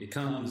It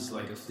comes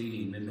like a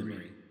fleeting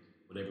memory.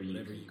 Whatever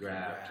you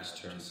grab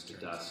just turns to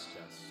dust.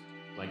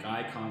 Like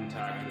eye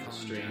contact with a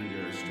stranger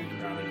in a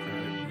crowded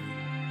room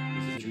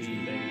is a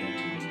dream begging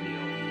to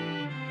reveal.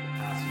 The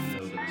passing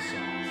note of a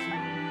song,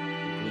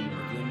 the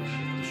glimmer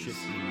of the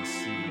sea.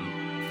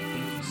 You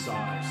think you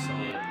saw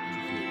it.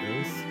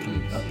 Earth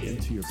coming up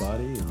into your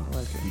body,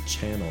 and you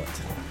channel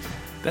it.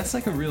 That's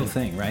like a real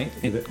thing, right?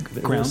 There's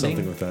Grounding.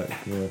 something with that.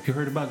 Yeah. You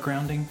heard about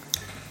grounding?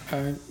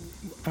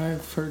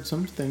 I've heard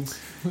some things.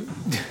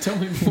 Tell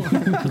me more.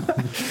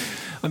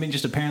 I mean,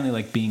 just apparently,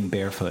 like being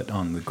barefoot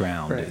on the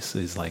ground Right.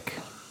 is like,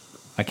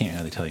 I can't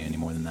really tell you any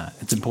more than that.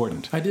 It's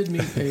important. I did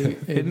meet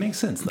It makes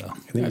sense though.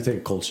 And then you take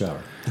a cold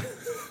shower.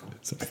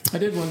 I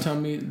did one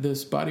time meet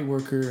this body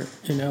worker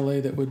in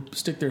LA that would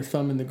stick their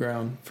thumb in the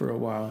ground for a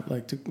while,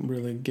 like to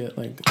really get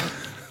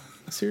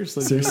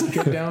seriously they would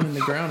get down in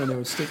the ground, and they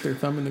would stick their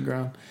thumb in the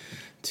ground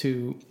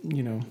to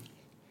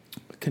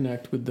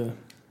connect with the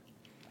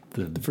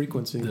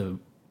frequency. The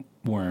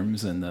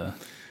worms and the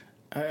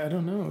I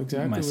don't know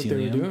exactly what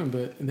they were doing,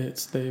 but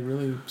they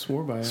really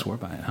swore by it. swore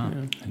by it, huh?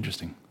 Yeah.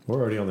 Interesting. We're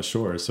already on the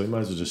shores, so we might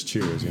as well just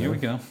cheers. Here we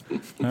go.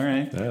 All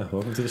right. Yeah,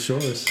 welcome to the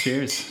shores.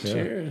 Cheers. Yeah.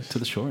 Cheers To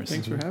the shores.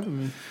 Thanks for having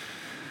me.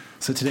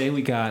 So today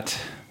we got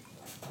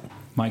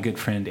my good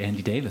friend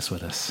Andy Davis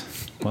with us.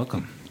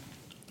 Welcome.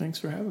 Thanks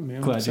for having me.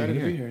 I'm Glad excited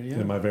you're to be here. here. Yeah.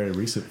 And my very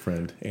recent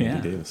friend, Andy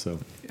Yeah. Davis. So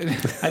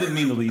I didn't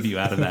mean to leave you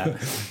out of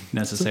that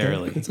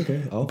necessarily. it's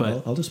okay.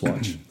 But- I'll just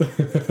watch.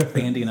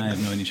 Andy and I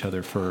have known each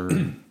other for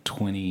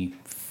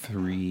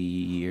 23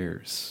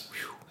 years.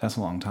 That's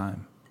a long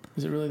time.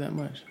 Is it really that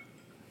much?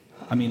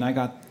 I mean, I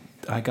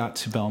got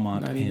to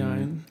Belmont 99?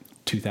 in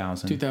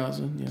 2000.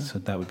 2000, yeah. So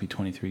that would be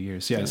 23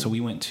 years. Yeah, Yeah. so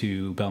we went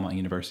to Belmont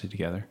University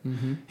together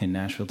in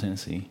Nashville,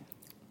 Tennessee.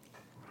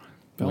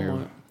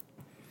 Belmont.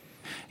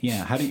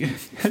 Yeah, how do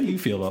you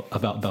feel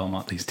about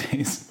Belmont these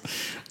days?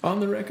 On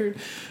the record,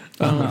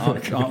 We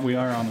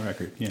are on the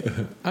record.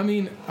 Yeah. I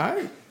mean,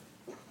 I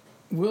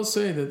will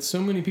say that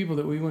so many people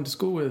that we went to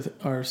school with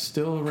are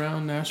still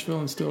around Nashville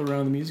and still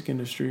around the music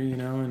industry,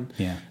 and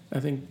Yeah. I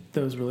think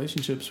those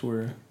relationships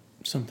were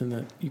something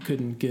that you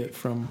couldn't get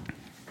from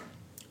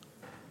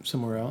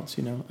somewhere else,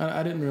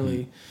 I didn't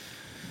really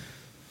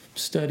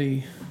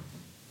study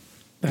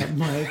that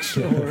much,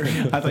 or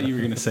I thought you were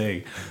going to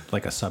say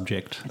like a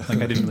subject.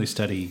 Like I didn't really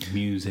study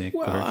music.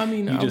 Well, or I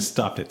mean, you just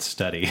stopped at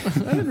study. I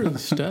didn't really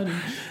study.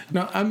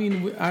 No, I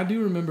mean, I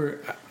do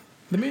remember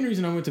the main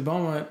reason I went to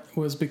Belmont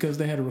was because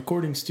they had a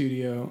recording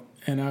studio,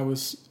 and I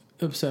was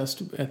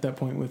obsessed at that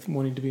point with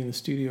wanting to be in the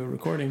studio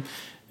recording.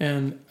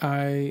 And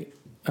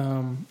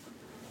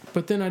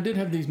but then I did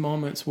have these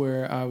moments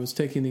where I was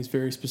taking these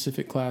very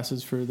specific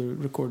classes for the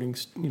recording,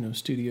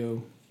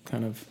 studio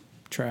kind of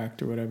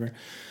tract or whatever.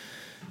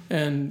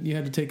 And you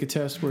had to take a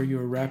test where you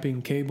were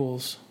wrapping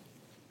cables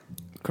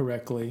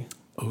correctly.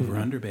 Over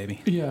under, baby.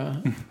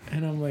 Yeah.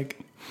 And I'm like,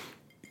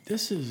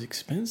 this is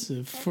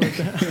expensive for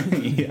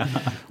that. Yeah.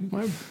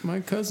 My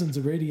cousin's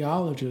a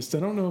radiologist. I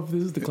don't know if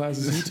this is the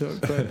classes he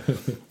took, but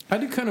I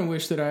do kind of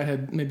wish that I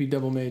had maybe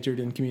double majored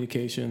in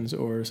communications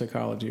or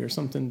psychology or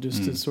something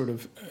just to sort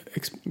of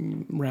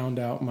round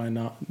out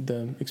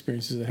the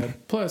experiences I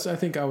had. Plus, I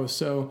think I was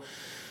so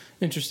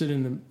interested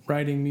in the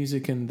writing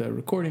music and the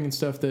recording and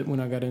stuff that when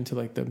I got into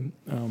like the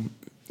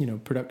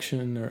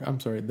production,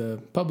 or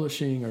the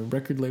publishing or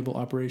record label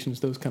operations,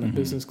 those kind of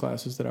business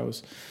classes, that I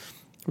was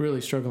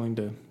really struggling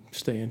to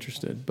stay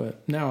interested.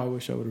 But now I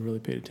wish I would have really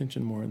paid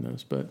attention more in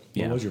those. But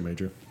Yeah. What was your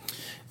major?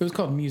 it was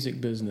called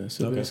music business.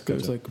 So Okay, basically it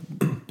was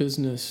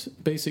gotcha.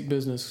 like basic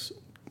business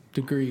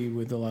degree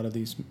with a lot of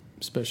these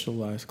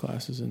specialized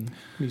classes in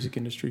music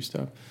industry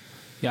stuff.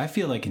 Yeah, I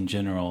feel like in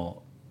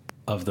general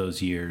of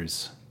those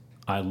years,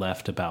 I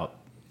left about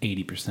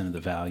 80% of the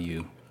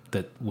value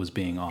that was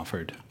being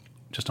offered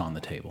just on the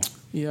table.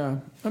 Yeah.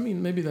 I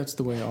mean, maybe that's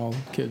the way all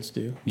kids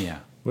do. Yeah.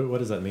 What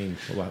does that mean?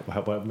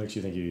 What makes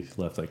you think you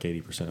left like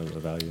 80% of the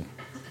value?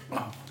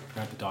 Oh,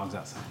 forgot the dog's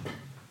outside.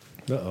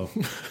 Uh-oh.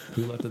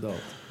 Who let the dog?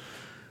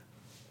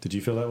 Did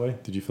you feel that way?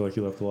 Did you feel like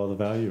you left a lot of the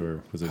value,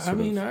 or was it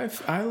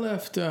I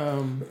left.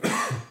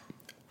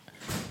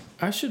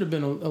 I should have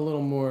been a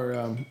little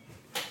more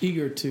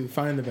eager to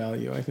find the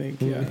value. I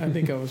think. Yeah, I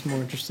think I was more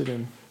interested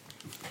in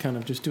kind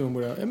of just doing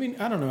what I mean.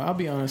 I don't know. I'll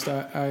be honest.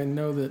 I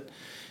know that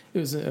it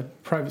was a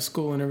private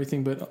school and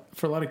everything, but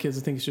for a lot of kids,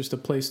 I think it's just a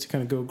place to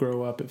kind of go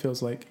grow up. It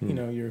feels like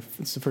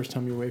it's the first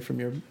time you're away from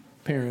your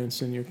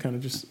parents, and you're kind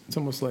of just. It's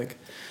almost like.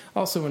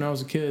 Also, when I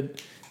was a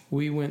kid,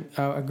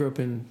 I grew up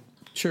in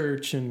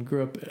church and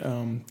grew up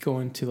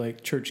going to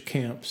like church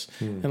camps,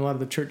 and a lot of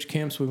the church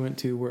camps we went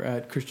to were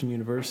at Christian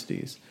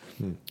universities,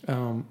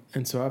 and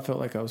so I felt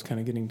like I was kind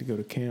of getting to go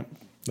to camp.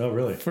 Oh,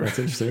 really? That's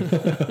interesting.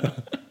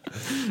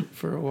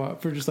 For a while,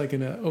 for just like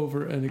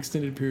over an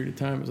extended period of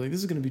time. It was like, this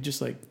is going to be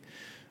just like,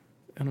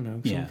 I don't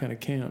know, some kind of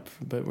camp,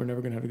 but we're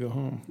never going to have to go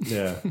home.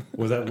 Yeah.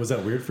 Was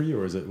that weird for you,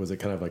 or was it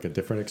kind of like a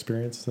different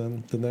experience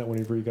than that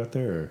whenever you got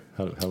there, or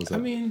how was that? I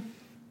mean,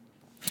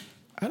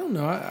 I don't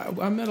know.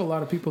 I met a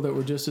lot of people that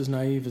were just as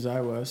naive as I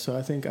was, so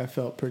I think I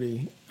felt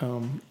pretty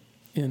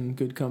in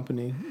good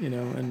company,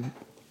 and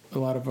a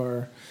lot of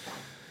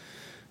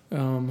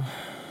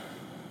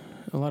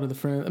the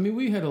friends. I mean,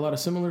 we had a lot of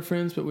similar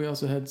friends, but we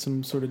also had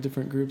some sort of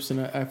different groups.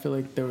 And I feel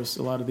like there was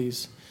a lot of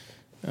these.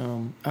 I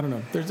don't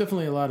know. There's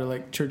definitely a lot of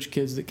like church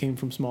kids that came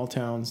from small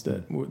towns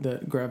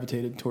that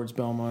gravitated towards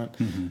Belmont,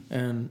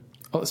 and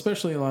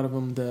especially a lot of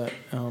them that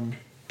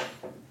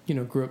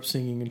grew up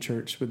singing in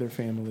church with their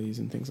families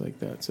and things like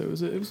that. So it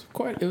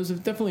was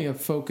definitely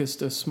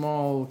a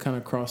small kind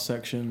of cross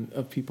section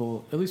of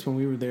people. At least when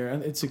we were there,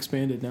 and it's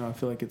expanded now. I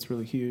feel like it's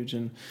really huge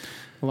and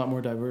a lot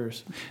more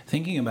diverse.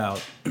 Thinking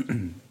about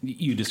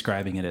you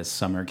describing it as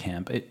summer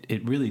camp,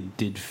 it really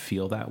did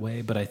feel that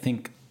way. But I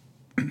think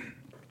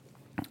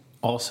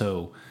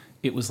also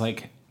it was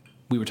like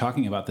we were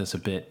talking about this a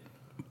bit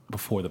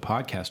before the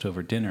podcast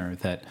over dinner,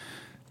 that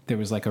there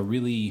was like a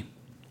really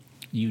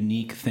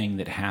unique thing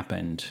that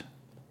happened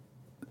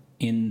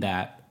in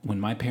that when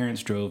my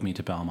parents drove me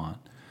to Belmont,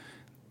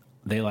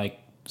 they like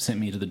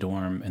sent me to the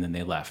dorm and then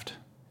they left.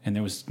 And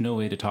there was no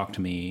way to talk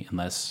to me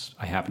unless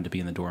I happened to be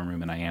in the dorm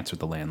room and I answered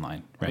the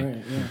landline, right?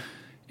 Yeah.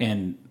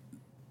 And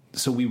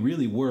so we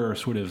really were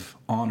sort of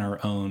on our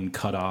own,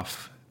 cut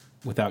off,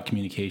 without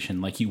communication,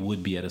 like you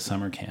would be at a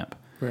summer camp.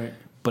 Right.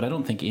 But I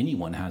don't think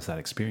anyone has that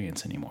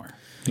experience anymore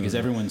because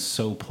everyone's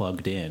so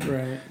plugged in.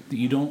 Right. That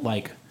you don't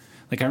like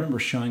I remember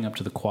showing up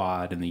to the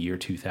quad in the year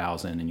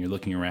 2000 and you're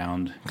looking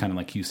around, kind of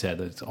like you said,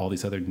 there's all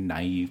these other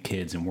naive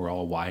kids and we're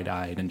all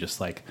wide-eyed and just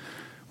like,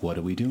 what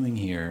are we doing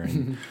here?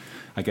 And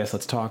I guess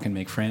let's talk and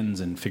make friends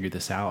and figure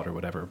this out or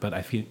whatever. But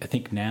I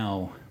think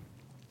now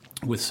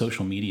with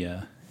social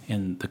media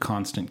and the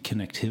constant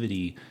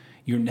connectivity,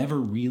 you're never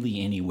really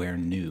anywhere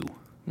new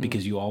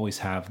because you always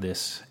have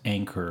this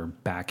anchor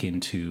back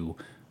into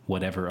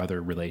whatever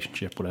other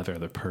relationship, whatever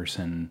other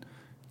person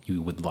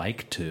you would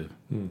like to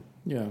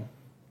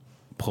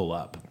pull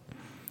up.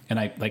 And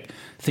I like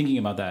thinking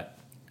about that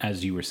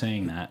as you were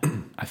saying that,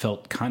 I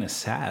felt kind of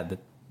sad that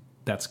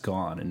that's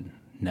gone and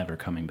never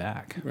coming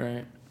back.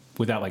 Right.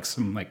 Without like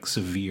some like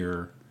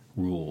severe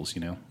rules,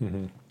 you know?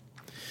 Mm-hmm.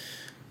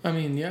 I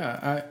mean,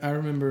 yeah, I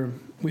remember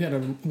we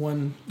had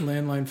one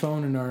landline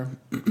phone in our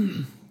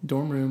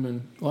dorm room,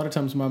 and a lot of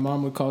times my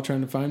mom would call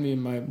trying to find me,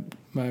 and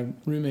my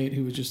roommate,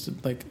 who was just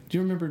like, do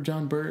you remember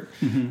John Burt?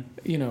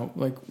 Mm-hmm.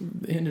 Like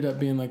ended up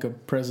being like a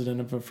president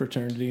of a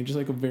fraternity and just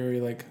like a very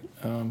like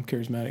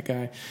charismatic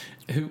guy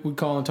who would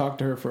call and talk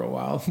to her for a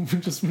while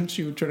just when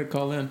she would try to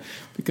call in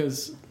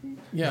because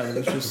it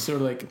was just sort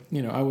of like,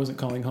 I wasn't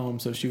calling home,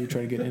 so she would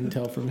try to get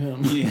intel from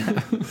him.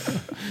 Yeah.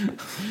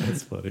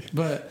 That's funny.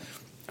 But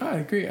I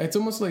agree. It's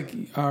almost like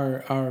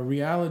our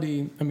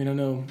reality. I mean, I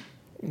know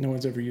no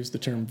one's ever used the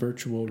term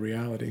virtual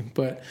reality,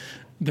 but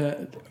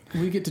that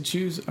we get to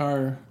choose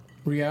our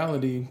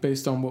reality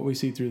based on what we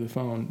see through the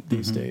phone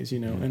these days,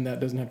 and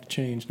that doesn't have to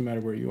change no matter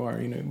where you are.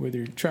 Whether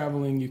you're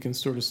traveling, you can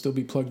sort of still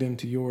be plugged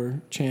into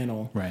your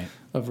channel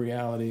of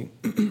reality.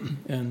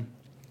 And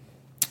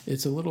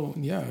it's a little,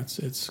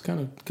 it's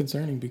kind of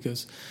concerning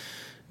because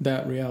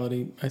that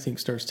reality, I think,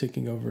 starts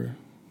taking over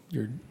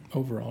your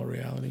overall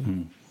reality.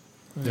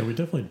 Yeah, we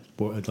definitely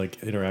like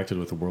interacted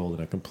with the world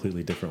in a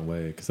completely different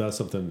way, because that's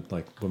something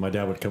like when my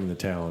dad would come into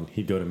town,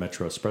 he'd go to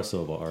Metro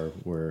Espresso Bar,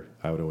 where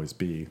I would always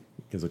be,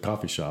 is a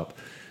coffee shop,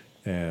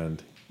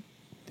 and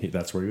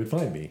that's where he would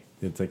find me.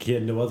 It's like he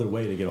had no other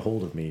way to get a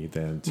hold of me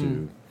than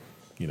to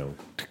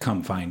to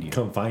come find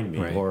me,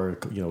 right. Or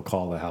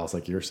call the house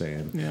like you're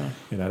saying. Yeah.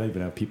 And I didn't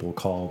even have people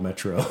call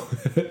Metro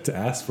to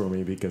ask for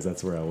me because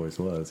that's where I always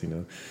was.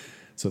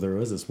 So there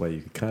was this way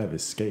you could kind of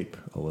escape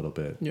a little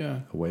bit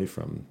away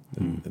from,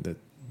 and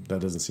that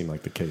doesn't seem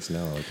like the case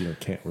now. Like,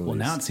 can't really. Well,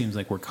 now it seems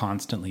like we're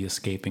constantly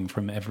escaping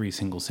from every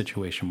single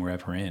situation we're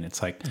ever in.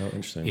 It's like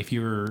if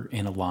you're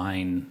in a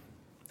line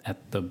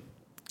at the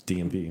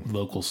DMV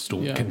local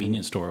store,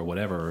 convenience store or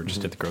whatever, or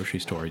just at the grocery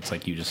store, it's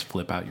like you just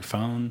flip out your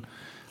phone,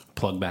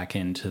 plug back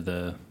into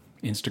the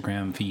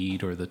Instagram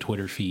feed or the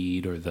Twitter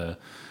feed or the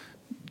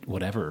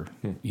whatever,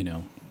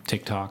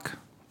 TikTok,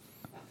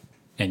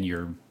 and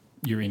you're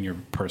in your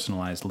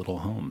personalized little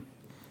home.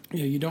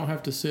 Yeah, you don't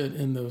have to sit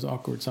in those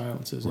awkward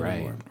silences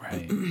anymore.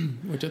 Right.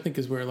 Which I think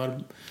is where a lot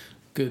of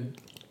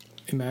good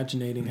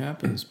imaginating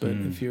happens. But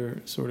if you're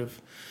sort of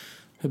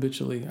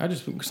habitually, I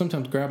just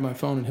sometimes grab my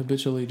phone and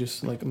habitually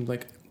just like I'm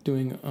like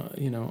doing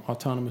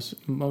autonomous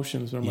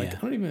motions. But I'm like, I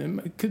don't even.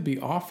 It could be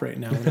off right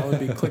now, and I would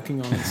be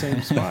clicking on the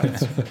same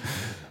spots.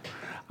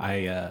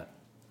 I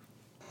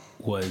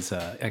was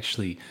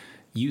actually.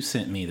 You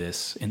sent me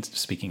this,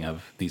 speaking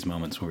of these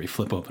moments where we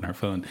flip open our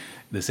phone,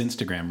 this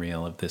Instagram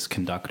reel of this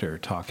conductor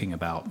talking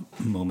about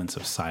moments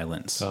of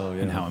silence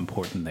and how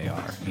important they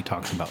are. He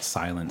talks about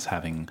silence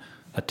having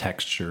a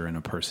texture and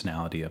a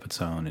personality of its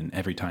own. And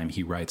every time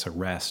he writes a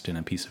rest in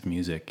a piece of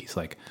music, he's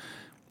like,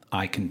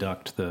 I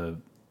conduct the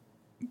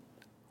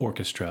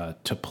orchestra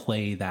to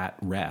play that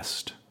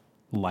rest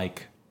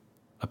like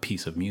a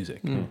piece of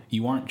music.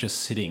 You aren't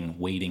just sitting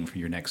waiting for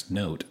your next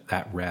note.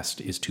 That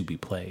rest is to be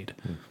played.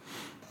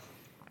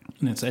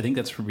 And I think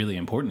that's really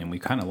important, and we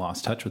kind of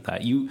lost touch with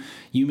that. You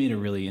made a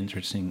really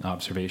interesting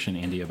observation,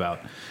 Andy,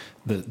 about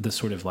the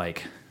sort of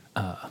like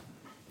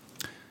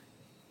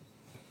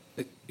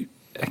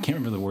can't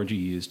remember the word you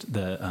used,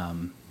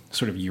 the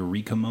sort of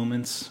eureka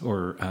moments,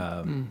 or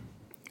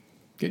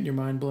Getting your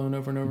mind blown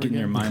over and over getting again.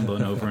 your mind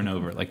blown over and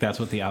over. Like that's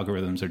what the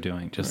algorithms are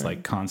doing, just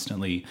like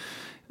constantly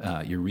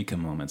eureka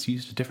moments. You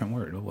used a different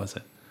word. What was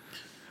it?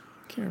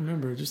 I can't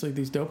remember. Just like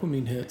these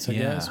dopamine hits, I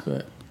Yeah. guess.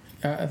 But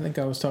I think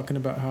I was talking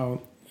about how,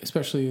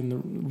 especially in the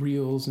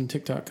Reels and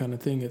TikTok kind of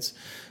thing, it's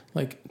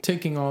like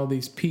taking all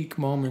these peak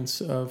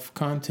moments of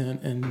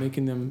content and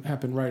making them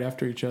happen right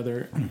after each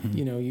other.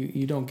 You know,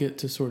 you don't get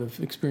to sort of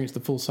experience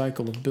the full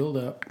cycle of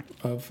buildup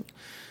of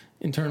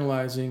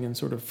internalizing and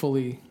sort of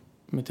fully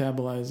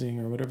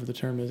metabolizing, or whatever the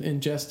term is,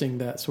 ingesting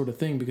that sort of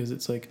thing, because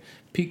it's like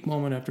peak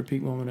moment after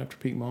peak moment after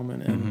peak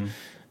moment, and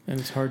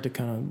it's hard to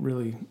kind of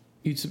really,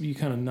 you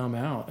kind of numb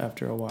out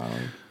after a while.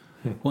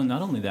 Well,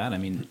 not only that, I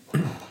mean,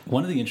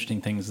 one of the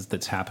interesting things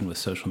that's happened with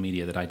social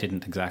media that I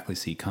didn't exactly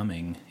see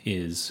coming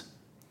is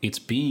it's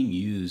being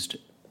used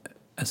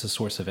as a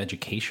source of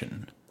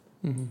education.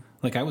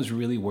 Like, I was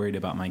really worried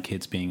about my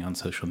kids being on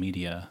social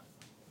media,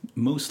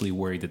 mostly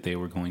worried that they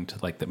were going to,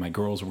 like, that my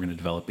girls were going to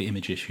develop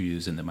image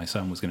issues and that my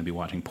son was going to be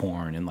watching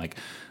porn, and like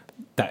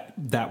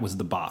that was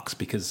the box,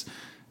 because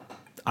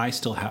I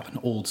still have an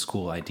old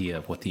school idea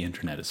of what the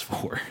internet is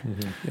for.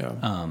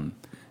 Yeah.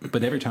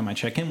 But every time I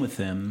check in with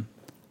them,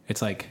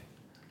 it's like,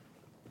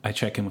 I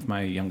check in with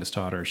my youngest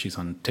daughter. She's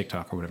on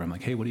TikTok or whatever. I'm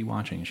like, hey, what are you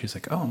watching? And she's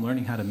like, oh, I'm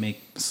learning how to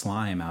make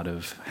slime out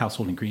of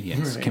household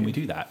ingredients. Right. Can we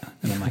do that?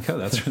 And I'm like, oh,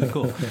 that's really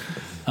cool.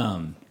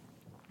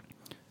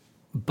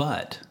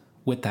 But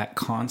with that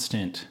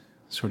constant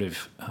sort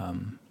of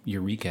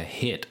eureka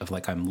hit of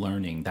like, I'm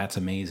learning, that's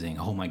amazing,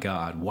 oh my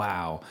God,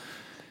 wow.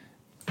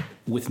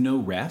 With no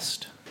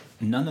rest,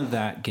 none of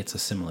that gets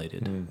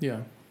assimilated.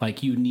 Yeah.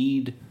 Like, you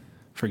need,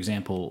 for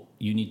example,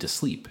 you need to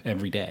sleep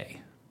every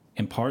day.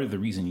 And part of the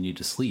reason you need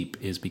to sleep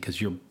is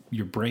because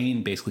your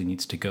brain basically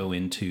needs to go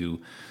into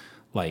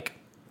like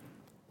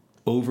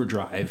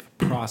overdrive,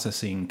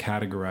 processing,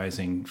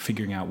 categorizing,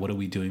 figuring out what are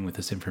we doing with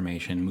this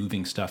information,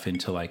 moving stuff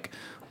into like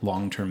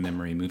long-term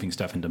memory, moving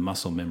stuff into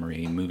muscle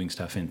memory, moving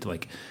stuff into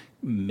like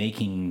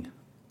making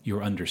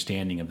your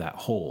understanding of that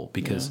whole,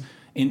 because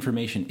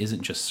information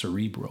isn't just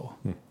cerebral.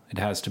 It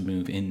has to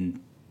move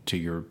into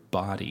your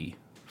body,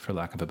 for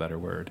lack of a better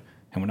word.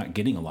 And we're not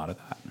getting a lot of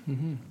that.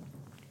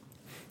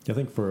 I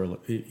think for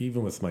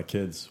even with my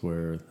kids,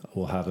 where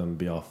we'll have them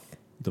be off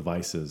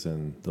devices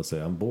and they'll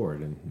say, I'm bored.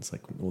 And it's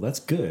like, well,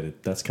 that's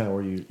good. That's kind of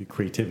where your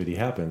creativity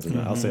happens.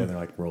 And I'll say, and they're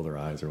like, roll their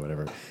eyes or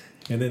whatever.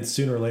 And then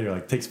sooner or later,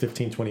 like, it takes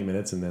 15, 20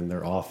 minutes, and then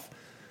they're off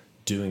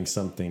doing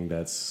something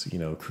that's, you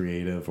know,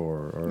 creative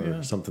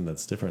or something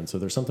that's different. So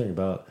there's something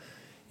about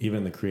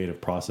even the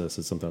creative process.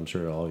 It's something I'm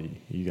sure all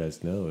you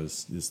guys know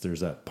is there's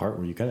that part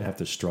where you kind of have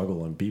to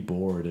struggle and be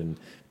bored and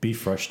be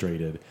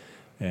frustrated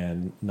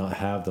and not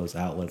have those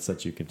outlets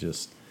that you could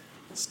just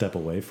step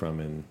away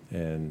from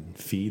and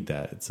feed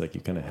that. It's like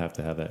you kind of have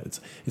to have that.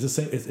 It's the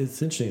same. It's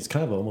interesting. It's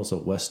kind of almost a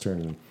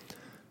Western,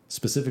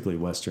 specifically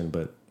Western,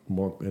 but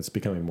more. It's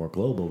becoming more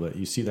global. But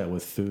you see that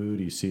with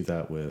food. You see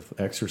that with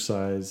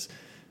exercise.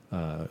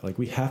 Like,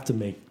 we have to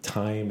make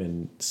time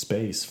and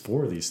space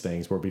for these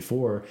things. Where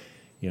before,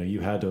 you know, you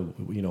had to,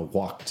 you know,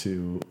 walk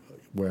to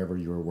wherever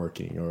you were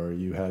working, or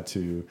you had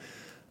to.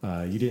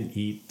 You didn't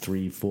eat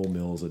 3 full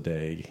meals a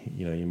day.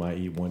 You know, you might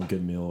eat 1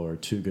 good meal or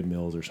 2 good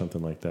meals or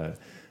something like that.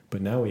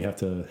 But now we have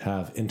to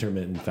have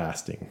intermittent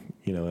fasting.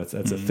 You know, that's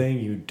a thing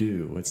you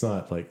do. It's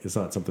not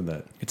something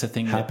that It's a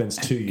thing happens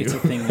to you. It's a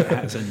thing that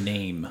has a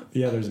name.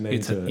 Yeah, there's a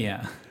name to it.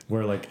 Yeah.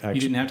 Where, like, actually,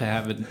 You didn't have to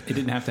have it. It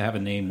didn't have to have a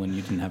name when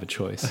you didn't have a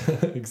choice.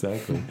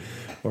 exactly.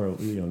 Or,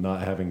 you know,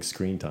 not having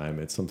screen time.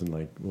 It's something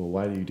like, well,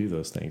 why do you do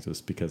those things?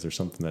 It's because there's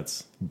something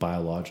that's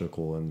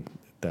biological and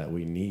that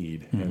we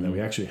need, and that we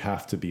actually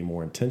have to be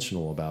more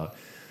intentional about.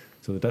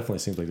 So it definitely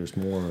seems like there's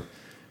more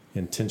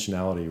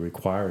intentionality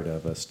required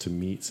of us to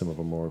meet some of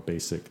our more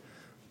basic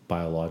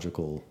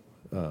biological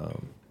needs.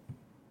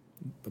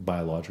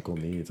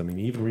 I mean,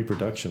 even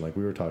reproduction, like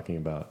we were talking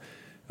about,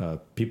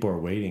 people are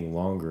waiting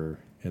longer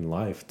in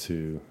life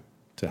to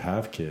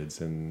have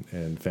kids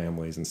and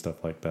families and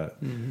stuff like that.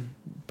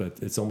 But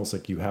it's almost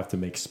like you have to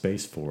make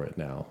space for it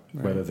now,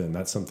 rather than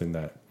that's something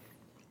that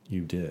you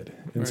did.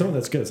 And some of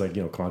that's good. It's like,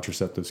 you know,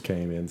 contraceptives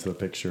came into the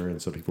picture,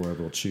 and so people were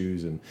able to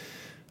choose and,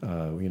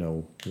 you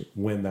know,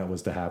 when that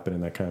was to happen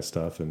and that kind of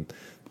stuff. And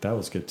that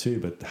was good too.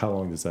 But how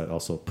long does that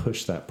also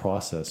push that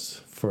process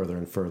further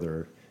and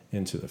further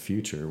into the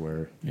future,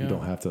 where you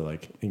don't have to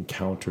like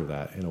encounter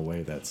that in a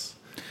way that's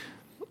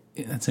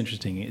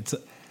interesting.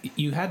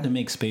 You had to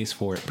make space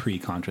for it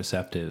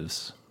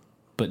pre-contraceptives,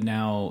 but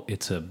now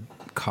it's a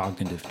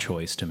cognitive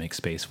choice to make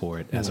space for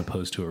it, as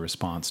opposed to a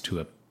response to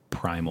a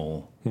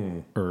primal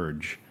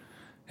urge.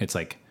 It's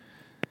like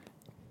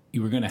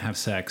you were going to have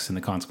sex, and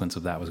the consequence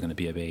of that was going to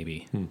be a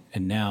baby.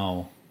 And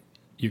now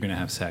you're going to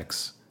have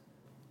sex,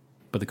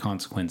 but the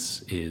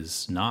consequence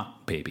is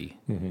not baby.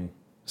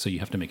 So you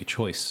have to make a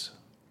choice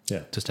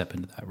Yeah. to step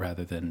into that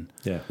rather than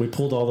We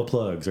pulled all the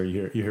plugs, or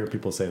you hear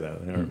people say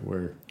that.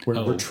 We're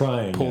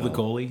trying. pull now. the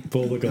goalie.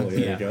 Pull the goalie.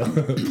 There you go.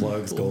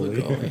 Plugs, Pull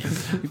the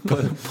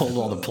goalie. Pulled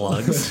all the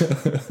plugs. I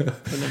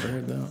never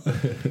heard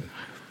that.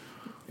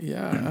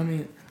 Yeah, I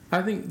mean,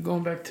 I think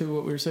going back to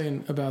what we were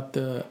saying about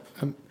the,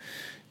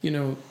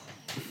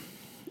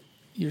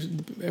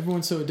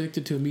 everyone's so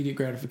addicted to immediate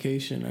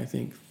gratification. I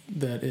think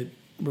that it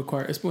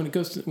requires, when it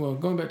goes to,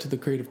 going back to the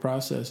creative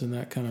process and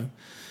that kind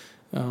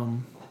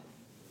of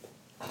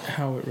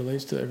how it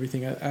relates to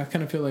everything, I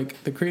kind of feel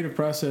like the creative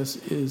process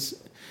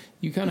is,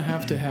 you kind of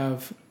have to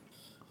have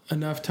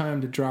enough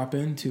time to drop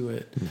into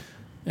it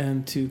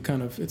and to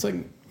kind of, it's like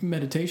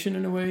meditation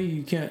in a way.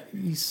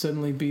 You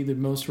suddenly be the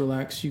most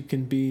relaxed you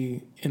can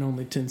be in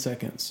only 10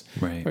 seconds.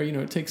 Right. Or,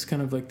 it takes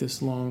kind of like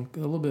this long, a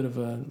little bit of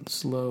a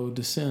slow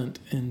descent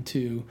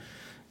into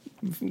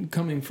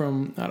coming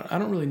from, I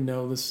don't really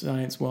know the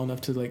science well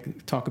enough to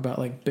like talk about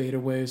like beta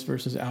waves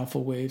versus alpha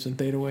waves and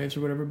theta waves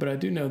or whatever, but I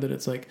do know that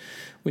it's like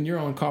when you're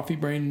on coffee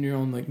brain and you're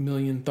on like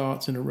million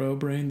thoughts in a row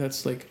brain,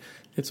 that's like,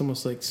 it's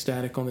almost like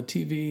static on the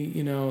TV,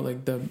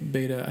 like the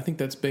beta, I think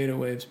that's beta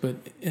waves.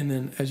 And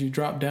then as you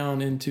drop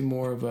down into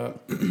more of a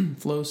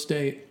flow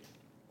state,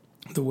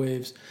 the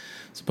waves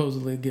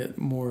supposedly get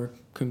more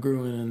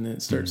congruent and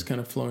it starts kind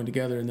of flowing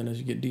together. And then as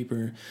you get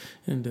deeper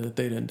into the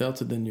theta and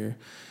delta, then you're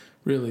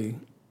really,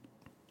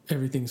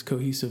 everything's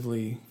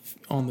cohesively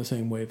on the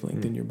same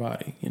wavelength in your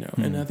body,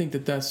 And I think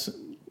that's,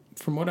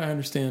 from what I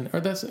understand, or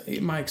that's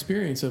my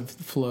experience of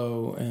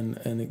flow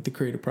and the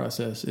creative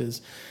process,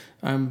 is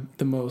I'm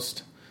the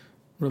most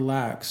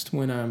relaxed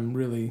when I'm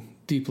really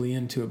deeply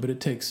into it, but it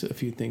takes a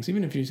few things.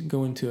 Even if you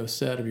go into a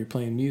set or you're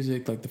playing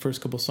music, like the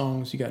first couple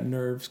songs, you got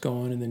nerves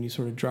going, and then you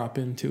sort of drop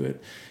into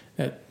it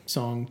at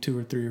song 2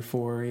 or 3 or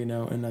 4,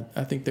 and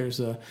I think there's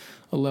a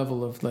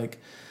level of like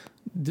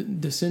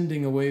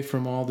descending away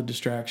from all the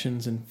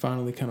distractions and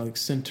finally kind of like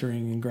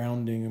centering and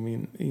grounding. I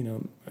mean,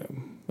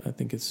 I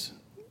think it's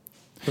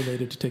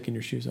related to taking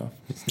your shoes off.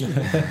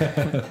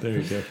 There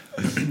you go.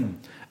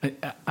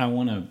 I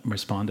want to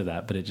respond to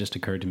that, but it just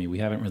occurred to me we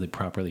haven't really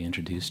properly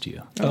introduced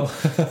you. Oh,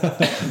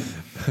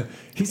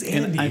 he's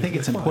Andy. And I think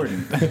it's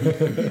important.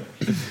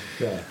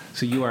 Yeah.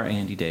 So you are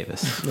Andy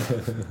Davis.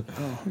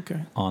 Oh,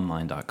 okay.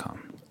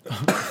 Online.com. Do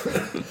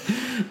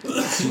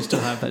you still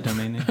have that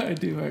domain name? I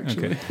do,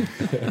 actually.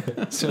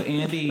 Okay. So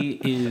Andy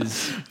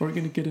is... We're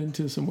going to get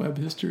into some web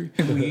history.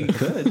 We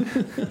could.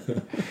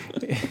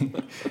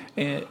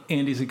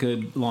 Andy's a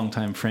good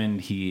longtime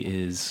friend. He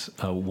is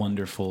a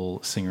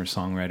wonderful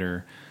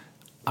singer-songwriter.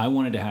 I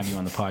wanted to have you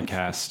on the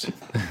podcast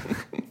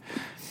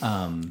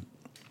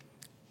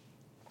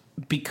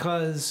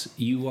because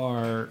you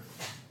are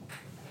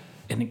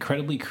an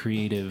incredibly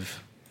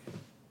creative,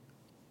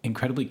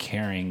 incredibly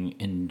caring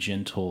and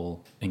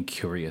gentle and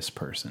curious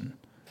person.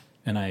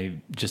 And I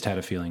just had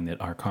a feeling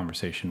that our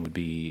conversation would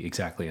be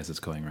exactly as it's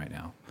going right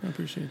now. I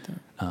appreciate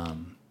that.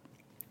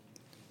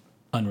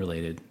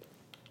 Unrelated.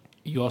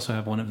 You also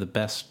have one of the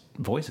best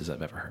voices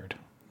I've ever heard.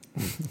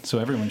 So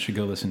everyone should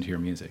go listen to your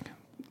music.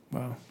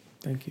 Wow.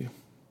 Thank you.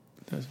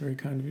 That's very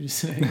kind of you to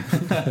say.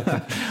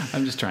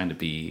 I'm just trying to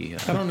be...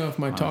 I don't know if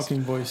my honest.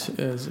 talking voice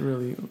is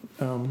really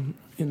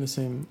in the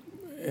same...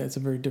 It's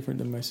very different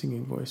than my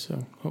singing voice,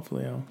 so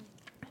hopefully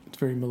it's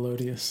very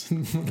melodious.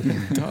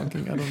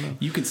 Talking, I don't know.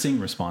 You could sing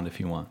Respond if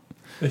you want.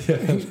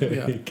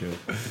 There you go.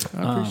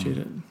 I appreciate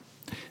it.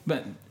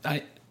 But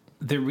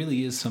there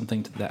really is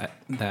something to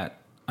that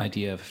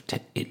idea of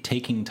it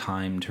taking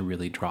time to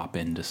really drop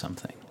into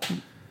something.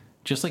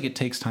 Just like it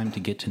takes time to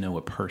get to know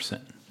a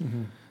person.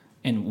 Mm-hmm.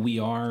 And we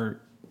are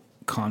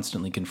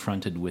constantly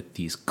confronted with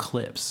these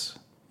clips.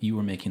 You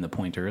were making the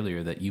point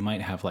earlier that you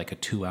might have like a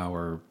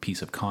 2-hour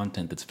piece of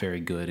content that's very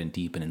good and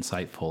deep and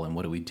insightful. And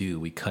what do?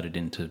 We cut it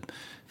into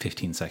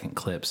 15-second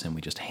clips and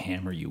we just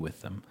hammer you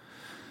with them.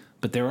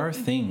 But there are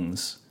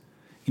things,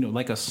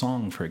 like a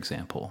song, for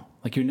example.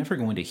 Like you're never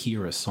going to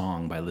hear a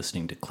song by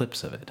listening to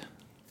clips of it.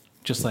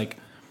 Just like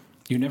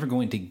you're never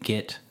going to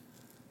get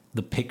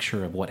the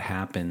picture of what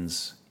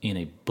happens in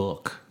a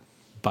book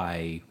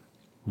by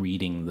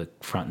reading the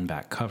front and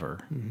back cover.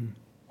 Mm-hmm.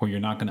 Or you're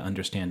not going to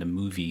understand a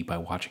movie by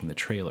watching the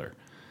trailer.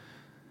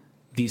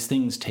 These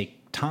things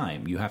take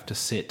time. You have to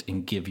sit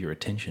and give your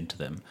attention to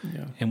them.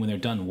 Yeah. And when they're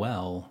done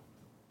well,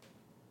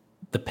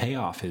 the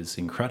payoff is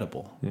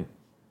incredible.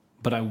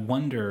 But I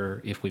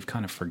wonder if we've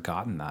kind of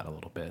forgotten that a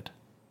little bit.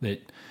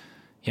 That,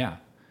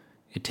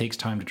 it takes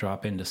time to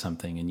drop into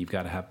something, and you've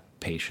got to have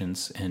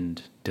patience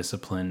and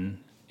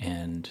discipline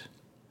and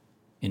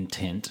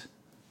intent.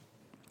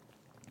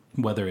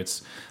 Whether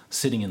it's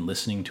sitting and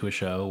listening to a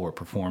show or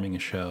performing a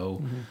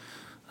show,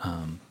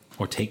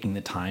 or taking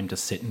the time to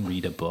sit and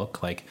read a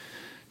book. Like,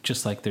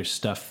 just like there's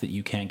stuff that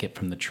you can't get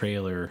from the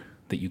trailer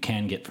that you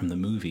can get from the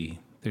movie,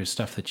 there's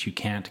stuff that you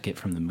can't get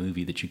from the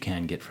movie that you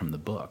can get from the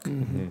book.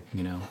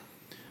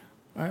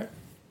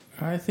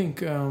 I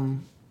think,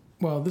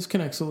 this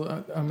connects a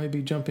little. I may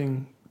be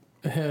jumping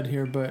ahead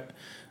here, but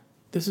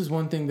this is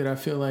one thing that I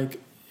feel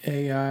like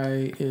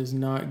AI is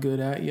not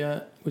good at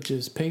yet, which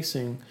is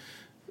pacing.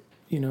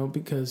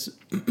 because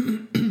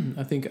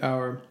I think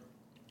our,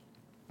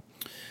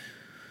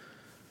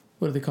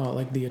 what do they call it?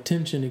 Like the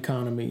attention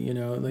economy,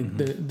 like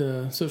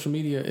the social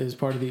media is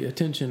part of the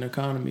attention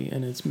economy,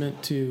 and it's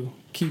meant to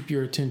keep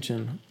your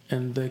attention,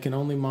 and they can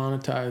only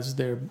monetize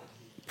their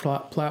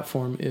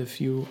platform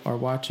if you are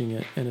watching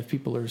it and if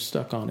people are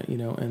stuck on it,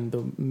 and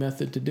the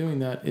method to doing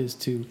that is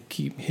to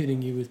keep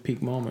hitting you with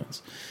peak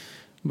moments.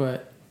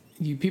 But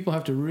people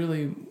have to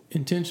really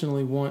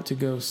intentionally want to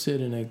go sit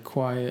in a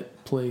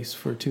quiet place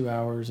for 2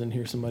 hours and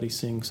hear somebody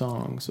sing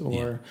songs,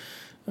 or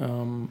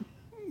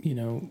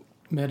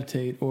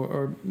meditate,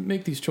 or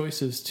make these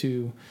choices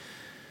to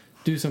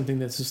do something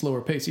that's a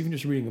slower pace. Even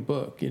just reading a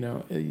book,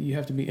 you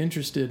have to be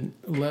interested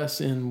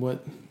less in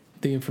what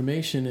the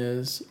information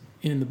is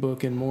in the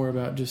book and more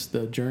about just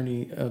the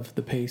journey of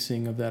the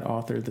pacing of that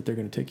author that they're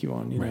going to take you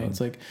on. Right. It's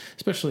like,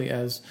 especially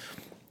as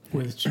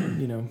with,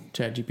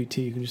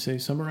 ChatGPT, you can just say,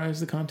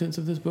 summarize the contents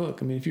of this book.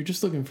 I mean, if you're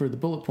just looking for the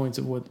bullet points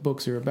of what the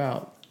books are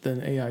about,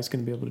 then AI is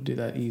going to be able to do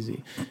that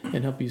easy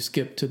and help you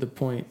skip to the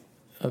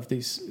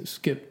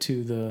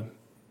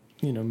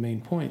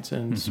main points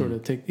and sort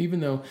of take, even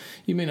though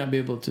you may not be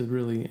able to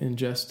really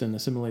ingest and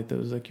assimilate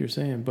those like you're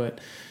saying, but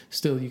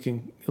still you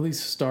can at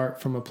least start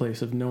from a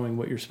place of knowing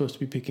what you're supposed to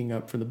be picking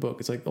up from the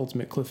book. It's like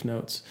ultimate cliff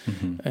notes.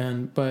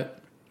 But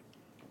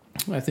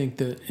I think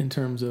that in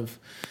terms of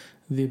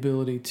the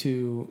ability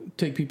to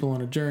take people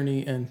on a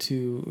journey and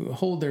to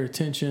hold their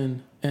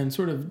attention and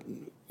sort of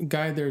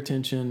guide their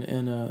attention,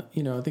 and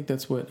I think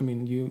that's what, I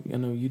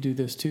know you do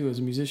this too as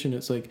a musician.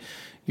 It's like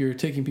you're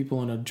taking people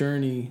on a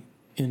journey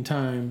in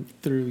time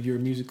through your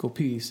musical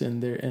piece,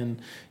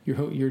 and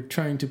you're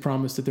trying to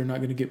promise that they're not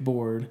going to get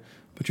bored,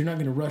 but you're not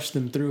going to rush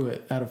them through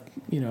it out of,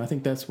 I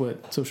think that's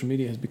what social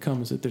media has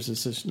become, is that there's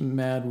this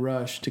mad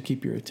rush to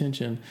keep your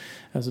attention,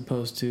 as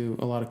opposed to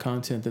a lot of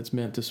content that's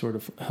meant to sort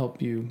of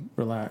help you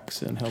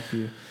relax and help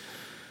you.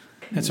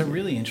 That's a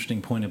really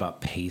interesting point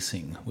about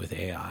pacing with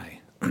AI.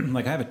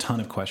 Like, I have a ton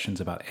of questions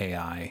about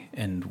AI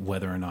and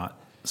whether or not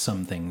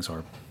some things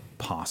are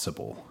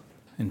possible.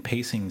 And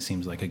pacing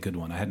seems like a good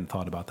one. I hadn't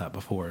thought about that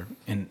before.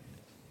 And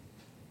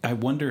I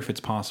wonder if it's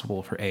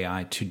possible for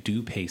AI to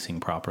do pacing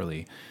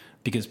properly,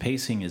 because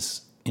pacing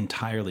is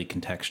entirely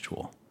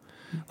contextual.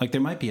 Like, there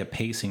might be a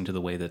pacing to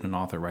the way that an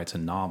author writes a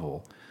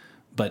novel,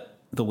 but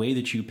the way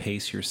that you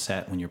pace your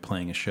set when you're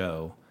playing a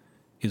show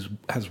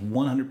has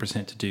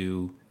 100% to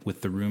do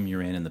with the room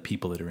you're in and the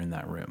people that are in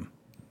that room.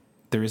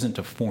 There isn't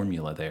a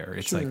formula there.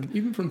 It's sure. like,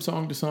 even from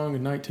song to song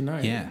and night to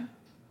night. Yeah.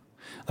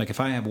 Like, if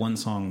I have one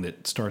song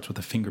that starts with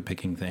a finger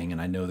picking thing and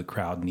I know the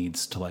crowd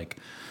needs to like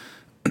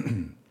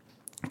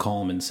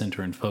calm and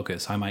center and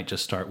focus, I might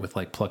just start with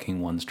like plucking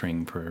one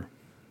string for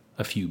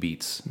a few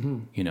beats.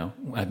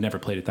 I've never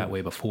played it that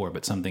way before,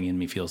 but something in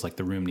me feels like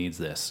the room needs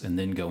this, and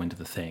then go into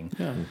the thing.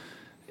 Yeah.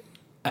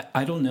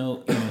 I don't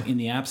know, in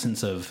the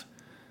absence of,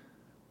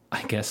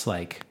 I guess,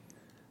 like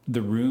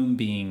the room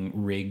being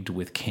rigged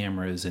with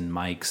cameras and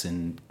mics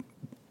and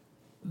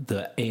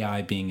the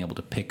AI being able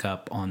to pick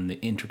up on the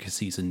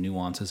intricacies and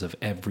nuances of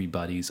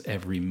everybody's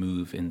every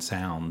move in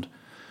sound,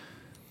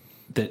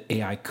 that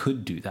AI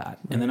could do that.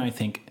 And then I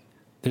think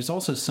there's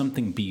also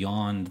something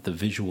beyond the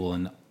visual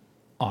and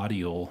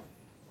audio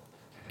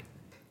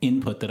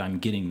input that I'm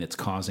getting that's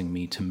causing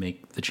me to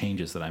make the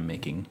changes that I'm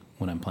making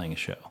when I'm playing a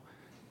show.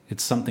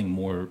 It's something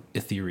more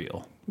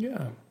ethereal.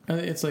 Yeah.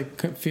 It's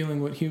like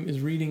feeling what is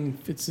reading.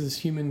 It's this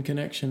human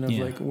connection of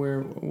like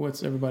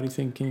what's everybody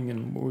thinking,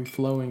 and are we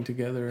flowing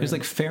together? There's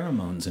like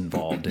pheromones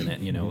involved in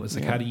it. It's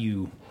like, how do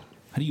you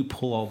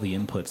pull all the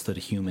inputs that a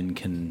human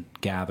can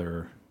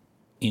gather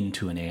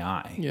into an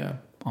AI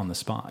on the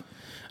spot?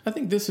 I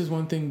think this is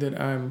one thing that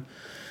I'm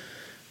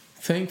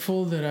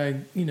thankful that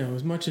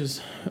as much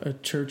as a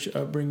church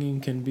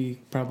upbringing can be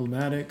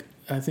problematic,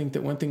 I think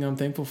that one thing I'm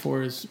thankful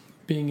for is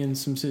being in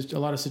a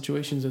lot of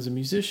situations as a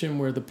musician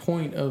where the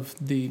point of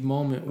the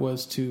moment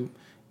was to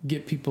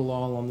get people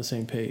all on the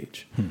same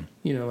page,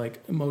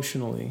 like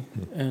emotionally,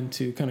 and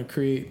to kind of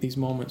create these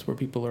moments where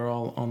people are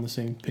all on the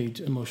same page,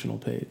 emotional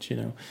page,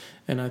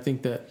 And I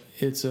think that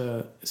it's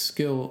a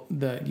skill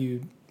that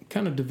you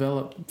kind of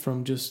develop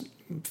from just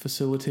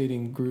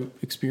facilitating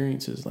group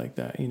experiences like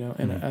that,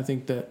 And I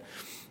think that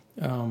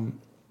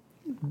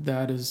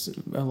that is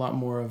a lot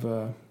more of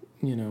a,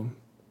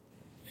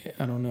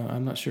 I don't know.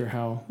 I'm not sure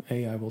how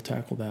AI will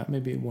tackle that.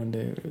 Maybe one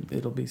day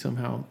it'll be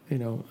somehow,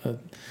 a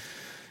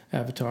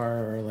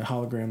avatar or a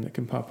hologram that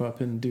can pop up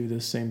and do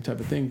this same type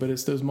of thing. But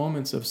it's those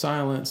moments of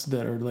silence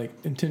that are like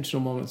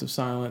intentional moments of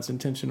silence,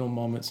 intentional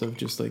moments of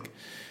just like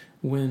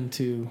when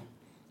to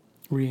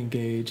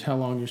re-engage, how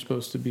long you're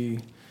supposed to be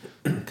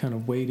kind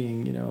of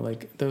waiting,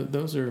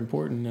 those are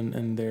important,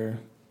 and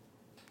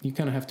you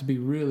kind of have to be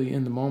really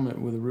in the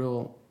moment with a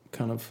real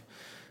kind of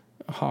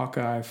hawk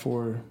eye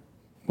for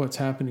what's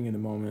happening in the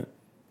moment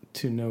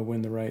to know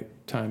when the right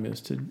time is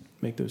to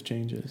make those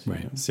changes.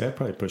 Right. See, I'd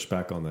probably push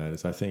back on that.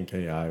 Is I think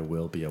AI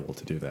will be able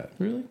to do that.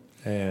 Really?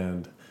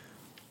 And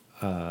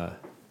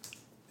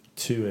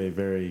to a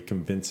very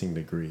convincing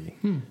degree.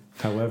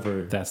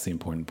 However, that's the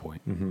important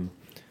point.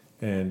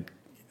 And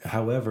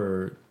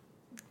however,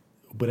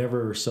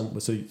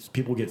 so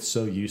people get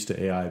so used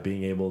to AI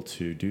being able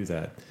to do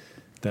that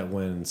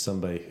when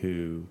somebody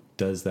who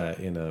does that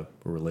in a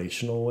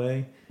relational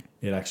way,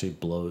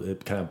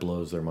 it kind of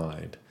blows their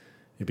mind,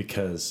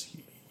 because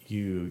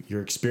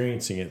you're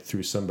experiencing it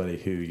through somebody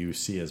who you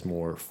see as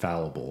more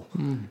fallible,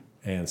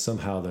 and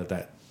somehow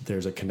that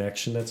there's a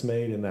connection that's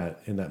made in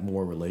that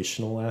more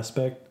relational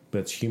aspect, but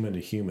it's human to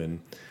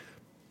human.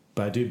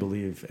 But I do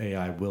believe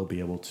AI will be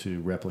able to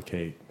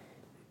replicate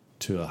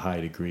to a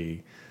high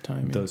degree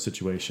those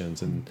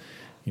situations, and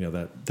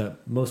that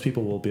most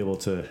people will be able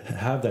to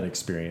have that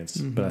experience,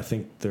 but I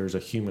think there's a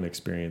human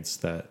experience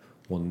that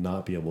will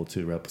not be able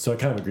to replicate. So I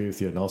kind of agree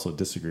with you and also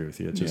disagree with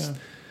you. It's just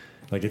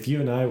like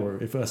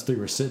if us three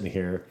were sitting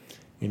here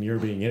and you're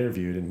being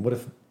interviewed, and what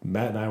if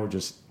Matt and I were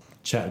just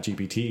chat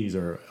GPTs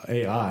or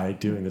AI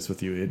doing this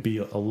with you? It'd be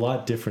a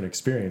lot different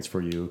experience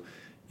for you,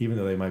 even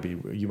though it might be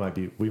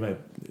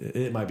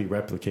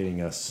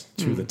replicating us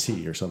to the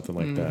T or something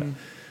like that.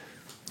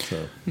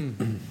 So,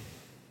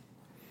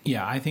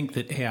 yeah, I think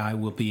that AI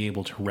will be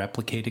able to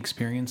replicate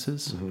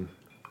experiences.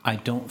 I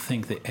don't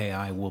think that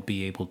AI will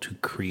be able to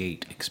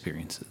create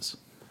experiences.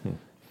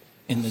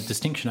 And the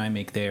distinction I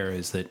make there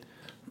is that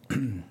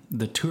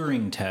the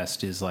Turing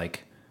test is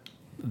like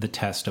the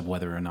test of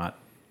whether or not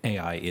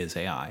AI is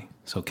AI.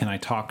 So can I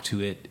talk to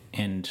it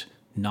and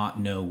not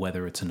know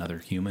whether it's another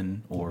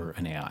human or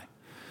an AI?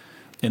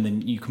 And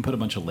then you can put a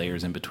bunch of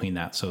layers in between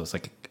that. So it's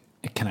like,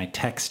 can I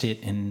text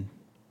it and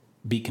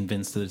be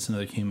convinced that it's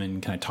another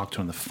human? Can I talk to it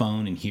on the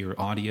phone and hear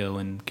audio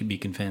and be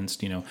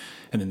convinced, And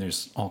then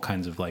there's all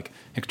kinds of like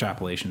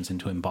extrapolations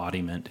into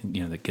embodiment,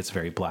 that gets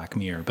very Black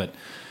Mirror. But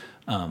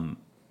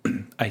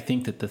I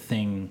think that the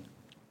thing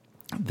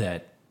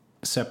that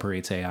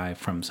separates AI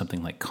from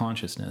something like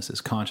consciousness is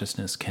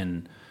consciousness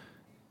can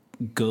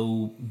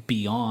go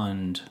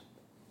beyond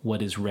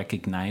what is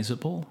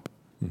recognizable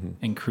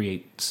and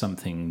create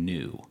something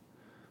new.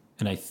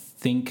 And I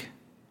think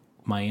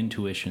my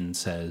intuition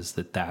says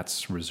that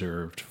that's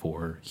reserved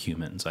for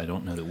humans. I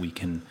don't know that we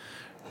can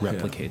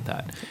replicate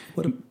that.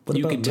 What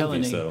you about can tell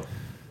movies, though?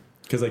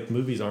 Because like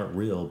movies aren't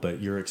real,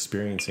 but you're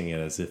experiencing it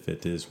as if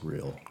it is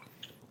real.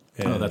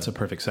 And that's a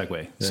perfect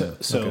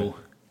segue.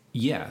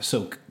 Yeah,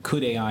 so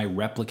could AI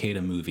replicate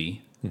a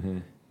movie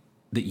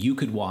that you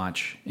could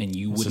watch and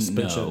you wouldn't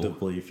suspension know? Of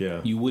belief,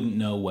 yeah. You wouldn't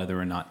know whether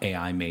or not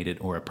AI made it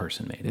or a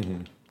person made it.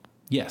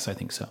 Yes, I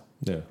think so.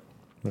 Yeah.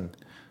 And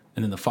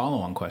then the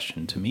follow-on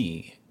question to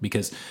me,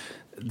 because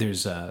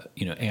there's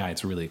AI,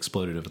 it's really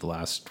exploded over the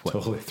last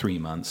 3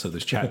 months. So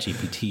there's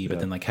ChatGPT, but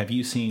then like, have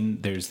you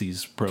seen? There's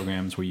these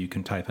programs where you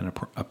can type in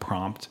a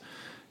prompt,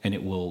 and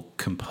it will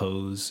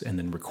compose and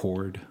then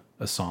record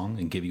a song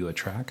and give you a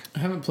track. I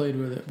haven't played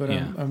with it, but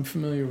I'm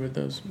familiar with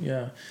those.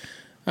 Yeah,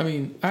 I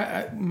mean,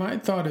 I my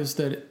thought is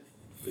that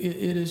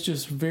it is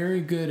just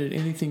very good at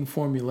anything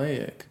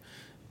formulaic.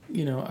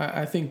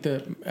 I think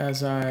that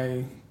as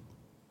I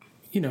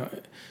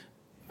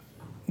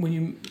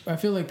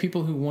feel like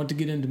people who want to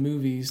get into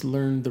movies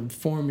learn the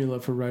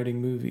formula for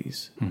writing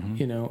movies,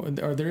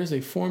 or there is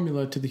a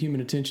formula to the human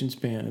attention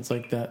span. It's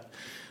like that,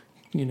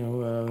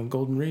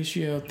 golden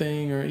ratio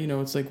thing, or,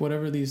 it's like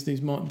whatever these,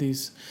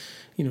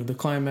 the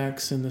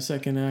climax and the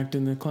second act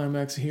and the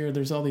climax here,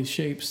 there's all these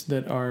shapes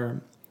that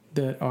are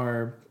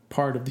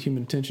part of the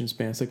human attention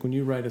span. It's like when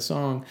you write a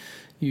song,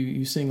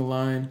 you sing a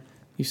line,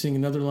 you sing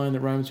another line that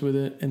rhymes with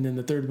it, and then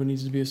the third one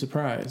needs to be a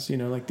surprise.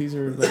 Like these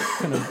are like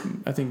kind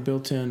of, I think,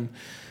 built-in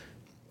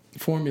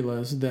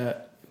formulas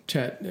that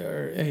chat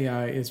or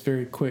AI is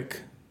very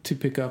quick to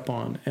pick up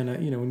on. And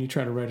when you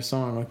try to write a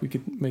song, like we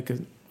could make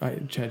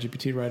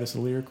ChatGPT write us a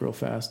lyric real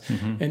fast,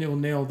 and it will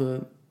nail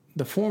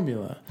the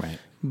formula. Right.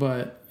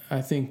 But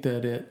I think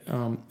that it,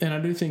 and I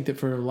do think that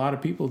for a lot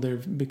of people,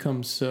 they've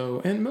become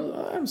so, and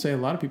I would say a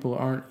lot of people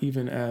aren't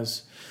even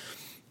as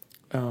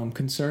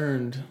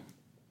concerned.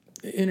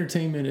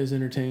 Entertainment is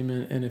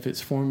entertainment, and if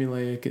it's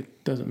formulaic,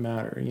 it doesn't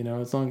matter.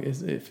 As long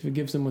as if it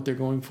gives them what they're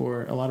going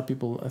for. A lot of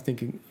people, I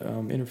think,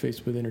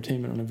 interface with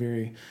entertainment on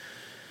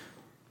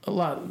a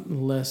lot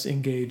less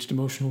engaged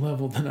emotional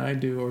level than I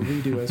do or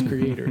we do as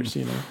creators.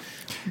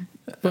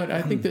 But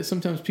I think that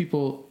sometimes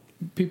people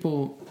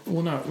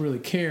will not really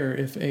care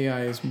if AI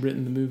has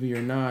written the movie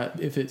or not,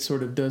 if it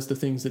sort of does the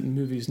things that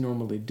movies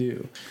normally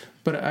do.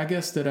 But I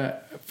guess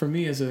that for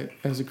me as a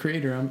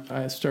creator,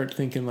 I start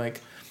thinking like,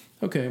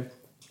 okay,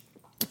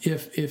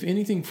 if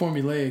anything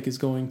formulaic is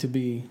going to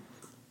be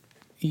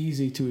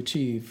easy to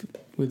achieve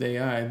with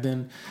AI,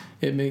 then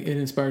it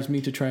inspires me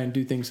to try and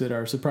do things that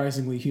are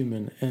surprisingly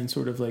human and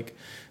sort of like,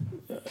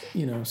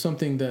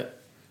 something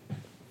that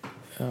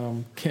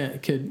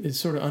is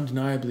sort of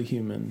undeniably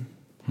human.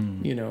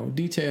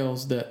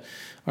 Details that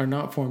are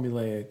not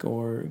formulaic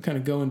or kind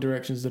of go in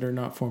directions that are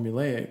not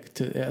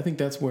formulaic. I think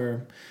that's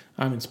where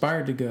I'm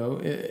inspired to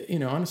go.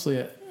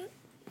 Honestly,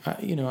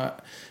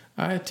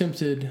 I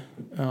attempted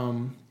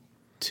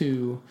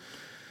to,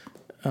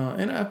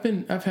 and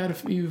I've had a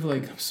few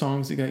like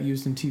songs that got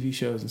used in TV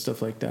shows and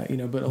stuff like that.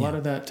 But a lot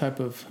of that type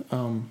of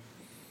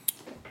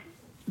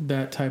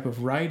that type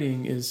of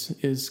writing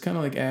is kind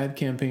of like ad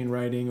campaign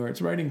writing, or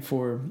it's writing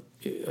for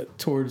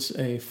towards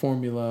a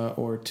formula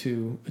or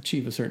to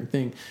achieve a certain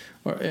thing,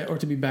 or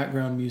to be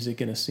background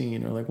music in a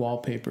scene, or like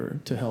wallpaper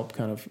to help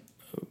kind of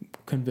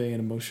convey an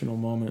emotional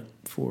moment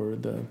for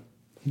the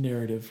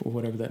narrative or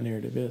whatever that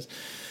narrative is.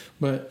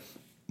 But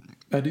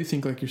I do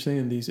think, like you're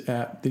saying, these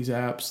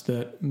apps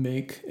that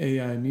make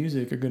AI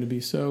music are going to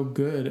be so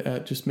good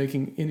at just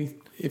making any.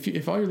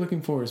 If all you're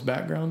looking for is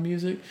background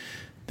music,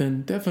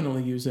 then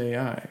definitely use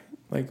AI.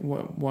 Like,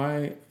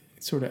 why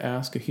sort of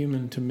ask a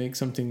human to make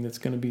something that's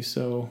going to be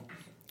so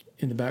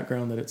in the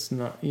background that it's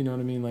not, you know what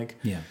I mean? Like,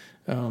 Yeah.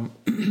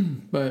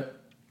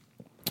 But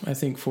I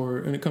think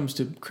when it comes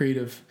to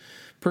creative,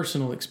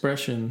 personal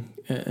expression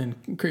and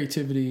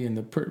creativity, and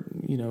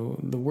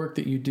the work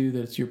that you do,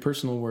 that's your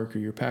personal work or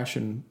your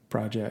passion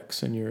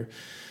projects and your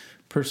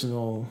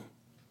personal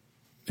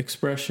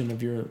expression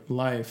of your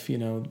life,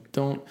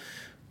 don't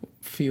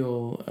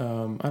feel.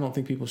 I don't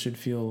think people should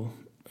feel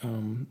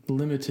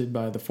limited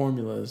by the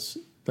formulas,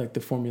 like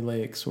the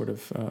formulaic sort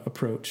of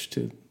approach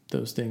to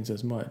those things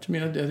as much. I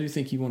mean, I do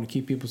think you want to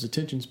keep people's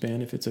attention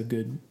span if it's a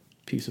good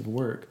piece of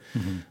work,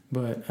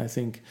 but I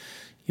think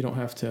you don't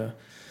have to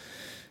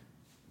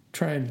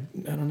try and,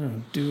 I don't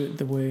know, do it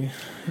the way,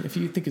 if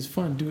you think it's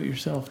fun, do it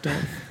yourself.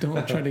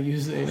 Don't try to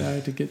use the AI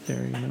to get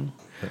there,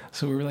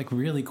 So we were like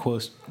really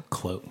close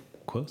to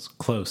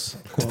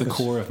the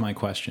core of my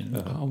question.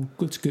 Oh,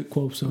 let's get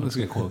close. Let's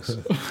get close.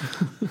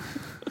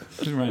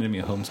 Just reminded me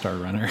of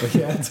Homestar Runner.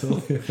 Yeah,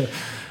 totally.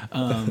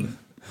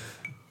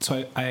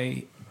 So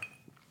I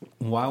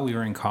while we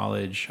were in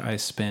college, I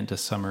spent a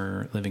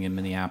summer living in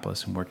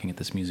Minneapolis and working at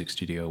this music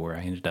studio where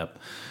I ended up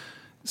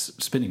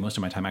spending most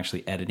of my time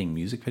actually editing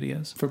music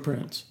videos. For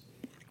Prince.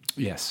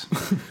 Yes.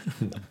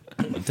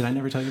 Did I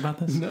never tell you about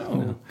this?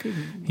 No.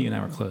 He and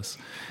I were close.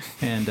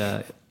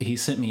 And he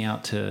sent me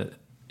out to,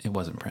 it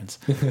wasn't Prince.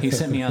 He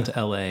sent me out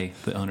to LA,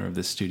 the owner of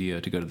this studio,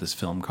 to go to this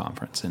film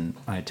conference. And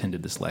I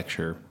attended this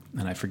lecture,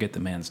 and I forget the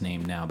man's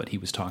name now, but he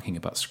was talking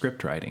about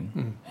script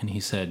writing. And he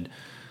said,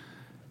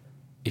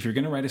 if you're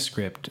going to write a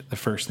script, the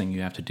first thing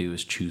you have to do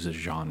is choose a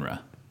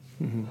genre.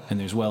 And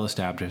there's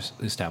well-established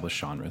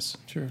genres.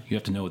 Sure. You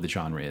have to know what the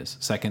genre is.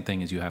 Second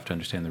thing is you have to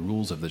understand the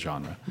rules of the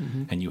genre.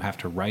 And you have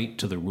to write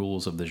to the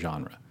rules of the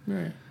genre.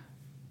 Right.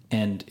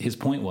 And his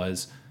point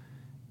was,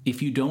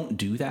 if you don't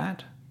do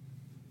that,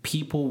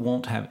 people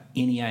won't have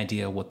any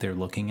idea what they're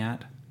looking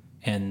at,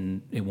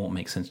 and it won't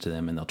make sense to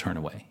them, and they'll turn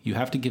away. You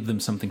have to give them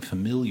something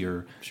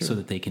familiar so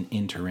that they can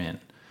enter in.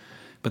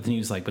 But then he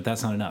was like, but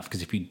that's not enough,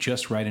 because if you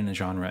just write in a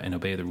genre and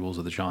obey the rules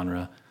of the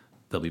genre,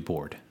 they'll be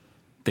bored.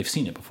 They've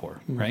seen it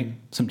before, right?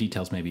 Some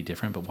details may be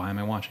different, but why am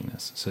I watching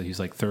this? So he's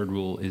like, third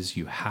rule is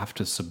you have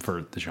to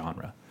subvert the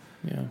genre.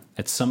 Yeah.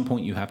 At some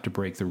point, you have to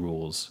break the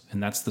rules,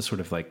 and that's the sort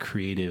of like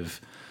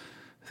creative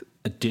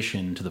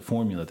addition to the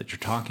formula that you're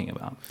talking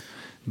about.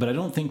 But I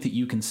don't think that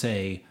you can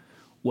say,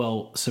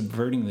 well,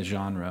 subverting the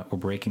genre or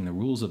breaking the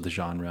rules of the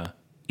genre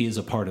is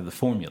a part of the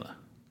formula.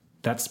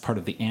 That's part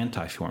of the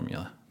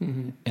anti-formula.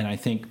 And I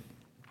think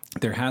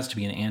there has to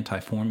be an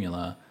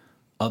anti-formula.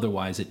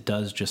 Otherwise, it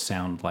does just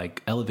sound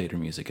like elevator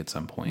music at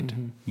some point.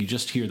 You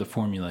just hear the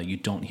formula. You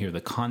don't hear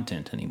the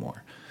content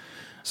anymore.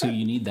 So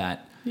you need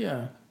that.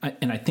 Yeah.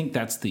 And I think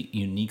that's the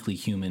uniquely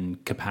human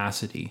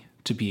capacity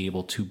to be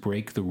able to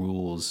break the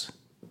rules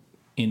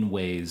in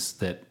ways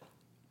that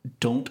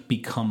don't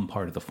become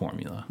part of the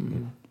formula.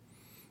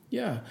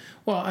 Yeah.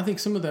 Well, I think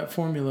some of that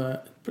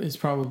formula is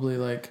probably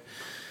like,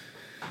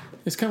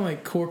 it's kind of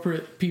like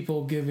corporate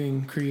people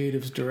giving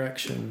creatives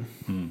direction.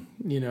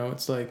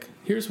 It's like,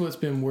 here's what's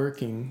been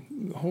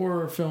working.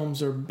 Horror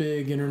films are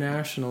big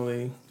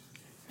internationally,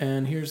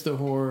 and here's the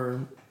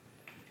horror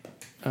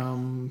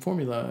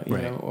formula, you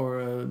know, or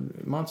a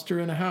monster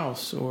in a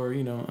house, or,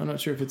 I'm not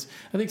sure if it's,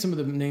 I think some of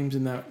the names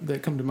in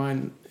that come to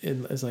mind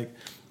is like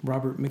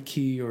Robert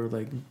McKee, or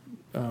like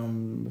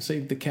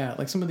Save the Cat,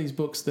 like some of these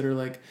books that are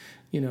like,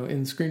 in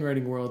the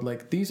screenwriting world,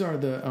 like these are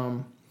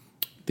the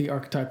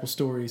archetypal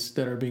stories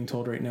that are being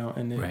told right now.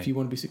 And if you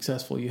want to be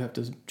successful, you have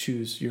to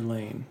choose your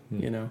lane,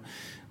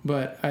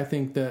 But I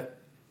think that,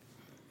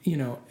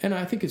 and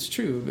I think it's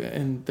true.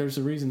 And there's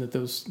a reason that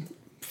those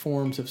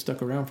forms have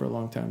stuck around for a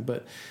long time.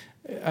 But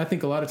I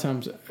think a lot of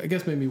times, I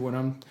guess maybe what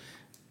I'm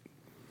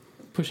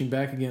pushing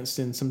back against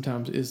and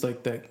sometimes is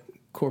like that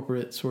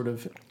corporate sort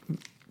of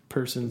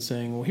person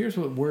saying, well, here's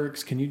what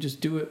works. Can you just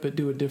do it, but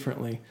do it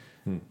differently?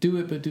 Do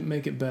it, but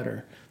make it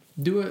better.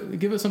 Do it.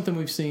 Give us something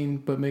we've seen,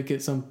 but make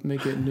it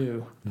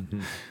new.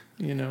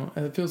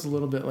 It feels a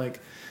little bit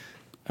like,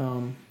 I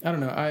don't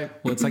know.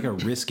 Well, it's like a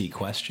risky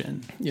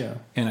question. Yeah.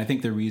 And I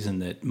think the reason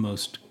that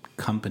most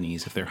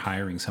companies, if they're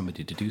hiring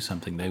somebody to do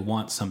something, they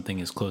want something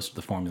as close to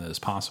the formula as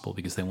possible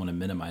because they want to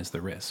minimize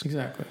the risk.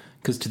 Exactly.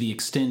 Because to the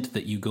extent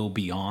that you go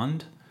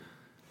beyond,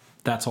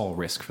 that's all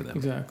risk for them.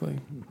 Exactly.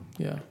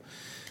 Yeah.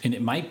 And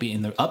it might be,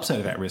 and the upside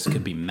of that risk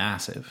could be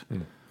massive.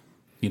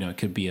 It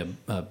could be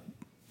a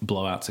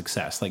blowout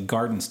success. Like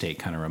Garden State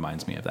kind of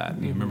reminds me of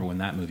that. You remember when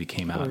that movie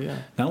came out? Oh, yeah.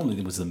 Not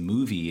only was the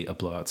movie a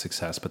blowout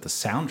success, but the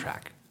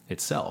soundtrack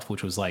itself,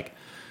 which was like,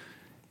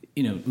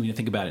 when you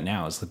think about it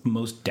now, it's the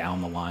most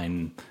down the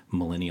line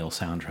millennial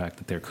soundtrack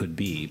that there could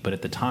be. But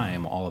at the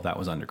time, all of that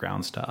was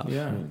underground stuff.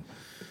 Yeah.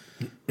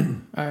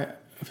 I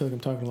feel like I'm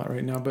talking a lot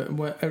right now, but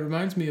what it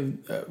reminds me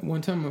of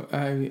one time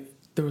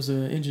there was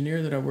an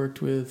engineer that I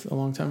worked with a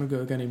long time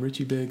ago, a guy named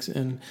Richie Biggs,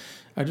 and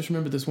I just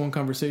remember this one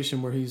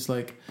conversation where he's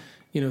like,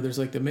 there's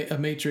like a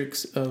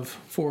matrix of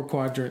 4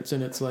 quadrants,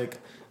 and it's like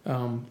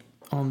on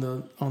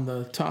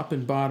the top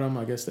and bottom,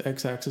 I guess the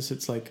x-axis,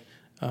 it's like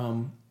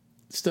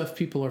stuff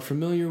people are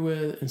familiar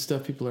with and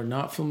stuff people are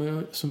not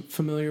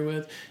familiar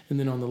with, and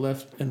then on the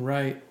left and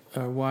right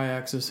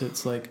y-axis,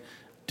 it's like,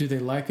 do they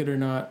like it or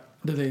not?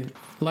 Do they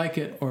like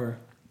it or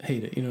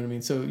hate it? You know what I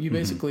mean? So you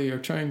basically are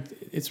trying.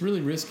 It's really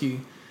risky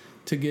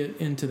to get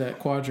into that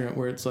quadrant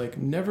where it's like,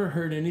 never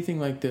heard anything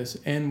like this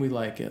and we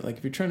like it. Like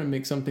if you're trying to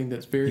make something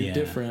that's very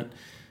different,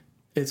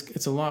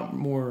 it's a lot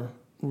more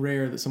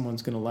rare that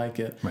someone's going to like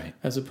it, right?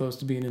 As opposed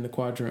to being in the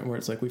quadrant where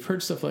it's like, we've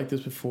heard stuff like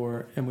this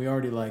before and we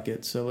already like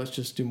it, so let's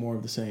just do more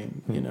of the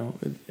same.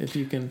 If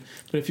you can,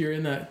 but if you're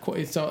in that,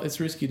 it's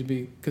risky to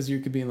be, because you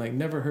could be like,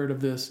 never heard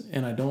of this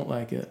and I don't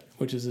like it,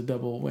 which is a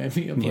double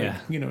whammy of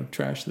like,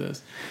 trash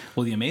this.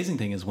 Well, the amazing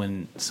thing is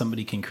when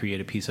somebody can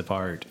create a piece of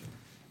art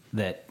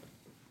that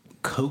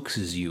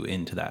coaxes you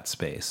into that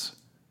space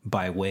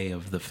by way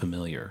of the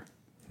familiar.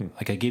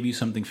 Like I give you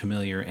something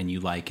familiar and you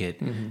like it,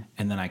 and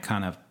then I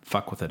kind of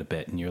fuck with it a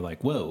bit, and you're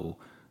like, "Whoa,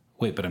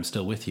 wait, but I'm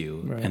still with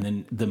you." Right.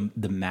 And then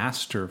the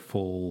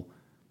masterful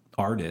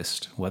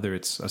artist, whether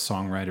it's a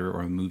songwriter or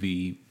a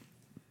movie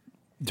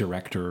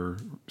director,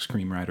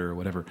 screenwriter, or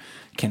whatever,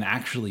 can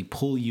actually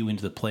pull you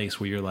into the place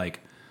where you're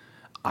like,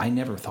 "I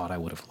never thought I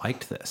would have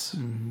liked this."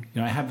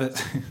 I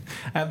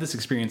have this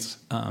experience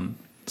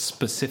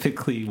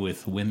specifically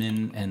with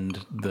women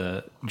and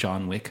the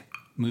John Wick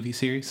movie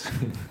series.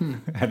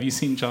 Have you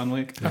seen John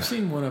Wick? I've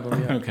seen one of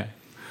them. Yeah. Okay.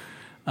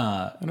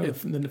 I know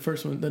the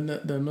first one,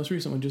 the most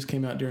recent one just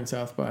came out during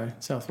South by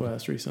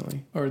Southwest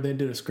recently, or they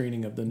did a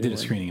screening of the new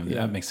one.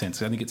 That makes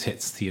sense. I think it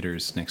hits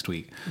theaters next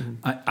week.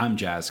 I'm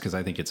jazzed because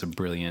I think it's a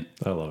brilliant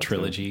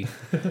trilogy.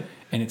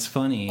 And it's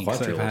funny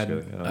because I've had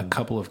a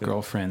couple of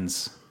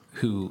girlfriends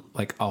who,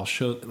 like, I'll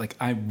show, like,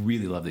 I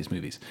really love these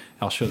movies.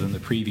 I'll show them the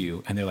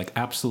preview and they're like,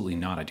 absolutely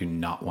not. I do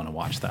not want to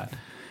watch that.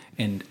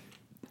 And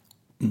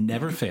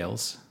never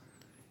fails.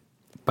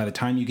 By the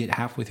time you get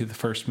halfway through the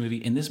first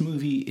movie, and this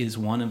movie is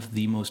one of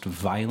the most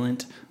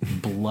violent,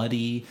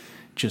 bloody,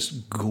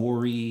 just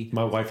gory.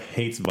 My wife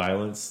hates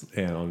violence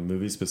and on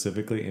movies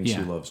specifically, and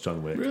she loves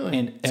John Wick. Really?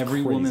 And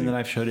every woman that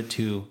I've showed it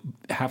to,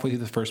 halfway through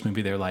the first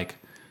movie, they're like,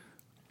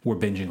 we're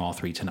binging all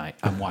 3 tonight.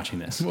 I'm watching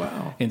this.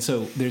 Wow. And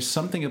so there's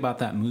something about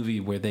that movie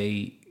where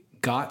they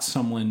got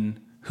someone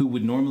who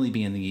would normally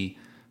be in the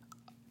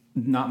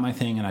not my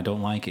thing and I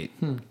don't like it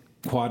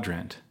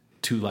quadrant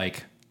to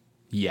like,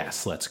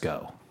 yes, let's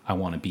go. I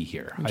want to be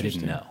here. I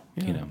didn't know,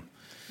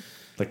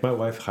 Like my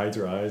wife hides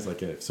her eyes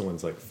like if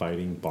someone's like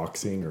fighting,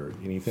 boxing or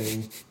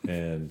anything.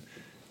 And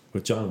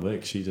with John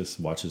Wick, she just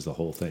watches the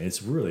whole thing.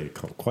 It's really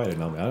quite a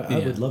number. I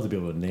would love to be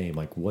able to name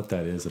like what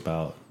that is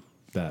about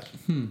that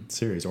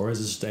series, or is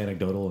it just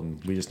anecdotal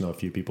and we just know a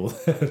few people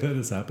that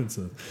has happened?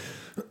 So,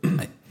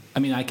 I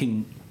mean, I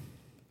can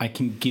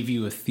give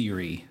you a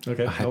theory,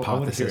 a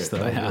hypothesis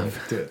that I have.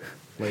 Do it.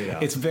 Lay it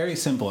out. It's very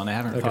simple, and I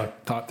haven't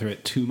thought through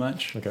it too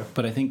much. Okay.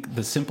 But I think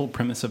the simple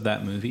premise of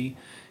that movie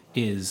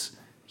is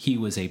he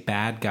was a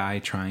bad guy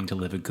trying to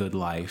live a good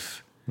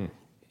life,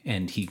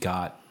 and he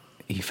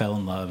fell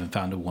in love and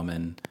found a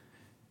woman,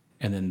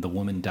 and then the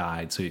woman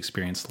died, so he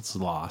experienced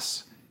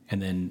loss,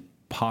 and then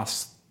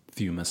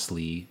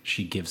posthumously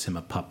she gives him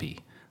a puppy.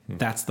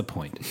 That's the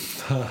point.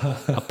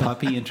 A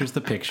puppy enters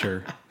the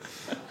picture,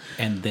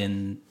 and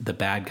then the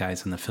bad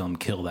guys in the film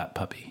kill that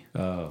puppy.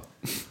 Oh.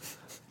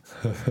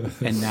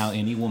 And now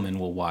any woman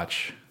will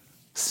watch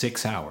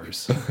 6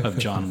 hours of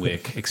John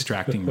Wick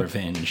extracting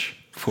revenge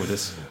for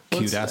this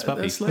cute-ass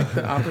puppy. That's like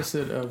the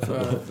opposite of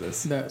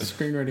that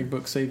screenwriting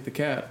book, Save the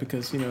Cat,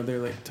 because, they're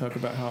like talk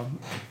about how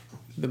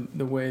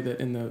the way that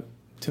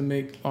to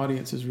make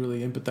audiences really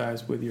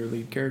empathize with your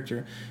lead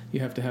character, you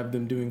have to have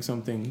them doing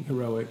something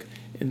heroic,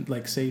 in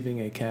like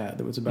saving a cat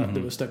that was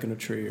stuck in a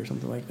tree or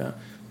something like that.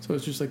 So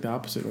it's just like the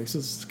opposite. Like, so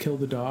let's kill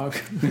the dog.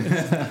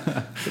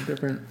 It's a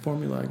different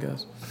formula, I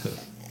guess.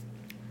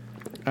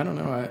 I don't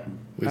know.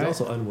 He's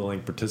also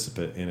unwilling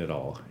participant in it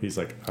all. He's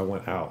like, I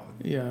want out.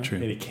 Yeah. True.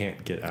 And he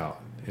can't get out.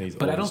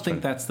 But I don't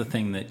think that's the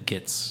thing that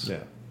gets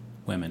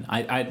women.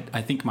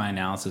 I think my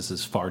analysis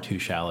is far too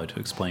shallow to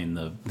explain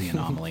the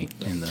anomaly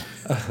in the.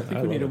 I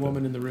think we need a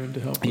woman in the room to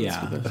help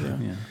us with this.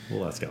 Yeah.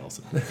 We'll ask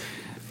Allison.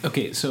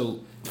 Okay, so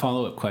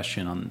follow-up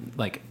question on,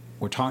 like,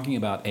 we're talking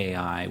about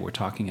AI, we're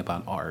talking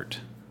about art.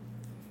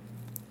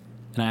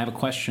 And I have a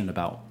question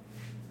about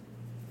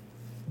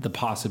the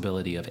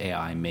possibility of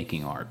AI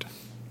making art.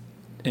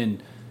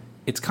 And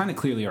it's kind of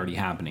clearly already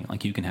happening.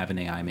 Like, you can have an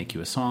AI make you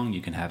a song,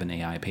 you can have an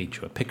AI paint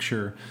you a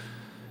picture.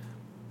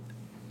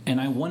 And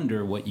I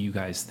wonder what you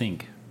guys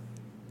think.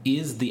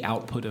 Is the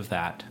output of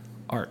that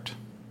art?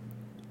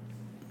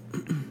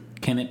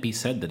 Can it be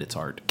said that it's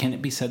art? Can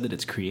it be said that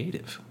it's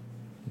creative?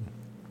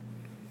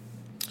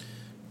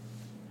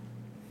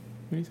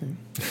 do you think?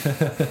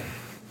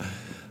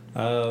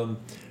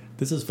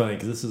 This is funny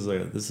because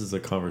this is a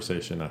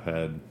conversation I've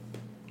had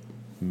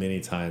many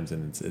times,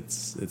 and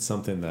it's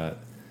something that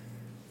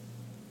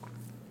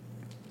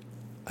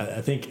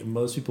I think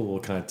most people will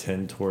kind of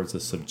tend towards the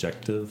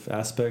subjective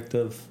aspect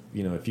of,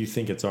 if you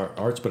think it's art,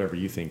 art's whatever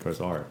you think is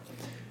art,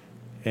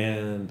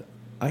 and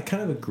I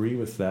kind of agree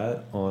with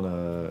that on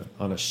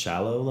a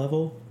shallow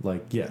level.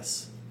 Like,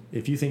 yes,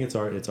 if you think it's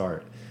art, it's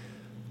art.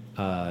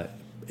 And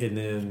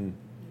then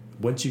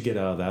once you get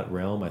out of that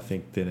realm, I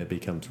think then it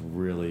becomes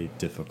really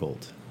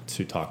difficult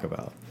to talk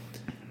about.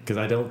 Because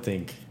I don't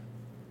think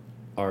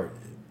art,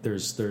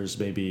 there's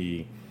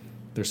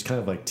kind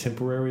of like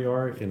temporary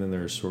art, and then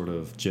there's sort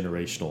of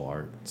generational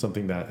art,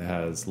 something that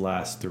has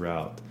lasts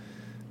throughout,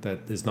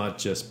 that is not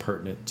just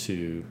pertinent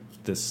to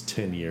this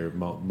 10-year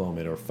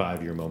moment or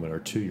 5-year moment or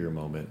 2-year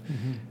moment,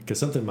 because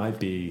something might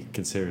be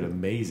considered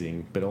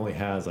amazing but only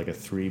has like a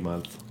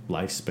 3-month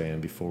lifespan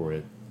before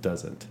it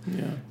doesn't.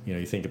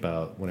 You think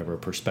about whenever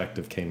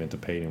perspective came into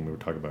painting, we were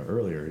talking about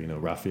earlier,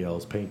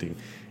 Raphael's painting,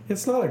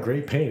 it's not a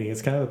great painting,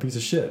 it's kind of a piece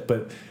of shit,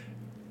 but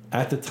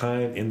at the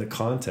time, in the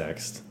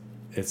context,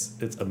 it's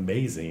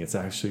amazing, it's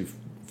actually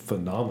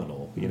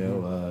phenomenal,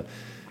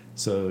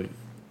 so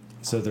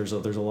there's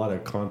a lot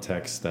of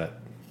context that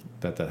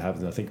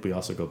happens. I think we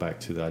also go back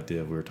to the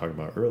idea we were talking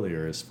about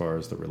earlier as far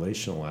as the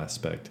relational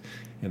aspect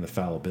and the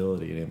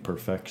fallibility and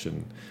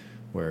imperfection,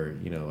 where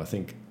I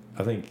think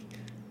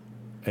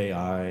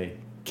AI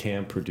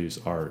can produce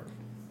art.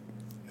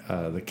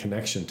 The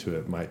connection to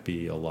it might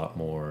be a lot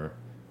more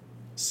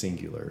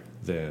singular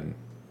than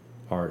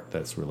art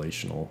that's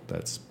relational,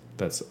 that's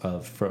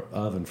of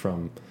and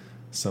from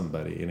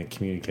somebody, and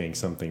communicating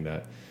something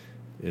that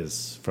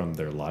is from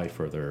their life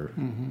or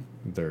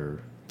their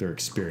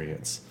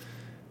experience.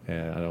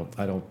 And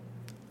I don't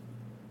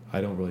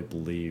really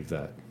believe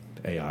that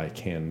AI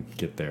can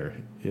get there.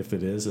 If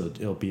it is,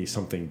 it'll be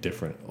something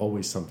different,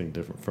 always something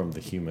different from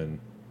the human.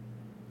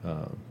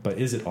 But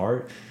is it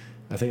art?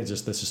 I think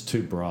that's just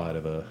too broad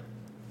of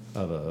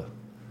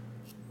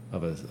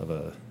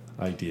a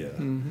idea.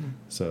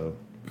 So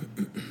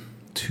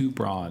too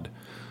broad.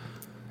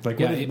 Like,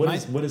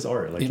 what is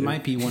art? Like, it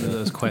might be one of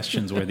those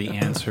questions where the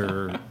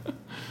answer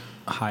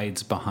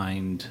hides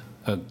behind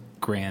a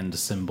grand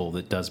symbol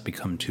that does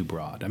become too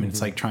broad. I mean, it's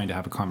like trying to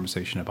have a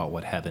conversation about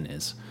what heaven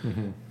is.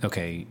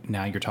 Okay,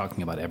 now you're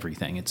talking about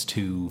everything. It's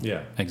too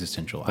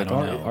existential. Like, I don't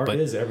art, know. Art but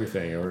is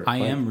everything. Or I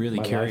am really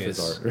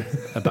curious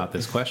about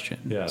this question.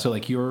 Yeah. So,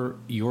 like,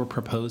 you're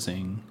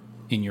proposing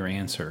in your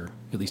answer,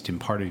 at least in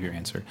part of your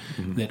answer,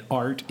 that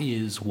art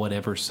is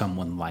whatever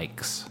someone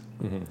likes.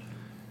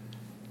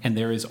 And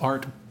there is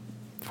art,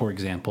 for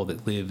example,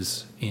 that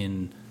lives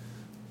in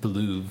the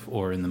Louvre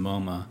or in the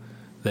MoMA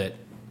that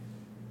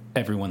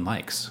everyone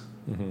likes,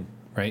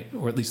 right?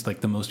 Or at least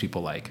like the most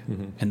people like.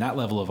 And that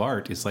level of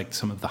art is like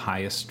some of the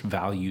highest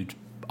valued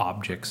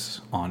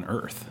objects on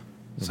earth.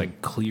 It's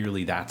like,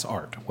 clearly that's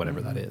art, whatever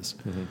that is.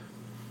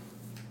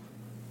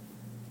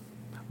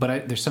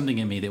 But there's something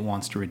in me that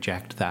wants to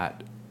reject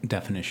that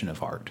definition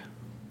of art.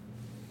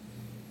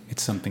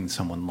 It's something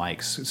someone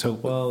likes. So,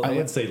 well, I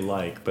would say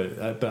like,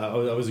 but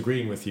I was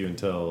agreeing with you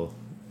until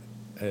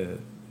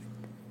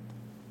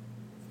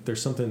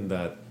there's something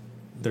that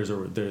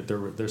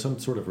there's some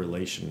sort of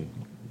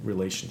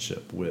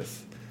relationship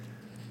with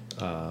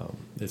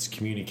it's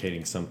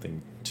communicating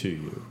something to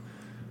you,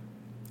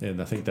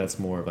 and I think that's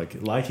more of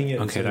like liking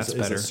it. Okay, is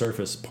better. A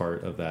surface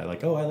part of that.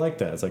 Like, oh, I like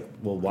that. It's like,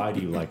 well, why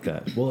do you like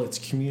that? Well, it's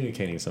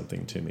communicating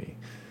something to me.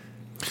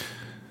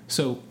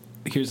 So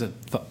here's a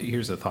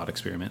thought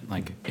experiment.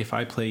 Like, if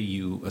I play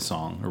you a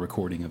song, a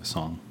recording of a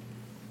song,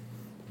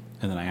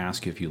 and then I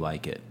ask you if you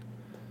like it,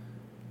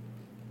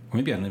 or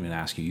maybe I don't even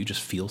ask you, you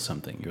just feel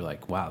something. You're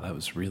like, wow, that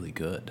was really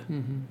good.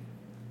 And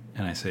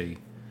I say,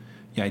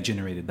 yeah, I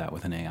generated that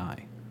with an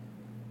AI.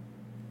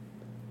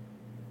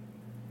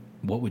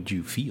 What would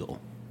you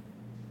feel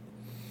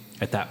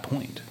at that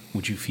point?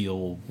 Would you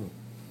feel...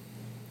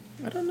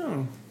 I don't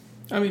know.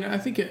 I mean, I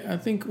think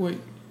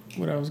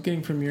what I was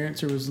getting from your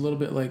answer was a little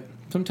bit like,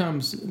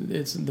 sometimes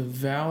it's the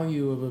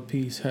value of a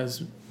piece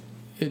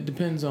it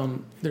depends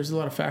on, there's a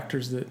lot of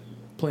factors that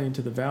play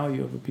into the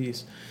value of a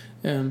piece.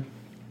 And,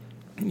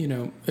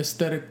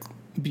 aesthetic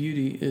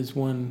beauty is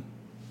one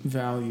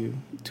value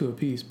to a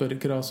piece, but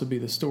it could also be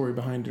the story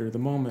behind it or the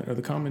moment or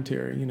the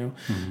commentary,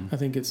 I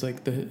think it's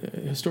like the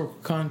historical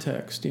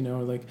context,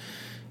 like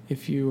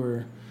if you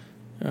were,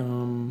 I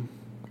don't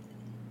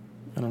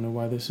know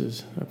why this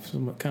is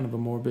kind of a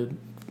morbid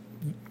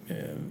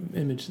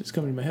image that's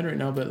coming to my head right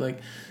now, but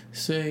like,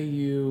 say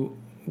you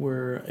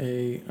were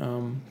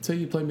say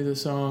you played me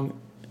this song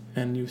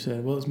and you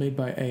said, well, it's made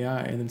by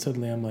AI, and then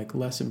suddenly I'm like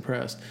less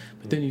impressed.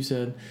 But then you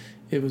said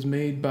it was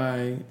made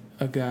by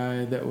a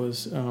guy that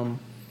was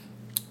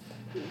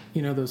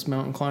those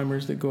mountain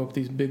climbers that go up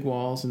these big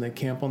walls and they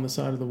camp on the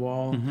side of the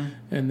wall. Mm-hmm.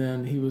 And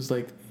then he was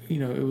like,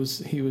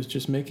 he was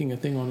just making a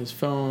thing on his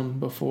phone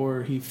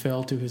before he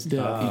fell to his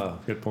death.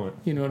 Good point.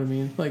 You know what I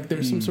mean? Like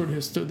there's some sort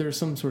of there's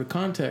some sort of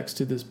context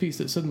to this piece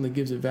that suddenly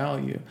gives it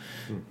value.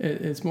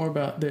 It's more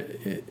about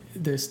the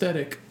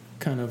aesthetic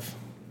kind of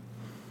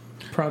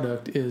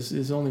product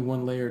is only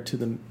one layer to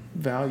the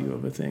value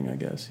of a thing, I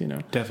guess.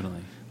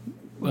 Definitely.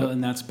 Well,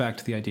 and that's back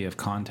to the idea of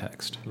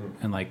context.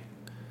 And like,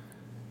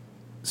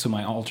 so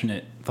my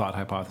alternate thought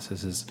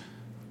hypothesis is,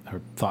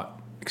 or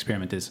thought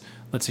experiment is,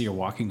 let's say you're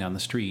walking down the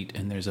street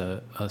and there's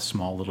a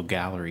small little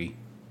gallery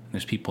and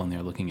there's people in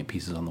there looking at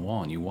pieces on the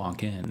wall, and you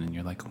walk in and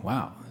you're like,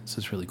 wow, this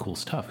is really cool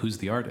stuff. Who's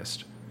the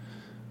artist?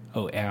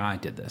 Oh, AI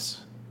did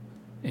this.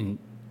 And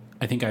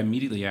I think I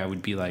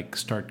would be like,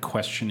 start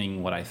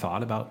questioning what I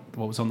thought about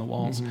what was on the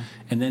walls.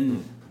 And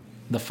then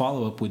the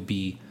follow-up would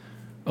be,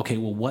 okay,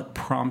 well, what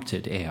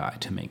prompted AI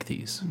to make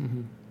these?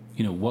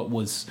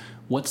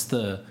 What's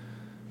the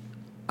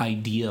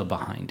idea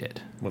behind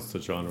it? What's the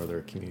genre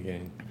they're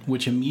communicating?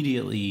 Which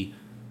immediately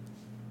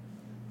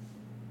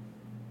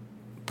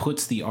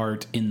puts the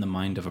art in the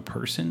mind of a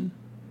person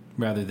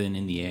rather than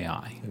in the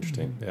AI.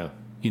 Interesting. Yeah.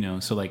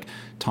 So like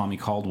Tommy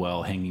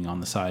Caldwell hanging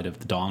on the side of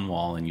the Dawn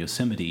Wall in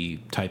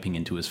Yosemite, typing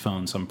into his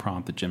phone some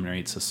prompt that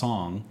generates a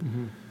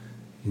song.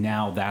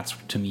 Now that's,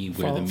 to me,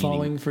 where the meaning...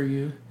 Falling for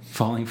you.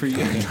 Falling for you.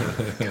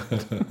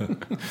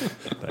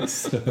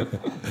 Nice.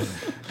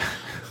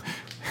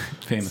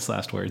 Famous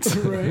last words.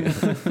 Right.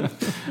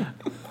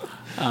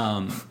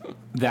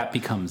 That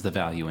becomes the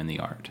value in the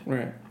art.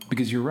 Right.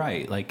 Because you're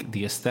right, like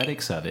the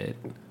aesthetics of it,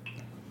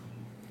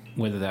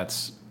 whether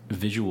that's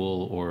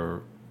visual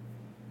or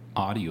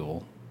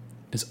audio.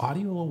 Is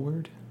audio a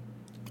word?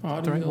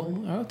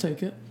 Audio, I'll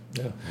take it.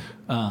 Yeah.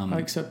 I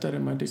accept that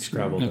in my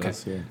dictionary. Scrabble Okay.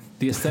 does, yeah.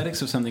 The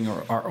aesthetics of something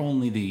are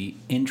only the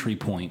entry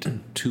point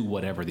to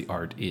whatever the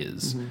art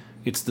is.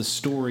 It's the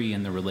story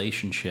and the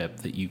relationship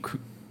that you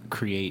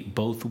create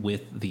both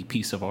with the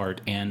piece of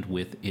art and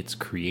with its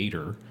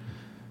creator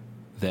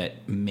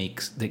that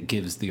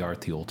gives the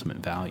art the ultimate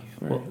value.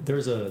 Right. Well, there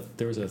was a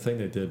thing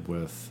they did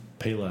with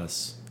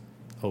Payless,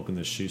 opened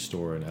this shoe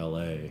store in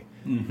L.A.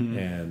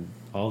 And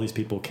all these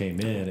people came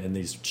in, and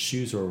these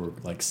shoes were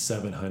like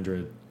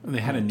 700. They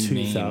had a new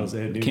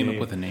name. Came up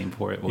with a name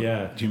for it.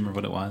 Yeah. Do you remember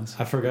what it was?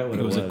 I forgot what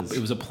it was.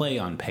 It was a play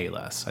on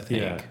Payless, I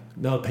think. Yeah.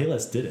 No,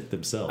 Payless did it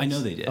themselves. I know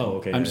they did. Oh,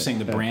 okay. I'm just saying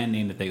the brand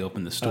name that they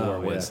opened the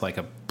store was yeah. like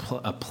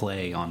a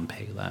play on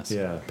Payless.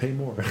 Yeah, pay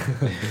more.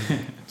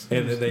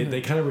 And then they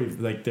kind of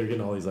they're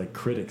getting all these like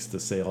critics to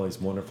say all these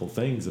wonderful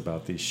things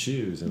about these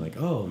shoes, and like,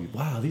 oh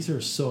wow, these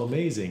are so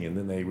amazing. And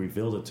then they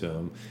revealed it to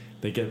them.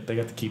 They got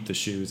to keep the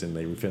shoes, and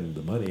they refunded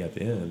the money at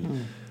the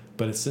end.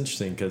 But it's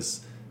interesting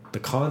because the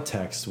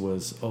context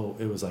was,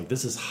 it was like,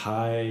 this is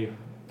high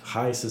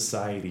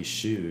society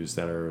shoes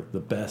that are the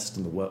best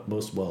and the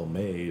most well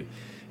made,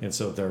 and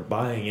so they're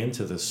buying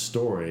into this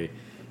story,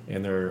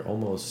 and they're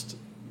almost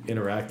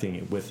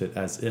interacting with it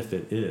as if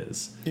it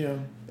is. Yeah.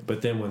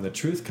 But then when the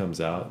truth comes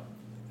out,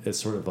 it's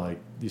sort of like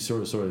you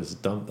sort of is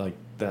dumb, like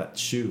that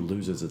shoe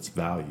loses its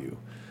value.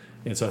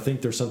 And so I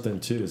think there's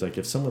something too, is like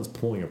if someone's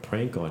pulling a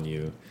prank on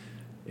you,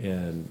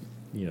 and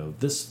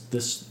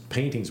this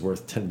painting's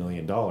worth $10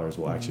 million.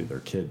 Well, actually,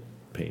 their kid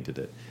painted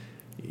it.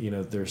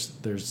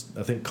 There's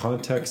I think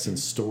context and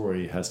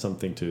story has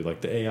something to,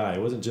 like the AI.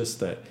 It wasn't just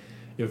that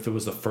if it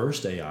was the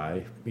first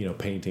AI,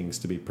 paintings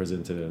to be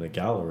presented in a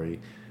gallery,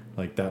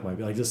 like that might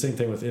be like the same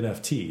thing with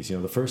NFTs.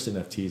 The first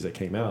NFTs that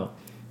came out,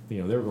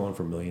 they were going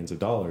for millions of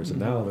dollars, and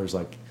now there's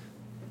like,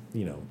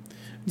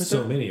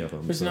 many of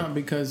them. It's not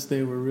because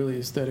they were really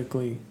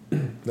aesthetically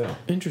no.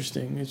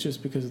 interesting. It's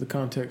just because of the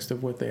context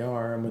of what they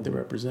are and what they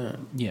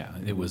represent. Yeah,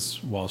 it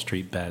was Wall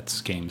Street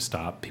bets,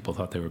 GameStop. People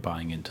thought they were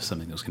buying into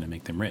something that was going to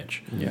make them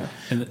rich. Yeah.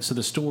 And so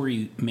the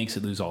story makes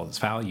it lose all its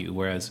value,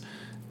 whereas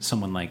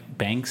someone like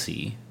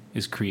Banksy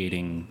is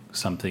creating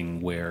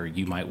something where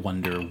you might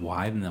wonder,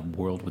 why in the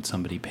world would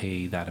somebody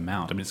pay that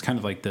amount? I mean, it's kind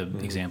of like the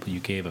example you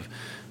gave of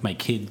my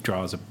kid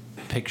draws a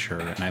picture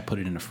and I put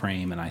it in a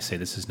frame and I say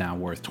this is now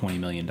worth $20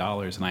 million,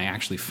 and I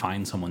actually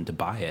find someone to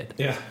buy it.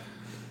 Yeah.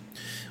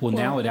 Well,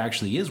 now it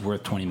actually is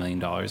worth $20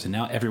 million, and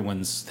now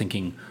everyone's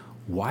thinking,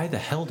 why the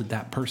hell did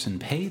that person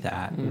pay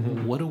that?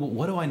 What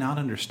do I not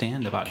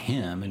understand about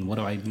him, and what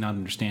do I not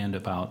understand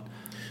about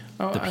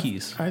the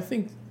piece? I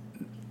think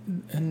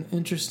an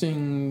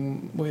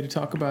interesting way to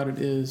talk about it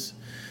is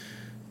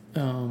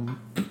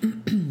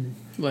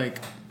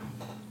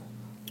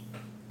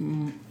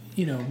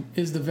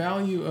is the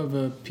value of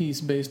a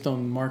piece based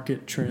on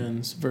market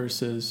trends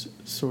versus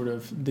sort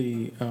of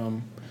the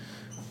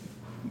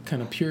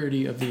kind of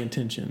purity of the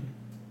intention.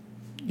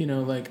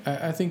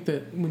 I think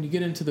that when you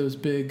get into those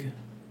big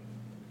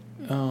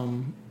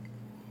 $10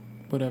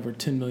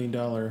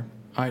 million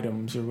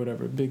items or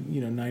whatever, big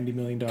 $90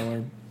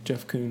 million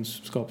Jeff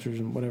Koons sculptures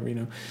and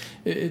whatever,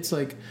 it's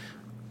like,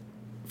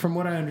 from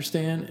what I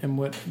understand and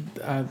what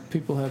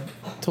people have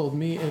told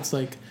me, it's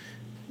like,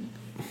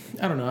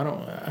 I don't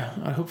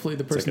know. Hopefully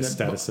the person it's like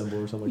a status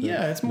symbol or something like that.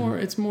 Yeah, it's more.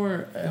 It's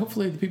more.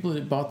 Hopefully the people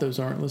that bought those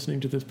aren't listening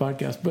to this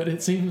podcast. But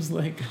it seems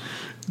like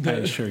I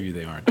assure you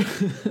they aren't.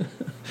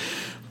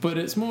 But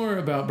it's more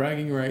about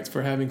bragging rights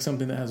for having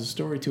something that has a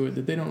story to it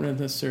that they don't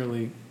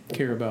necessarily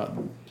care about.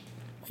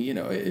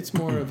 It's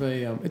more of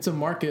a it's a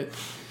market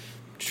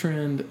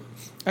trend.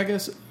 I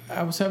guess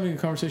I was having a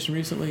conversation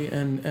recently,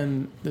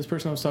 and this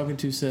person I was talking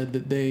to said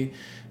that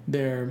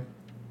their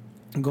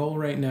goal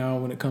right now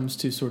when it comes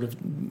to sort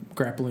of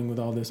grappling with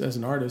all this as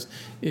an artist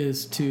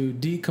is to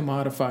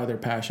decommodify their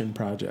passion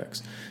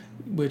projects,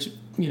 which,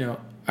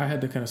 I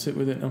had to kind of sit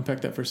with it and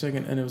unpack that for a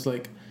second. And it was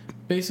like,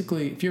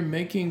 basically, if you're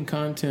making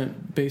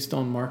content based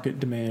on market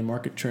demand,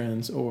 market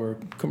trends, or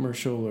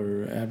commercial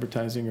or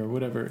advertising or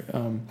whatever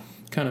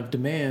kind of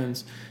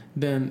demands,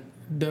 then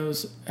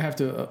those have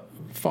to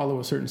follow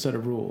a certain set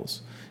of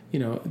rules,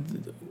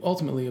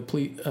 ultimately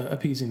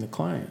appeasing the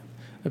client,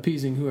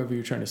 appeasing whoever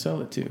you're trying to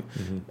sell it to.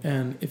 Mm-hmm.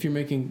 And if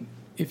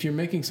you're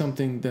making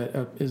something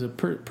that is a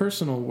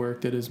personal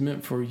work that is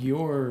meant for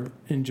your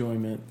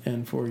enjoyment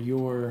and for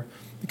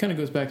it kind of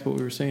goes back to what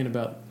we were saying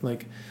about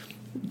like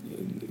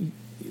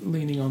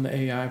leaning on the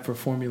AI for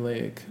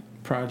formulaic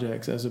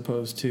projects as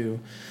opposed to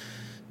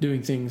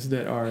doing things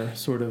that are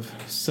sort of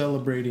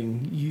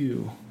celebrating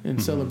you and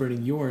mm-hmm.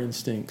 celebrating your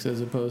instincts as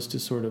opposed to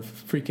sort of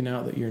freaking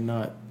out that you're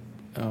not,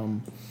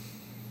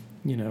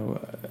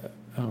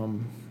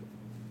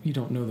 you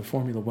don't know the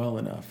formula well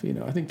enough.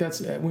 I think that's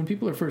when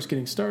people are first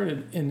getting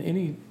started in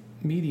any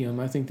medium.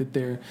 I think that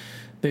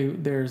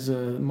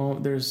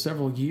there's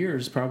several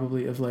years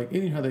probably of like,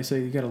 how they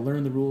say you got to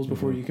learn the rules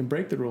before mm-hmm. you can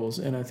break the rules.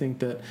 And I think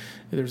that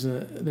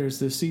there's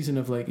this season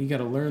of like, you got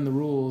to learn the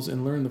rules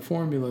and learn the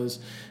formulas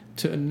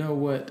to know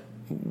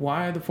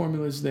why the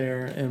formula is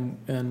there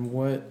and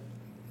what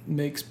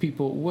makes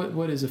people,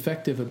 what is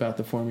effective about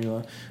the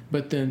formula,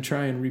 but then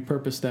try and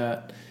repurpose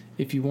that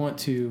if you want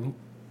to,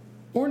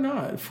 or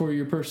not, for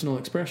your personal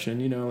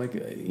expression.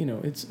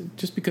 It's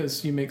just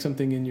because you make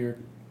something in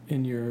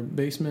your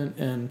basement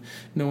and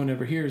no one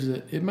ever hears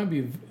it, it might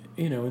be,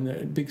 in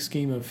the big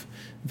scheme of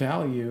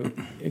value,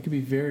 it could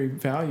be very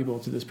valuable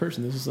to this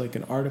person. This is like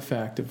an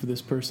artifact of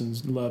this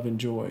person's love and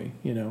joy,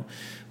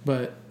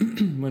 But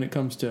when it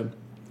comes to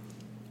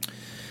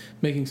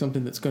making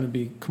something that's going to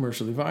be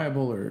commercially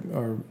viable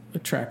or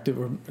attractive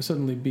or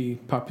suddenly be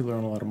popular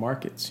on a lot of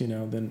markets,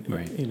 then,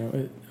 right.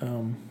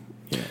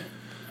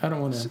 I don't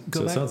want to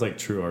So it sounds like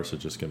true artists are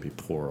just going to be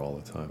poor all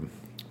the time.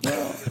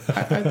 Well,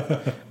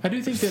 I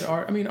do think that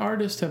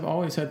artists have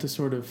always had to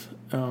sort of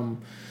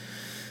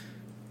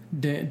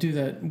do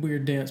that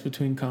weird dance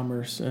between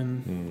commerce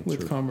and with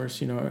true.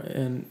 Commerce,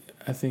 and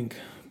I think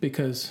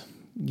because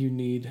you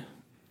need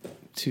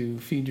to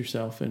feed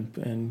yourself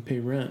and pay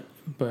rent,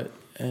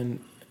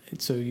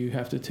 so you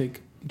have to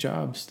take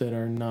jobs that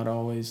are not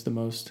always the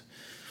most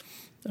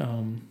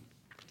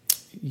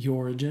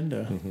your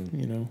agenda,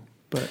 mm-hmm.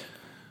 But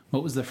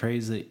what was the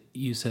phrase that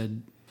you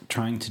said?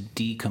 Trying to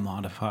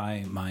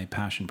decommodify my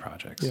passion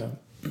projects. Yeah.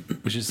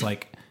 Which is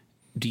like,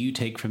 do you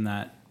take from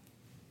that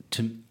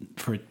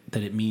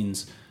that it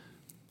means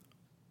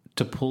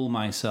to pull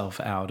myself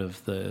out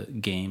of the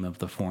game of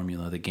the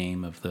formula, the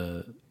game of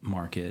the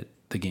market,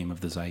 the game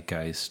of the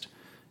zeitgeist,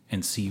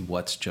 and see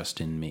what's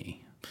just in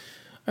me?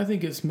 I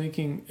think it's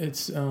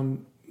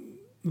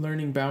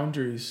learning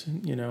boundaries,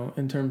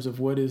 in terms of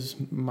what is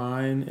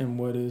mine and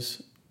what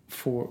is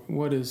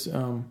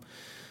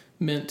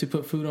meant to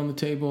put food on the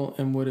table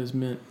and what is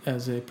meant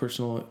as a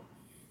personal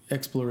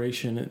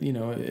exploration.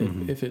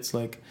 Mm-hmm. If it's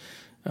like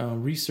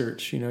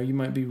research, you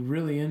might be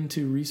really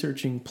into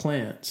researching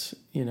plants,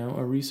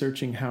 or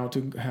researching how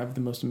to have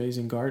the most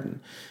amazing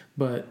garden.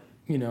 But,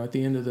 at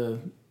the end of the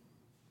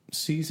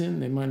season,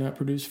 they might not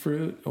produce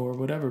fruit or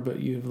whatever,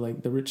 but you have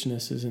like the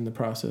richness is in the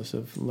process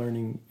of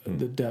learning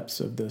the depths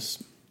of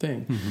this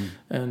thing. Mm-hmm.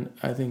 And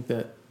I think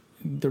that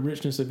the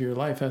richness of your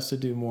life has to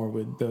do more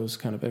with those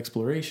kind of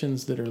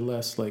explorations that are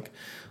less like,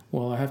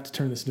 well, I have to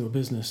turn this into a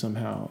business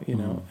somehow,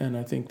 Mm-hmm. And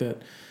I think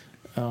that,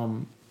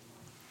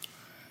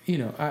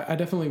 I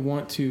definitely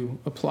want to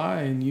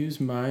apply and use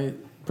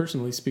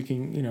personally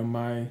speaking,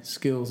 my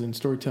skills in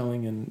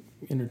storytelling and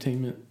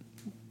entertainment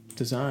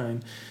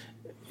design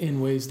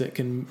in ways that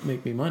can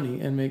make me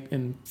money and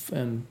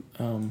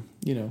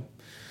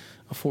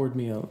afford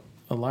me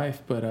a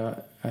life.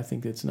 But I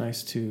think it's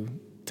nice to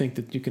think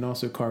that you can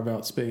also carve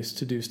out space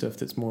to do stuff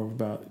that's more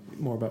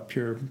about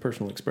pure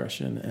personal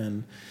expression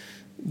and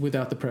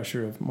without the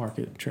pressure of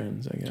market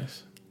trends, I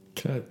guess.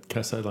 Can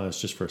I sideline us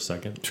just for a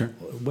second? Sure.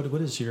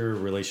 What is your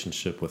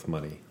relationship with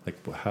money?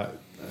 Like, how?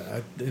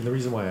 And the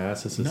reason why I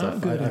ask this is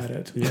not good at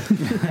it. Yeah.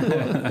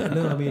 Well,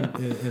 no, I mean,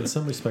 in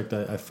some respect,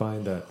 I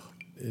find that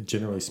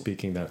generally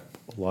speaking, that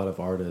a lot of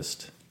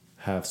artists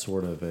have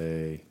sort of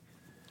a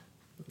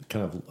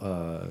kind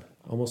of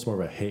almost more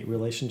of a hate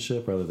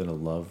relationship rather than a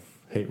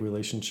love-hate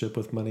relationship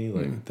with money.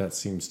 Like that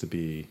seems to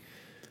be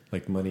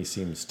like money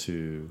seems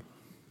to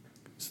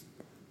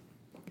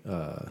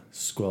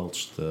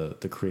squelch the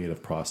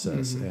creative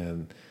process,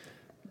 and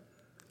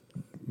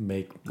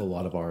make a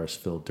lot of artists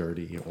feel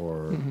dirty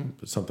or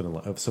something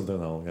along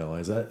that line.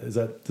 Is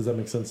that does that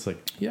make sense?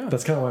 Like, Yeah.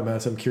 that's kind of why I'm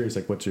asking. I'm curious,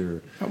 like, what's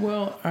your...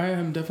 Well, I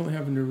am definitely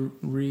having to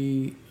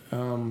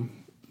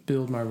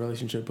build my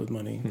relationship with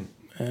money,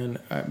 and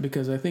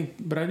because I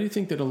do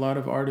think that a lot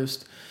of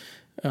artists,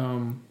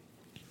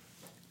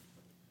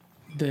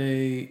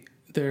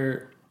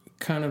 they're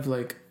kind of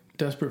like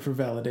desperate for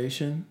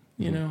validation.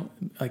 You know,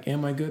 like,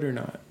 am I good or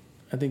not?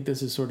 I think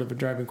this is sort of a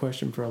driving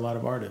question for a lot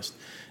of artists,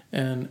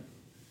 and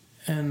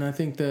I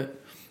think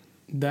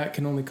that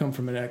can only come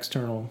from an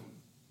external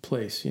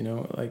place. You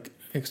know, like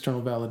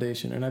external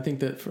validation, and I think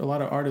that for a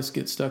lot of artists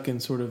get stuck in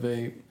sort of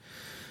a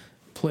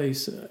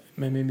place,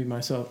 maybe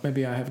myself,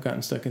 maybe I have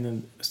gotten stuck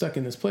in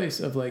this place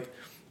of, like,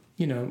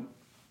 you know,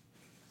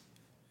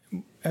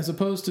 as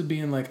opposed to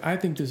being like, I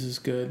think this is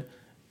good,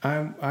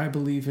 I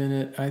believe in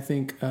it, I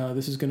think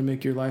this is going to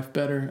make your life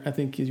better, I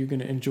think you're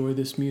going to enjoy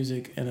this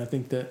music, and I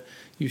think that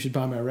you should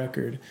buy my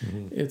record.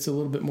 It's a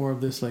little bit more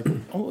of this, like,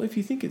 oh, if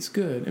you think it's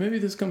good, and maybe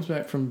this comes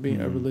back from being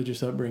a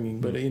religious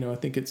upbringing, but you know, I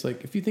think it's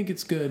like, if you think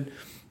it's good,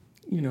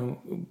 you know,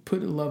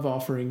 put a love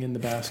offering in the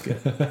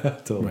basket.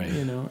 Totally. Right.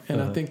 You know,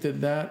 and I think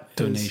that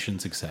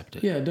Donations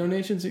accepted. Yeah,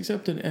 donations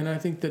accepted, and I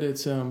think that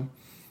it's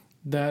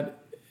that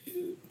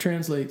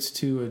translates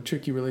to a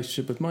tricky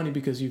relationship with money,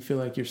 because you feel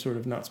like you're sort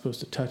of not supposed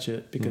to touch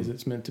it, because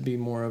it's meant to be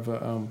more of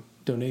a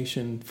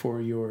donation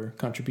for your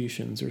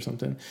contributions or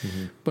something.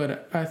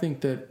 But I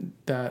think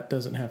that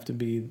doesn't have to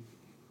be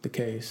the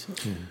case.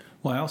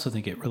 Well, I also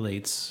think it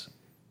relates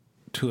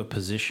to a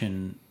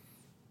position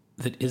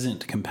that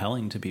isn't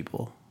compelling to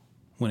people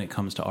when it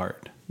comes to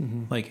art.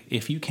 Like,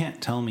 if you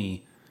can't tell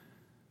me,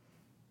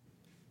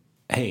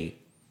 hey,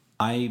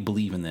 I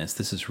believe in this,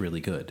 this is really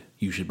good,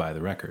 you should buy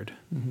the record.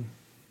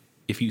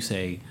 If you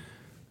say,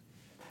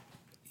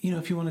 you know,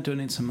 if you want to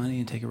donate some money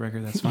and take a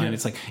record, that's fine.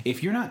 It's like,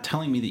 if you're not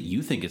telling me that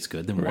you think it's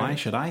good, then why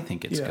should I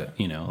think it's good?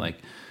 You know, like,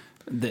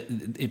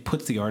 it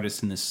puts the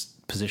artist in this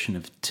position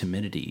of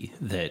timidity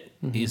that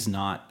is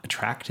not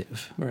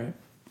attractive. Right.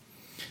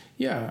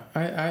 Yeah.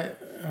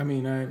 I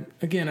mean, I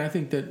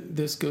think that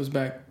this goes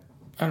back,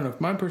 I don't know,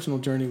 if my personal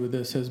journey with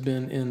this has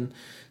been in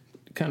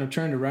kind of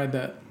trying to ride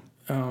that,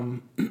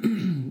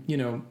 you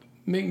know,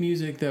 make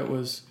music that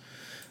was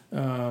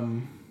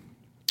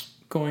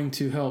going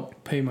to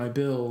help pay my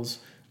bills,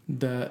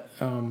 that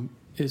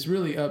is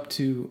really up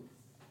to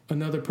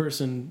another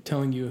person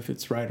telling you if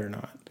it's right or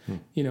not.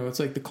 You know, it's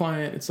like the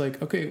client, it's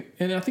like, okay,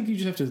 and I think you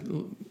just have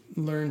to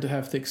learn to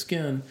have thick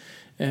skin.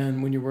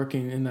 And when you're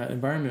working in that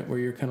environment where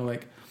you're kind of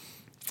like,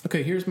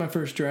 okay, here's my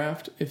first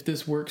draft. If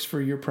this works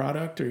for your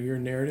product or your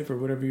narrative or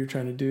whatever you're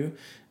trying to do,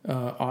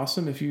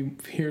 awesome. If you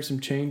hear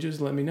some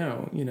changes, let me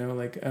know, you know,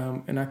 like,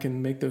 and I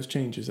can make those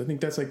changes. I think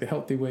that's like the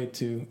healthy way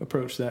to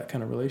approach that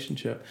kind of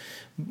relationship.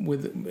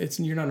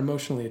 You're not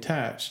emotionally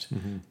attached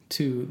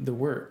to the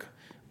work,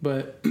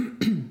 but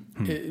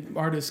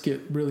artists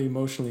get really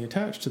emotionally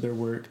attached to their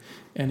work,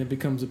 and it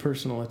becomes a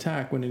personal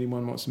attack when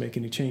anyone wants to make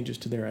any changes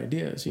to their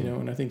ideas, you know.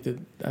 And I think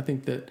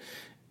that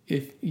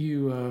if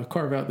you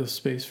carve out this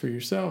space for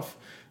yourself,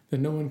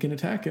 then no one can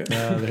attack it.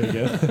 There you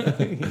go.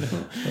 You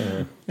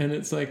know? And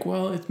it's like,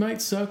 well, it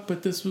might suck,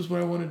 but this was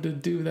what I wanted to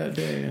do that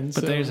day. And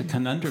but there's a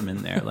conundrum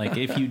in there. Like,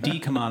 if you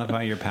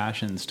decommodify your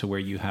passions to where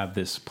you have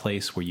this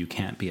place where you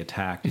can't be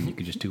attacked and you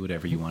can just do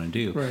whatever you want to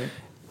do. Right.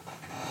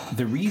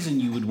 The reason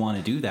you would want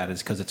to do that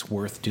is because it's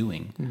worth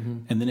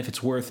doing. And then if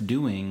it's worth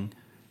doing,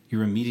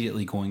 you're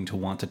immediately going to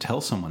want to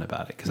tell someone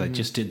about it, because I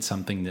just did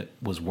something that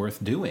was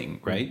worth doing,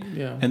 right?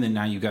 Yeah. And then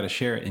now you've got to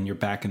share it, and you're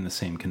back in the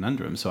same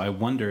conundrum. So I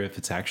wonder if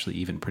it's actually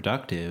even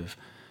productive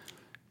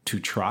to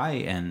try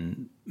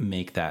and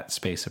make that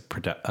space of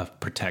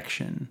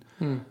protection,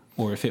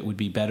 or if it would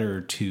be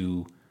better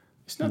to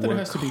It's not that it work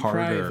has to be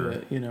harder.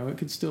 private, you know, it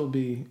could still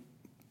be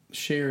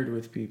shared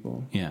with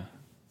people. Yeah.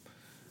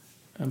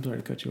 I'm sorry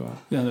to cut you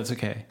off. No, that's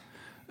okay.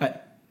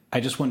 I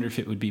just wonder if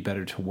it would be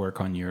better to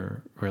work on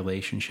your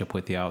relationship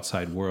with the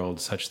outside world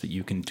such that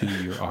you can do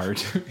your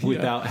art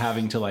without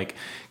having to, like,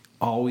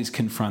 always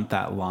confront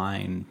that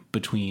line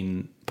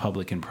between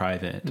public and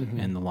private,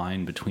 and the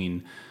line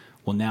between,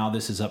 well, now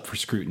this is up for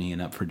scrutiny and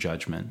up for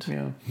judgment.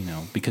 Yeah. You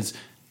know, because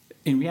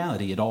in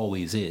reality, it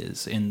always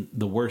is. And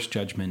the worst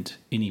judgment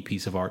any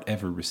piece of art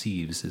ever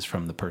receives is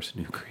from the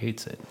person who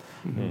creates it.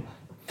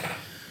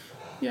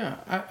 Yeah,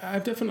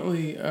 I've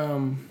definitely,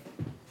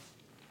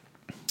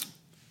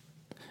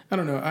 I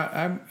don't know.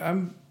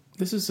 I'm.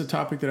 This is a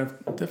topic that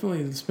I've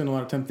definitely spent a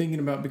lot of time thinking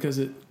about, because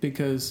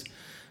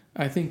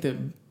I think that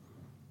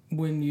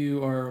when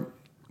you are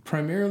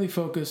primarily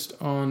focused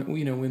on,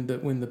 you know, when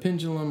the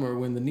pendulum or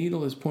when the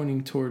needle is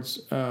pointing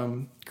towards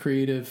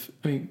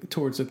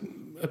towards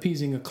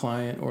appeasing a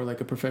client or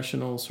like a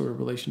professional sort of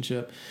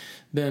relationship,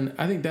 then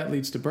I think that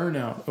leads to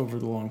burnout over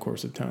the long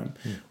course of time.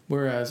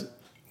 Whereas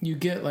you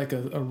get like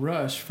a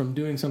rush from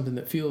doing something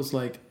that feels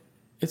like,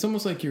 it's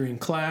almost like you're in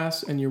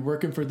class and you're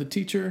working for the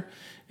teacher,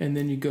 and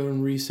then you go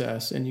in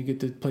recess and you get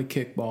to play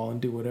kickball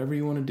and do whatever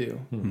you want to do,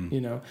 you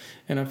know?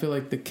 And I feel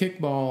like the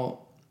kickball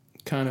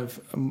kind of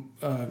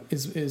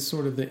is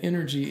sort of the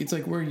energy. It's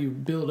like where you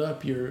build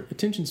up your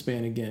attention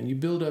span again. You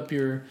build up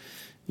your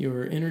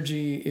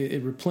energy.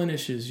 It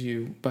replenishes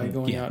you by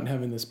going out and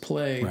having this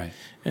play, Right.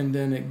 and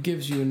then it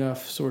gives you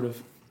enough sort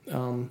of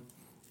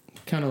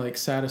kind of like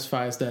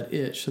satisfies that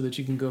itch so that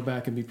you can go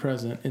back and be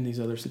present in these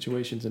other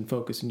situations and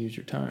focus and use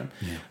your time.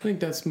 Yeah. I think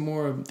that's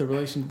more of the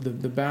relation,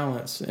 the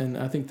balance. And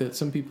I think that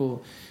some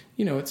people,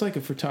 it's like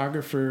a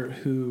photographer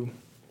who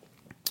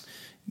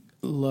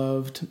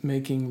loved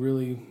making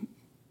really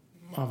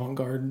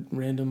avant-garde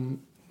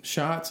random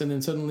shots, and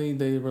then suddenly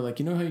they were like,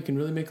 how you can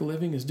really make a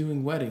living is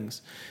doing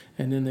weddings,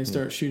 and then they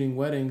start shooting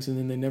weddings, and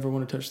then they never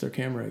want to touch their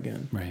camera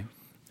again. Right.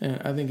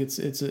 And I think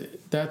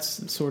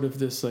that's sort of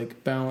this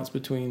like balance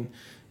between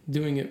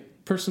doing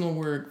it personal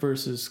work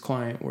versus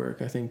client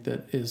work. I think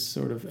that is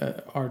sort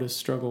of artists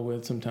struggle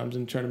with sometimes,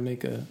 and try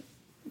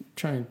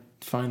and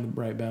find the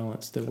right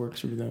balance that works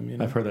for them.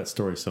 I've heard that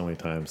story so many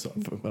times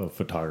of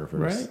photographers.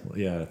 Right?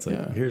 Yeah, it's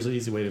like, here's an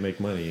easy way to make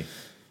money,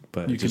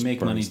 but You it can just make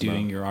money burns them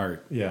doing out. your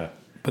art. Yeah.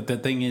 But the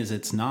thing is,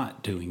 it's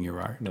not doing your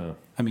art. No.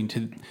 I mean,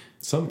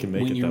 Some can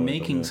make it when you're that way, but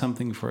making no.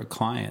 something for a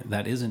client,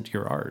 that isn't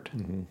your art.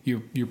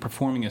 You're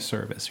performing a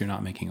service. You're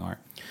not making art.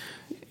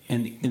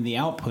 And the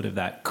output of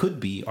that could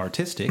be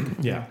artistic.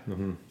 Yeah.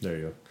 There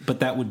you go. But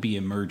that would be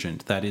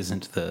emergent. That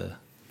isn't the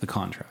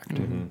contract.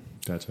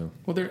 Gotcha.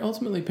 Well, they're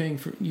ultimately paying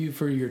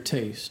for your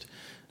taste,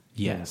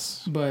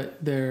 Yes.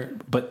 but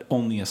But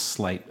only a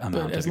slight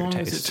amount as of your long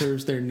taste. as it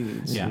serves their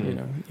needs. Yeah.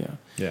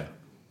 Yeah.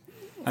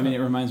 I mean, it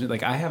reminds me,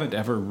 like, I haven't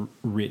ever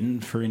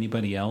written for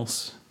anybody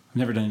else. I've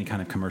never done any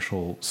kind of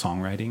commercial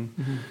songwriting,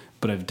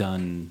 but I've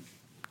done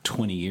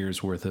 20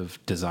 years worth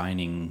of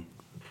designing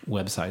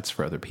websites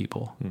for other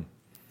people.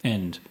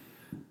 And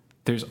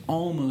there's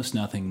almost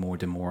nothing more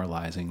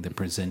demoralizing than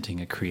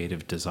presenting a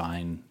creative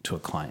design to a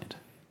client,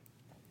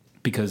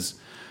 because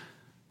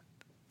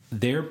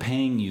they're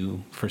paying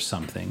you for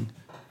something,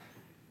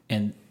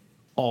 and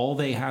all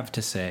they have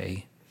to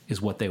say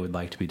is what they would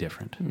like to be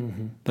different.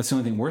 That's the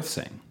only thing worth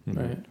saying.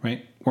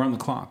 Right? We're on the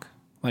clock.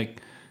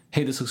 Like,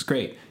 hey, this looks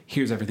great.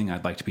 Here's everything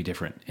I'd like to be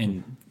different.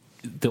 And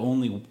the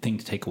only thing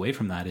to take away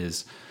from that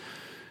is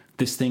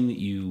this thing that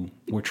you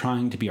were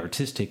trying to be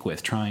artistic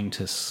with, trying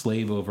to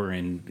slave over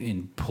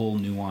and pull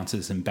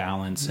nuances and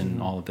balance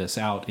and all of this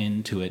out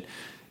into it,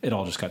 it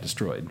all just got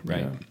destroyed,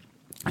 right? Yeah.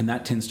 And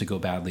that tends to go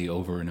badly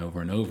over and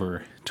over and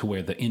over, to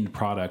where the end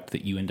product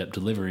that you end up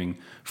delivering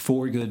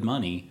for good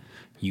money,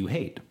 you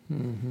hate.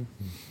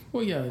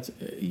 Well, yeah,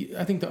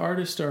 I think the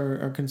artists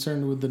are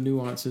concerned with the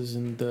nuances,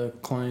 and the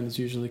client is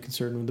usually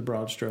concerned with the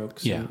broad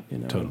strokes. Yeah,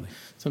 and, totally.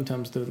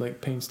 Sometimes the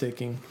like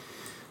painstaking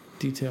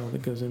detail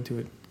that goes into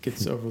it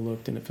gets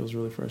overlooked, and it feels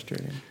really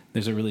frustrating.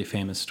 There's a really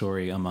famous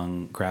story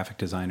among graphic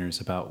designers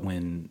about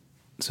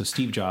so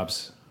Steve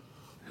Jobs,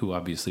 who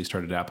obviously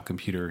started Apple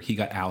Computer, he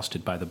got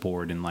ousted by the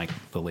board in like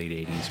the late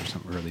 80s or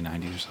something, early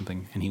 90s or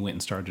something. And he went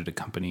and started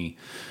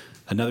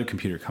another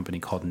computer company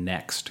called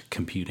Next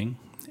Computing.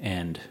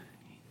 And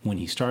when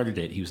he started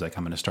it, he was like,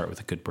 I'm going to start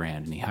with a good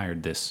brand. And he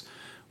hired this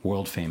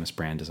world famous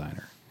brand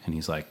designer. And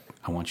he's like,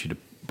 I want you to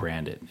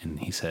brand it. And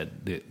he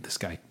said, this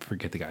guy,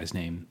 forget the guy's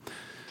name,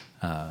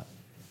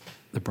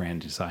 the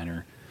brand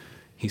designer,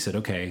 he said,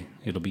 okay,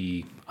 it'll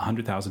be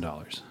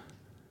 $100,000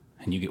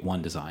 and you get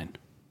one design.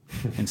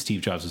 And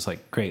Steve Jobs was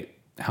like, great,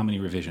 how many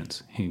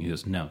revisions? He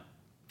goes, no.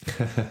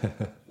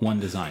 One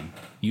design.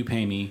 You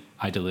pay me,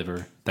 I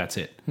deliver, that's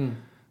it.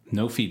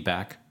 No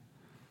feedback,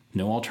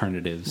 no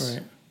alternatives,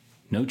 Right.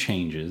 no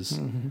changes.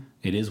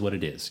 It is what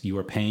it is. You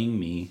are paying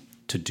me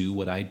to do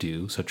what I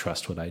do, so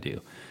trust what I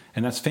do.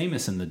 And that's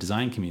famous in the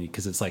design community,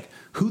 because it's like,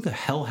 who the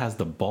hell has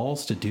the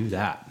balls to do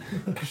that?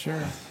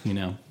 Sure. You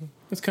know?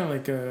 It's kind of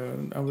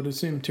like I would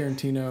assume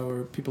Tarantino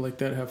or people like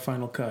that have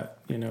final cut.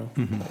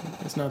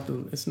 It's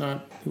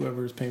not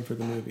whoever is paying for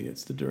the movie;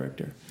 it's the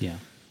director. Yeah.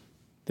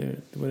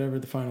 Whatever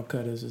the final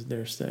cut is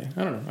their say.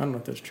 I don't know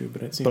if that's true,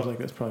 but it seems like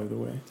that's probably the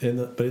way.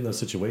 But in those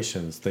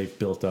situations, they've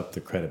built up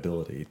the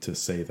credibility to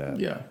say that.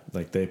 Yeah.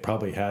 Like they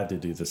probably had to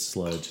do the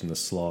sludge and the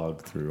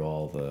slog through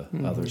all the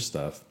other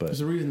stuff. But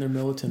There's a reason they're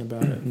militant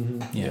about it.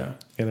 Yeah.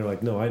 and they're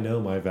like, no, I know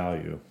my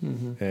value,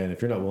 and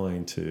if you're not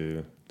willing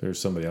to, there's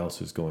somebody else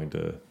who's going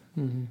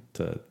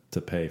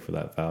to pay for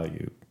that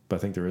value. But I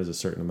think there is a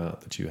certain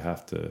amount that you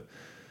have to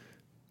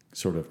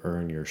sort of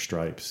earn your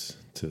stripes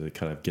to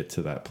kind of get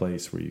to that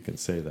place where you can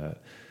say that.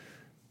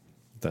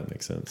 If that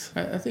makes sense.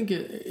 I think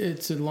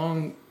it's a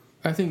long.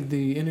 I think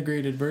the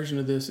integrated version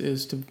of this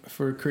is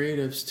for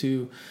creatives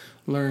to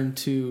learn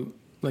to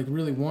like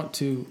really want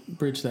to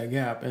bridge that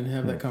gap and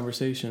have that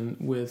conversation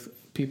with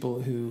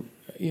people who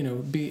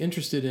be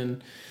interested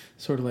in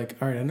sort of like,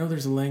 all right, I know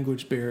there's a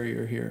language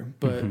barrier here,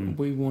 but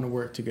we want to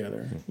work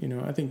together.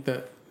 I think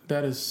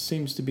that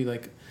seems to be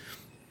like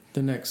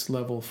the next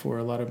level for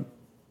a lot of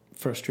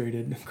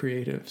frustrated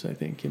creatives. I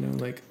think,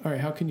 like, all right,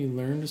 how can you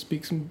learn to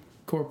speak some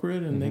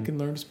corporate and they can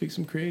learn to speak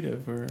some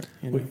creative, or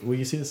Well,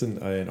 you see this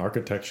in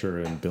architecture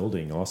and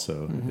building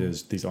also.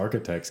 Is these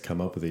architects come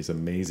up with these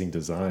amazing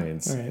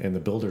designs, Right. and the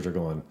builders are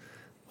going,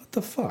 what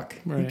the fuck?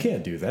 You Right.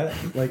 can't do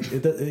that. Like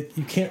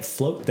you can't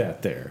float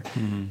that there.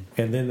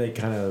 And then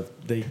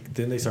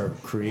they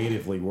start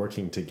creatively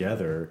working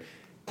together,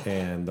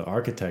 and the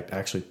architect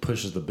actually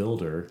pushes the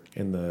builder,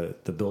 and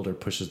the builder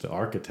pushes the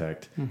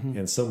architect,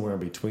 and somewhere in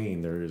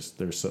between there's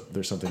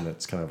something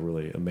that's kind of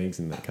really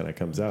amazing that kind of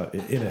comes out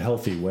in a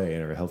healthy way,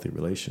 in a healthy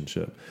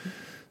relationship.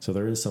 So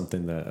there is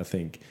something that I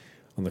think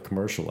on the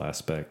commercial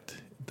aspect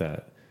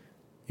that,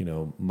 you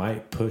know,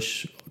 might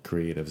push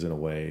creatives in a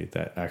way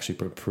that actually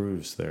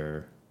improves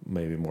their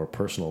maybe more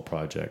personal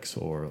projects,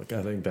 or like,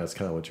 I think that's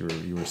kind of what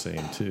you were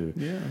saying too.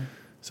 Yeah.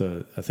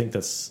 So I think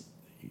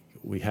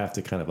we have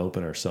to kind of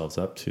open ourselves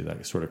up to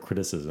that sort of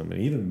criticism,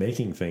 and even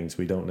making things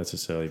we don't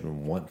necessarily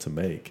even want to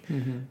make,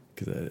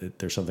 because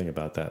there's something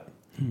about that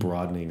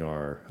broadening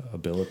our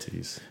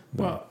abilities.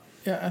 Well,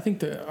 yeah, I think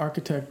the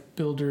architect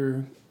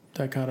builder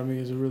dichotomy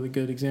is a really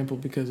good example,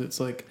 because it's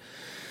like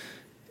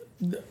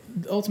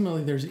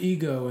ultimately there's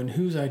ego and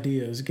whose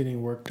idea is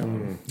getting worked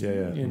on.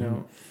 You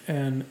know,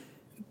 and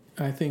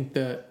I think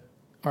that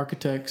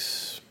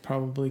architects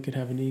probably could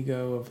have an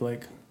ego of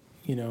like,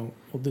 you know,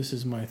 well, this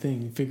is my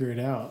thing, figure it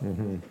out.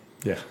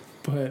 Yeah.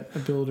 But a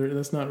builder,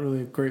 that's not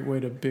really a great way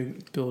to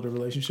build a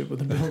relationship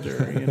with a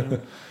builder, you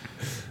know.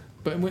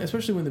 But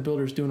especially when the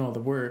builder's doing all the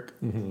work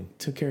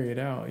to carry it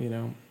out, you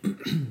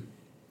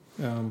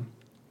know.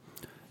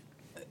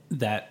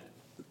 That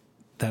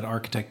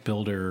architect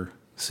builder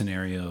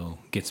scenario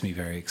gets me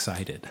very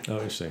excited. Oh,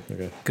 interesting.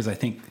 Okay. Because I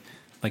think,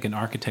 like, an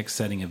architect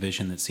setting a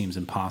vision that seems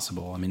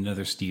impossible. I mean,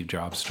 another Steve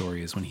Jobs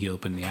story is when he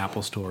opened the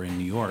Apple Store in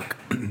New York.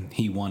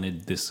 He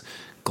wanted this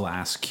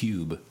glass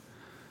cube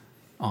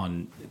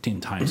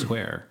in Times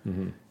Square,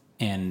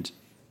 and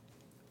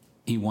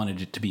he wanted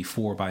it to be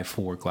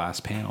 4x4 glass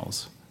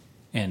panels,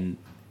 and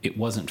it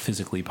wasn't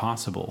physically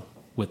possible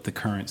with the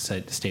current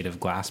state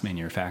of glass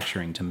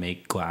manufacturing to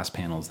make glass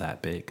panels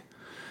that big.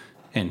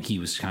 And he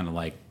was kind of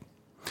like,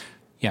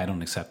 yeah, I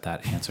don't accept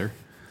that answer.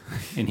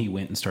 And he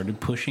went and started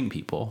pushing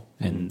people,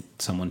 and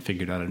someone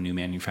figured out a new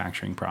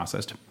manufacturing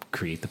process to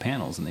create the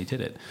panels, and they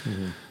did it.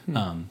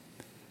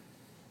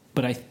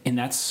 And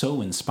that's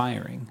so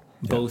inspiring,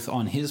 both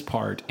on his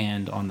part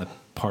and on the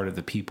part of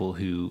the people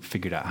who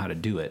figured out how to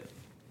do it.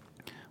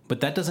 But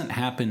that doesn't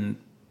happen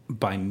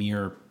by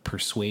mere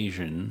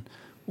persuasion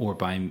or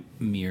by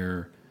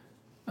mere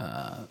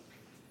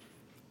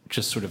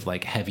just sort of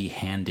like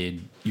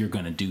heavy-handed, you're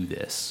going to do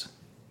this.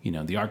 You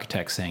know, the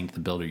architect saying to the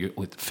builder,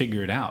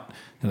 figure it out.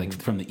 Like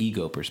from the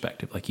ego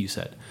perspective, like you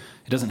said,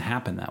 it doesn't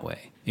happen that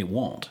way. It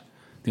won't.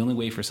 The only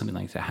way for something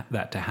like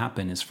that to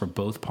happen is for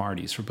both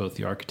parties, for both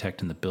the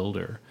architect and the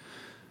builder,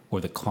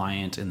 or the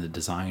client and the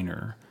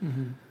designer,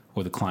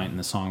 or the client and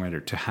the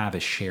songwriter, to have a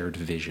shared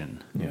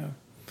vision. Yeah.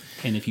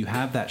 And if you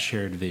have that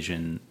shared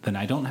vision, then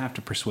I don't have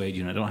to persuade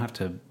you, and I don't have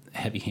to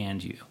heavy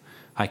hand you.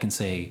 I can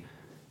say,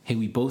 hey,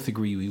 we both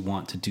agree we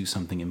want to do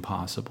something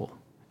impossible.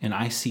 And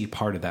I see a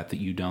part of that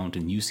you don't,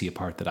 and you see a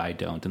part that I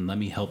don't. And let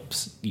me help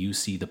you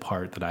see the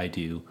part that I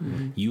do.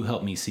 You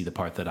help me see the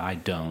part that I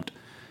don't.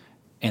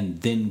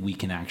 And then we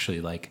can actually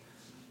like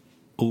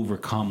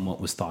overcome what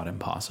was thought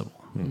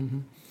impossible.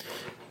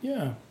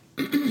 Yeah.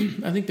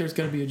 I think there's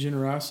got to be a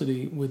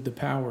generosity with the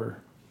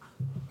power,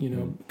 you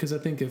know, because I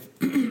think if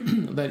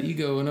that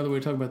ego, another way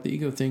to talk about the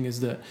ego thing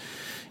is that,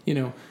 you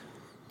know,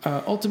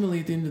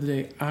 ultimately at the end of the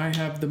day, I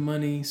have the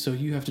money, so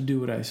you have to do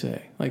what I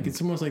say. Like, it's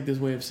almost like this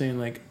way of saying,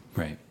 like,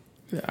 Right.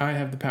 I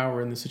have the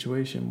power in the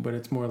situation, but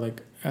it's more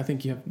like, I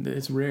think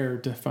it's rare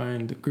to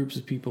find groups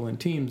of people and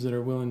teams that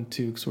are willing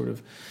to sort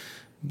of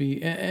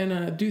be, and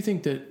I do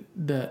think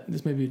that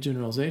this may be a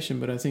generalization,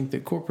 but I think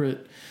that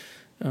corporate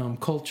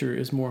culture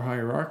is more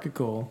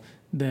hierarchical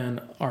than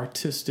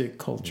artistic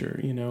culture.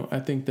 You know, I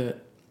think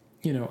that,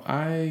 you know,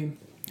 I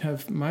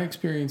have my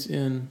experience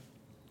in,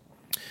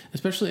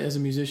 especially as a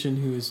musician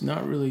who is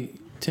not really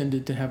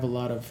tended to have a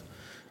lot of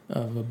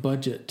a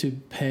budget to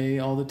pay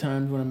all the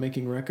time when I'm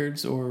making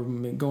records or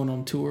going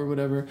on tour or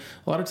whatever.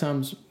 A lot of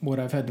times what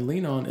I've had to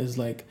lean on is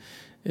like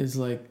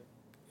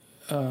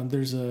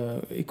there's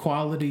a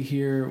equality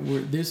here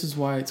where this is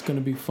why it's going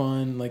to be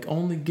fun. Like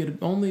only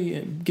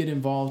get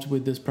involved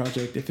with this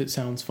project if it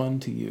sounds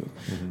fun to you.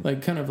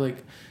 Like kind of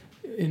like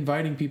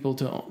inviting people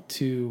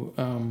to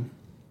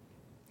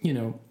you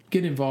know,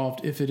 get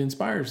involved if it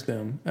inspires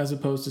them, as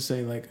opposed to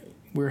say like,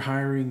 we're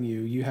hiring you,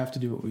 you have to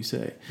do what we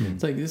say.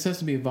 It's like, this has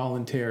to be a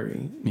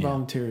voluntary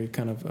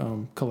kind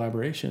of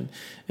collaboration.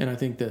 And I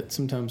think that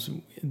sometimes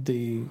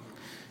the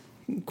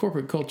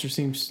corporate culture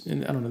seems,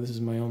 and I don't know, this is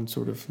my own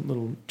sort of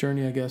little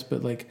journey, I guess,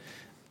 but like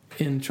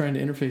in trying to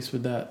interface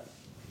with that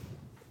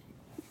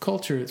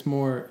culture,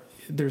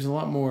 there's a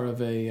lot more of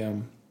a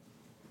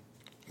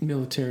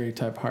military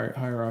type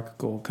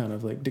hierarchical kind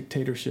of like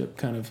dictatorship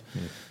kind of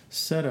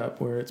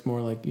setup, where it's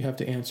more like you have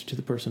to answer to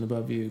the person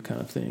above you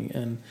kind of thing.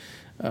 And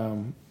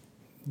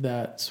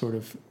that sort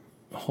of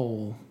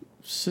whole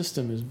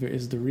system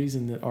is the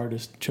reason that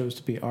artists chose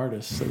to be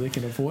artists, so they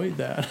can avoid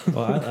that.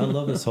 Well, I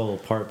love this whole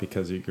part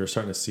because you're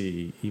starting to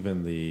see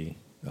even the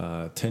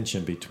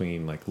tension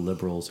between like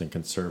liberals and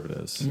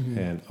conservatives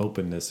and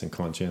openness and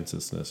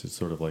conscientiousness. It's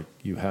sort of like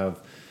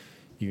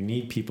you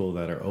need people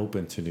that are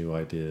open to new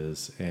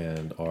ideas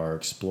and are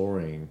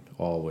exploring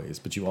always,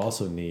 but you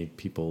also need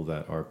people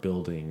that are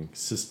building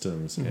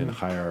systems and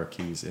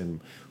hierarchies and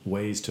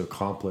ways to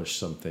accomplish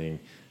something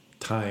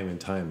time and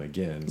time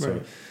again.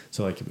 Right.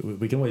 So like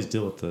we can always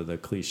deal with the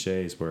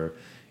cliches where,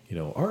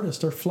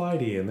 artists are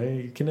flighty and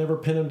they can never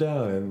pin them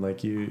down, and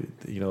like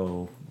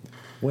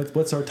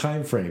what's our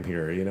time frame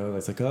here?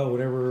 It's like,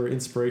 whenever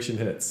inspiration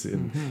hits,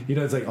 and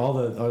it's like all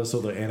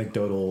the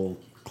anecdotal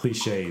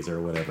cliches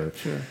or whatever.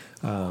 Sure.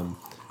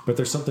 But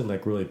there's something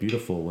like really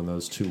beautiful when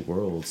those two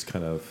worlds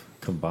kind of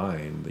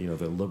combine,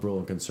 the liberal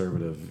and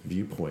conservative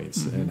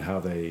viewpoints and how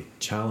they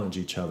challenge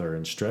each other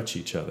and stretch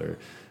each other,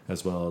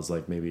 as well as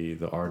like maybe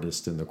the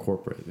artist and the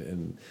corporate,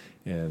 and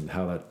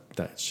how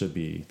that should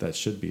be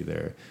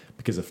there.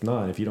 Because if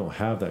you don't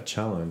have that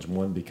challenge,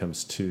 one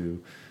becomes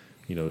too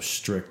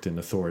strict and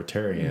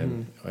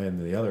authoritarian,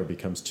 and the other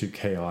becomes too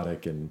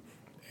chaotic and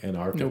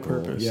anarchical. No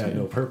purpose.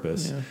 No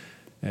purpose. Yeah.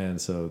 And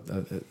so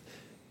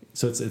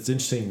it's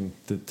interesting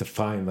to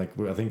find, like,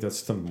 I think that's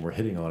something we're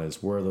hitting on,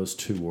 is where those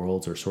two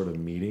worlds are sort of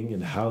meeting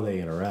and how they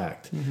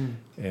interact.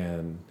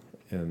 And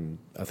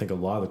I think a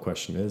lot of the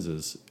question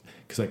is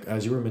because, like,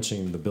 as you were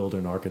mentioning the builder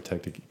and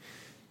architect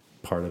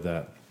part of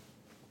that,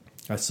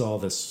 I saw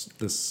this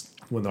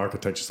when the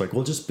architect is like,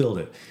 well, just build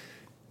it.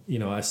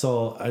 In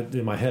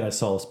my head, I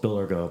saw this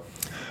builder go,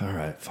 all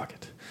right, fuck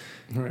it.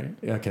 Right.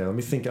 Okay, let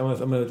me think. I'm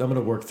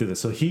gonna work through this.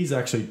 So he's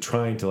actually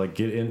trying to like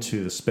get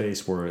into the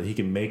space where he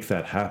can make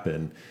that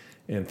happen,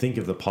 and think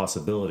of the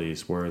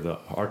possibilities. Where the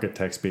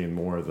architect's being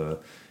more the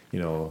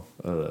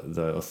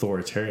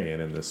authoritarian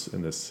in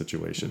this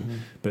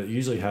situation, but it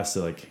usually has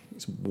to, like,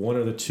 one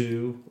of the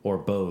two or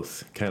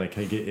both kind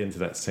of get into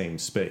that same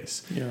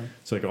space. Yeah.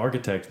 So like an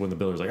architect, when the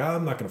builder's like,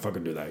 I'm not gonna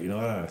fucking do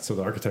that, so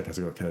the architect has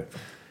to go, okay,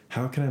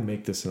 how can I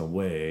make this in a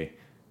way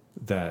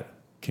that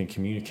can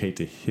communicate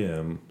to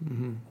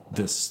him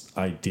this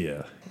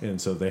idea? And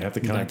so they have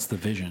to that's the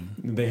vision.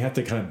 They have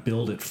to kind of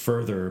build it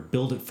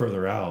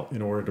further out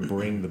in order to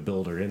bring the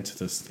builder into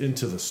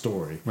the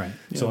story. Right.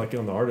 So like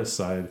on the artist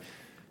side,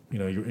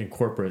 you're in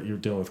corporate, you're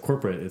dealing with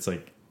corporate. It's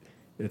like,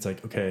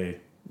 okay,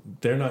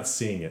 they're not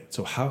seeing it.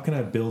 So how can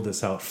I build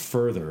this out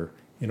further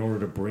in order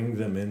to bring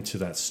them into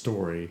that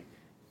story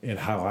and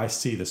how I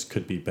see this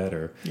could be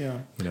better? Yeah.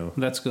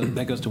 That's good.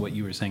 That goes to what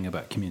you were saying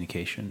about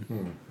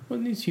communication. Well,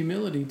 it needs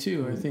humility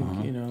too. I think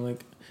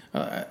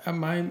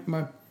my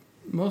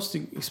most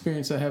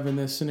experience I have in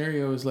this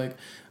scenario is like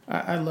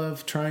I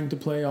love trying to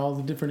play all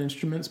the different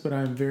instruments, but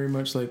I'm very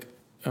much like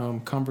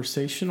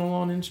conversational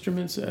on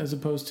instruments, as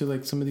opposed to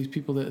like some of these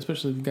people that,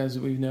 especially the guys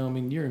that we know. I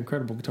mean, you're an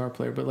incredible guitar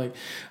player, but like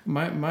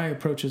my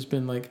approach has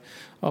been like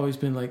always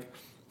been like,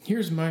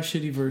 here's my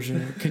shitty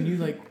version. Can you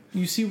like,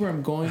 you see where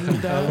I'm going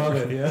with that? I love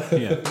it.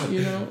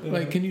 Yeah.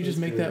 Like, can you just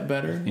make that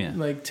better? Yeah.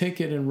 Like,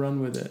 take it and run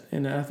with it.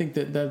 And I think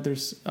that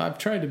I've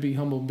tried to be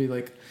humble and be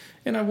like,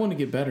 and I want to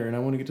get better, and I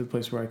want to get to the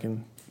place where I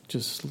can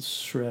just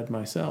shred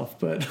myself.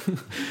 But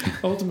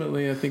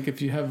ultimately, I think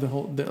if you have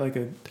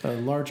a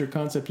larger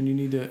concept and you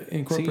need to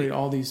incorporate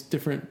all these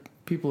different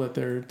people at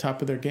their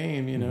top of their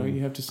game,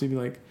 you have to be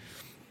like,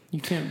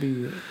 you can't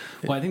be.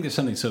 Well, I think there's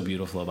something so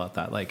beautiful about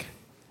that. Like,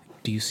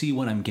 do you see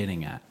what I'm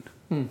getting at?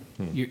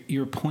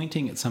 You're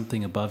pointing at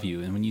something above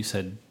you, and when you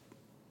said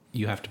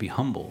you have to be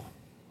humble,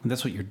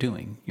 that's what you're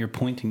doing. You're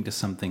pointing to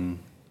something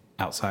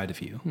outside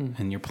of you,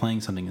 and you're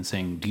playing something and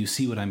saying, do you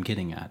see what I'm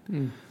getting at?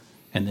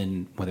 And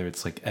then whether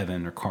it's like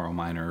Evan or Carl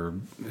Miner or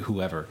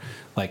whoever,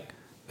 like,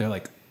 they're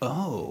like,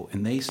 oh,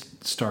 and they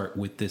start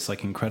with this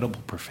like incredible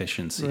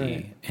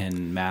proficiency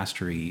and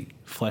mastery,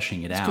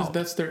 fleshing it out. Because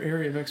that's their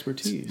area of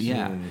expertise.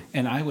 Yeah.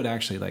 And I would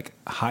actually like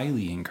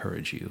highly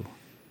encourage you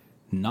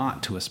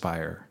not to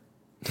aspire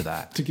to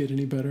that. To get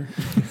any better.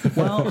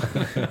 Well,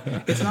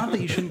 it's not that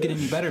you shouldn't get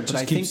any better, but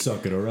Just I keep think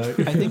sucking, all right?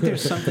 I think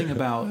there's something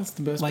about That's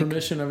the best like,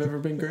 permission I've ever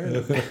been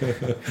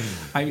granted.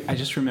 I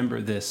just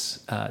remember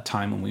this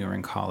time when we were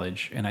in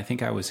college, and I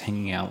think I was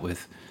hanging out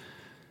with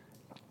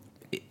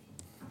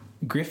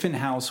Griffin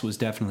House was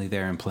definitely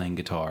there and playing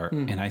guitar,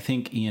 and I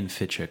think Ian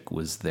Fitchick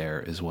was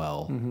there as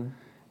well.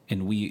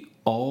 And we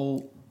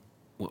all,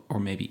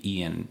 or maybe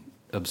Ian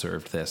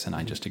observed this, and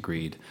I just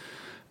agreed,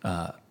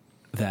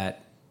 that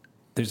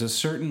there's a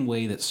certain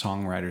way that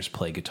songwriters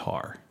play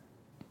guitar,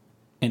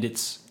 and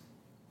it's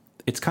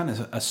kind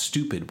of a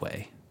stupid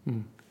way.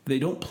 They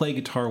don't play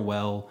guitar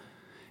well,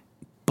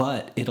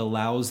 but it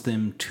allows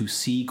them to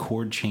see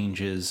chord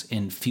changes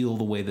and feel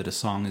the way that a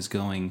song is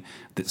going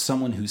that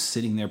someone who's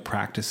sitting there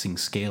practicing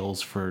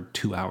scales for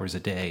 2 hours a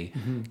day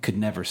could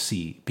never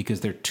see,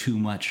 because they're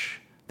too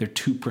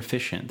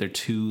proficient. They're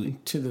too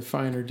to the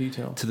finer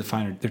detail.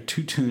 They're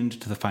too tuned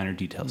to the finer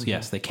details.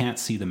 Yes, they can't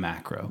see the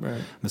macro.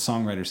 Right. The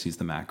songwriter sees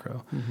the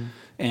macro.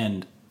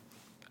 And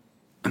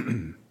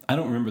I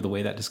don't remember the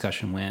way that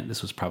discussion went.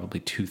 This was probably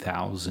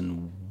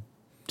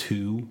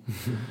 2002.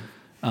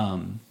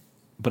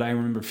 But I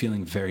remember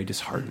feeling very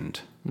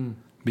disheartened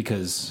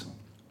because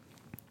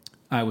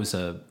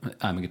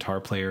I'm a guitar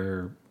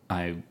player.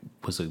 I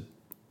was a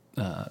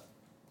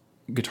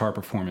guitar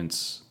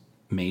performance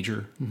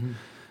major,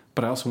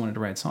 but I also wanted to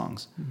write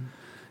songs.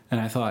 And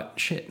I thought,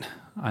 shit,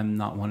 I'm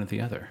not one or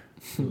the other.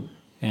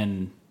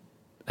 And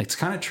it's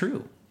kind of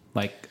true.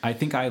 Like, I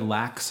think I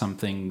lack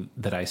something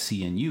that I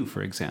see in you,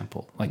 for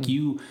example. Like,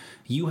 you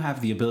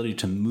have the ability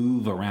to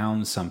move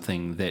around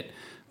something that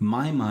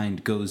my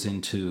mind goes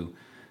into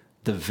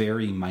the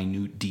very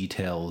minute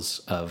details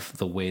of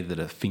the way that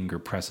a finger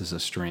presses a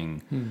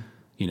string,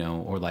 you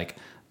know, or like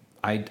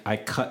I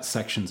cut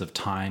sections of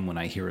time when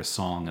I hear a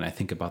song and I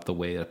think about the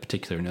way a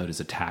particular note is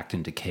attacked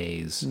and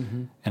decays,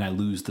 and I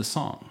lose the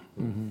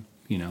song,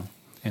 you know?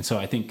 And so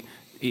I think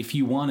if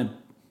you want to,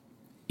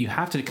 you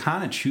have to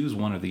kind of choose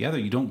one or the other.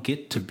 You don't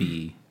get to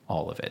be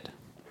all of it.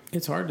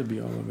 It's hard to be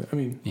all of it. I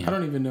mean, I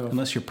don't even know.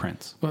 Unless you're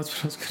Prince. Well,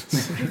 that's what I was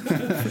going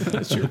to say.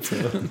 Unless you're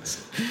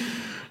Prince.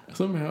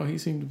 Somehow he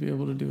seemed to be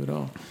able to do it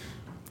all.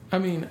 I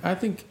mean, I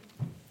think,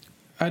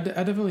 I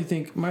definitely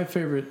think my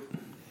favorite,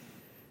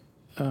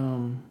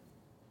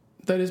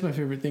 that is my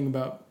favorite thing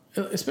about,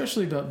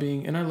 especially about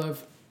being, and I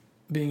love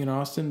being in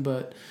Austin,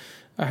 but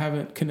I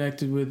haven't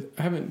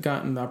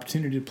gotten the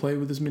opportunity to play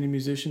with as many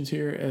musicians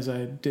here as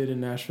I did in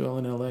Nashville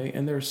and LA.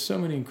 And there are so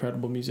many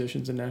incredible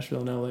musicians in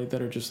Nashville and LA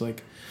that are just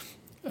like,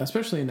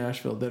 especially in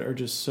Nashville, that are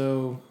just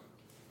so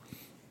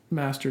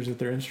masters at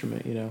their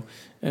instrument, you know,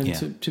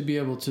 and to be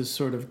able to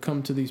sort of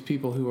come to these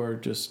people who are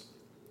just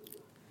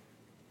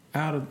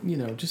out of, you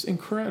know, just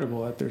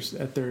incredible at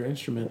their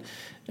instrument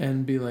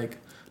and be like,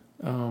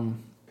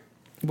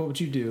 what would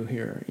you do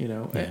here? You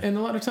know? Yeah. And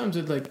a lot of times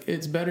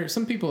it's better.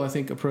 Some people I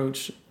think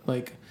approach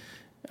like,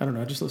 I don't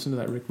know, I just listened to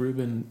that Rick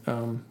Rubin,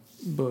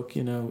 book,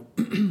 you know,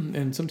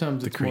 and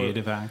sometimes it's The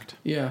Creative Act.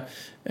 Yeah.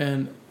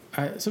 And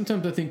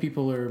sometimes I think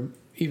people are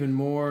even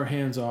more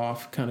hands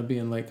off, kind of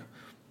being like,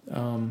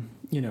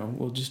 you know,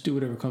 well, just do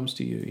whatever comes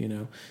to you, you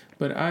know,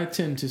 but I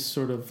tend to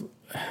sort of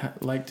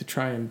like to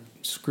try and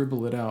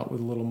scribble it out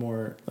with a little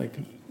more like,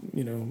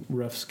 you know,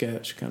 rough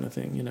sketch kind of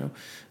thing, you know.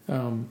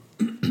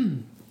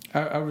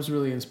 I was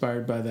really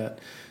inspired by that.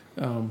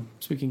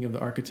 Speaking of the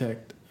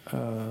architect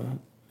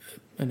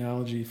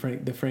analogy,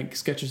 the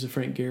sketches of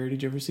Frank Gehry.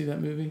 Did you ever see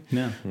that movie?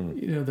 No.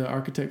 You know, the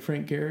architect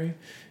Frank Gehry.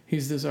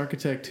 He's this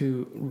architect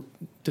who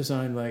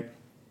designed like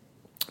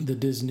the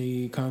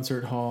Disney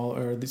concert hall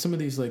or some of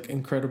these like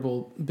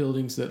incredible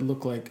buildings that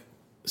look like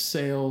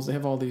sails. They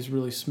have all these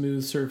really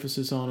smooth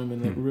surfaces on them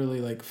and like really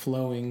like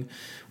flowing,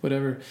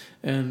 whatever.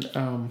 And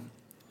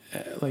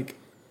like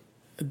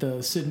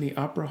the Sydney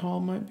Opera Hall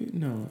might be,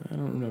 no, I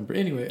don't remember.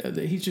 Anyway,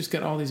 he's just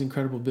got all these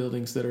incredible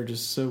buildings that are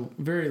just so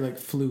very like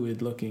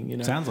fluid looking, you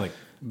know. Sounds like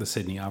the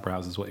Sydney Opera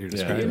House is what you're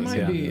describing.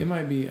 It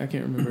might be. I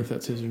can't remember if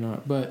that's his or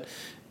not. But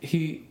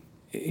he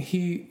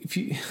if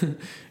you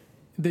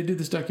they did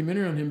this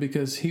documentary on him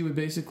because he would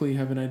basically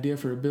have an idea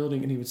for a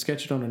building and he would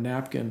sketch it on a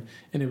napkin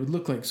and it would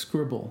look like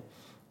scribble.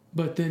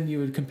 But then you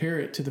would compare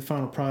it to the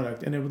final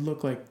product, and it would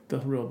look like the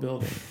real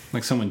building.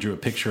 Like someone drew a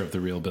picture of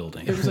the real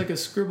building. It was like a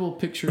scribble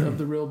picture of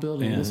the real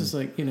building. Yeah. This is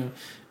like, you know,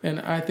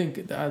 and I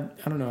think I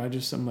don't know.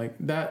 I'm like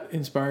that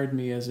inspired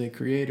me as a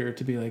creator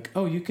to be like,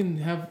 oh, you can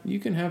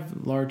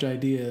have large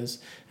ideas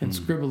and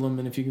scribble them,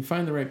 and if you can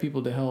find the right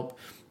people to help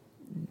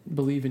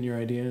believe in your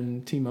idea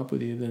and team up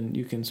with you, then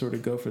you can sort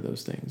of go for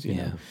those things. You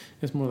know,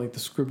 it's more like the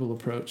scribble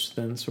approach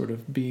than sort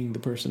of being the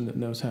person that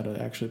knows how to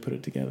actually put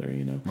it together.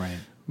 You know, right?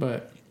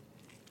 But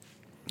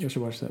you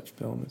should watch that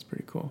film. It's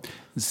pretty cool.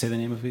 Say the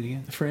name of it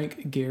again.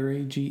 Frank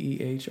Gehry,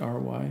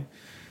 Gehry.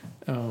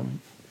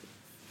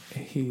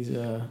 He's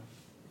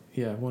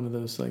one of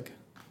those like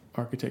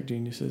architect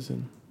geniuses.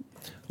 And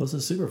well, this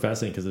is super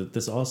fascinating because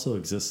this also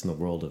exists in the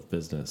world of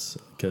business.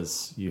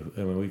 Because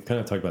we've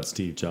kind of talked about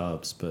Steve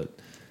Jobs, but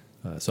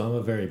so I'm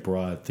a very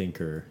broad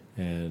thinker,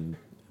 and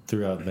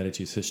throughout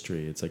Medici's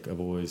history, it's like I've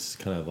always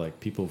kind of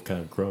like people have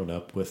kind of grown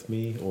up with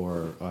me,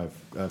 or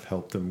I've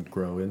helped them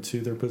grow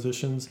into their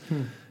positions.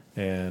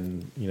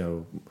 And, you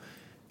know,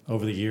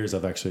 over the years,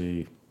 I've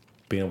actually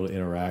been able to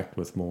interact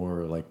with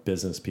more like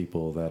business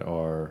people that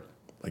are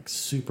like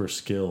super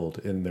skilled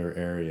in their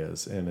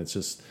areas. And it's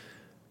just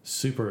I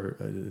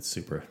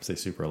say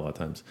super a lot of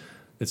times.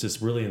 It's just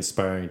really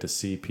inspiring to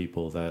see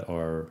people that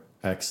are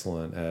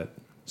excellent at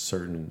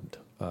certain,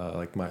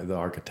 like the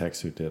architects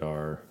who did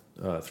our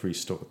three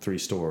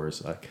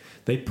stores. Like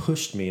they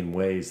pushed me in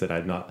ways that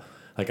I'm not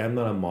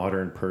a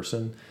modern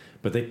person,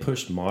 but they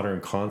pushed modern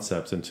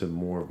concepts into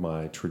more of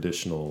my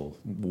traditional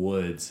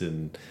woods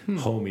and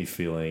homey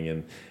feeling.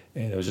 And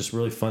it was just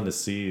really fun to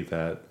see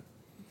that,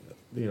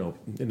 you know,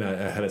 and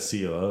I had a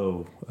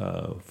COO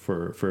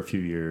for a few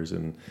years,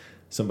 and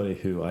somebody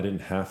who I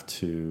didn't have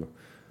to,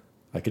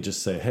 I could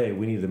just say, hey,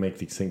 we need to make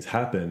these things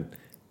happen.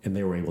 And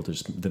they were able to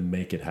just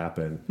make it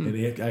happen. And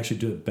they actually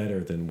do it better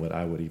than what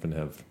I would even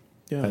have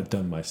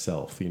done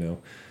myself, you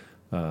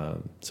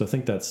know? So I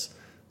think that's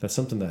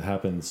something that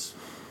happens,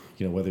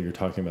 you know, whether you're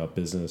talking about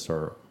business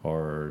or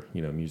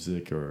you know,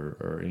 music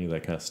or any of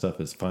that kind of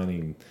stuff, is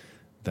finding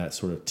that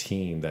sort of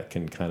team that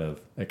can kind of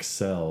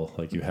excel.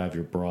 Like you have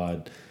your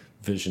broad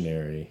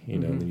visionary,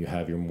 and then you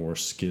have your more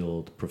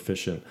skilled,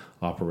 proficient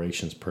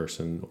operations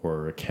person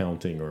or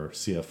accounting or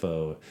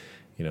CFO.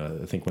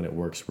 I think when it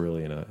works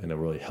really in a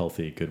really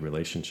healthy, good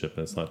relationship,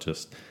 and it's not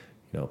just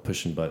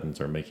pushing buttons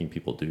or making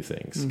people do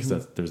things,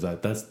 because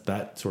that's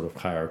that sort of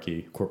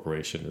hierarchy.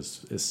 Corporation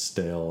is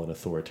stale and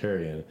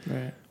authoritarian.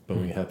 Right. But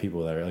when you have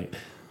people that are like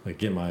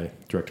again, my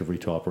director of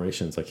retail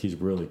operations, like he's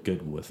really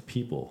good with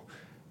people,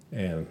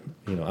 and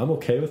I'm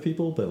okay with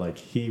people, but like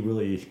he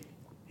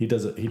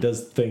does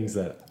things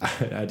that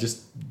I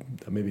just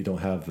maybe don't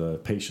have the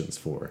patience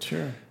for.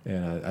 Sure.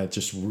 And I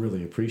just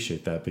really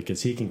appreciate that,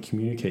 because he can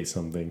communicate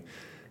something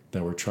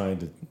that we're trying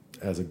to,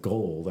 as a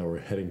goal that we're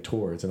heading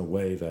towards, in a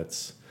way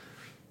that's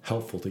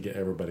helpful to get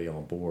everybody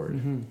on board.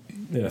 And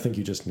I think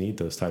you just need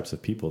those types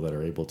of people that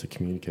are able to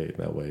communicate in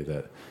that way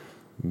that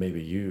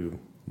maybe you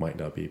might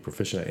not be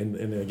proficient at. And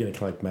again, kind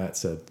of like Matt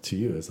said to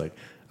you, is like,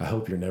 I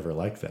hope you're never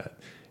like that.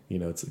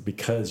 It's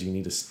because you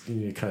need to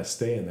kind of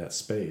stay in that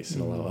space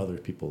and allow other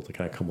people to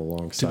kind of come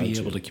alongside to be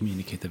able to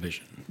communicate the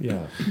vision.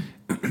 Yeah.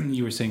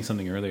 You were saying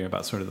something earlier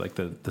about sort of like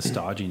the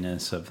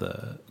stodginess of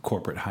the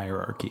corporate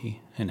hierarchy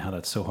and how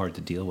that's so hard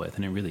to deal with,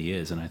 and it really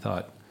is. And I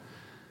thought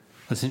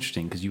that's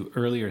interesting, because you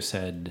earlier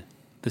said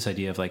this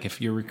idea of like, if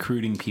you're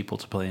recruiting people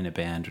to play in a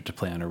band or to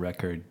play on a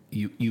record,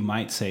 you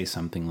might say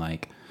something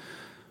like,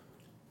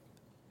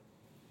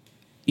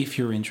 if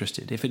you're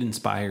interested, if it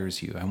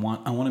inspires you, I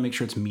want to make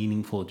sure it's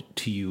meaningful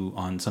to you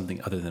on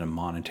something other than a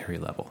monetary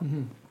level.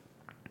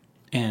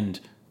 And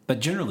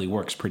that generally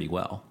works pretty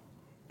well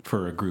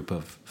for a group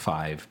of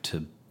 5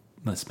 to,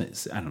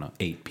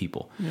 8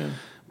 people. Yeah.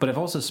 But I've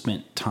also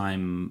spent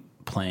time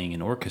playing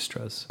in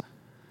orchestras.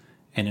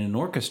 And in an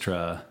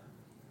orchestra,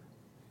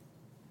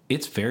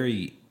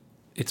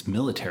 it's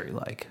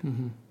military-like.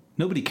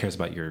 Nobody cares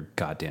about your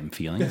goddamn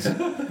feelings.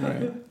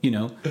 Right.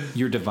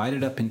 You're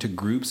divided up into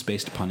groups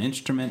based upon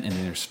instrument, and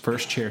then there's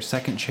first chair,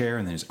 second chair,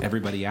 and there's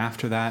everybody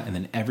after that, and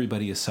then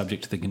everybody is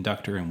subject to the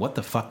conductor, and what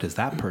the fuck does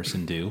that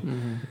person do?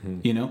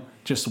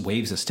 Just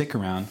waves a stick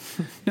around.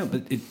 No,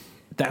 but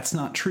that's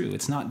not true.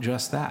 It's not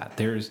just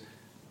that.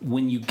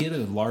 When you get a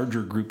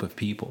larger group of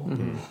people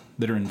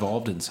that are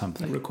involved in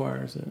something, It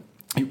requires it.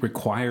 it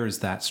requires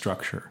that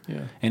structure.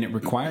 Yeah. And it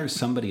requires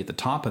somebody at the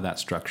top of that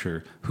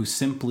structure who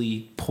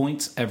simply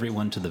points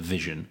everyone to the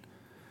vision.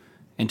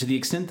 And to the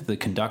extent that the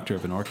conductor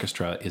of an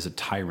orchestra is a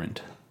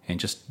tyrant and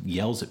just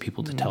yells at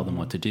people to tell them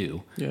what to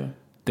do,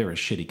 they're a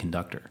shitty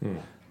conductor.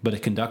 But a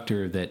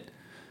conductor that,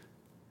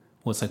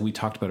 it's like we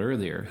talked about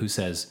earlier, who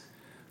says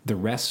the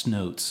rest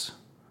notes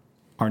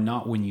are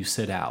not when you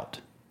sit out.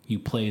 You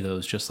play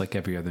those just like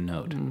every other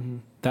note.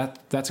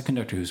 That's a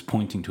conductor who's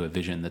pointing to a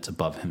vision that's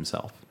above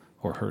himself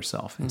or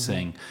herself and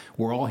saying,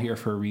 we're all here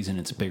for a reason.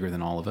 It's bigger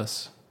than all of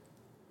us.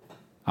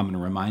 I'm going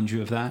to remind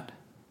you of that.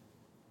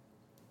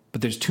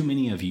 But there's too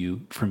many of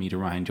you for me to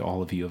remind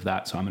all of you of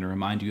that. So I'm going to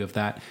remind you of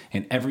that.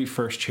 And every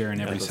first chair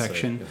in every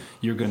section,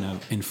 you're going to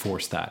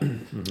enforce that.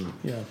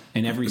 Yeah.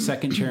 And every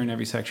second chair in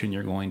every section,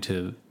 you're going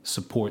to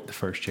support the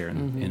first chair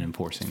in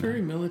enforcing It's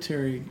very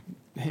military.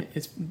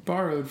 It's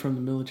borrowed from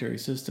the military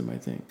system, I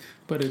think.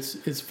 But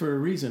it's for a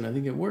reason. I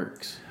think it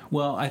works.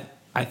 Well,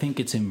 I think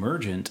it's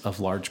emergent of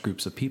large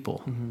groups of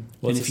people.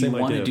 Well, and if you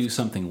want to idea do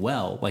something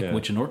well,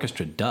 which an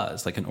orchestra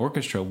does, like an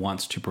orchestra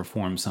wants to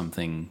perform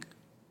something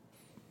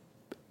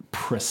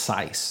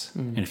precise.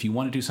 And if you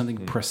want to do something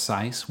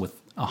precise with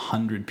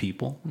 100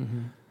 people,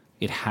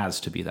 it has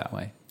to be that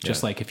way.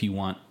 Just like if you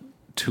want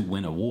to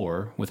win a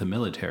war with a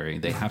military,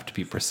 they have to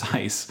be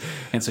precise,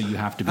 and so you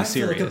have to be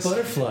serious. I feel like a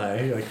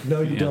butterfly. You're like,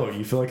 no, you don't.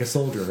 You feel like a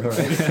soldier. All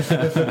right,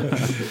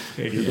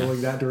 you're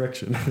going that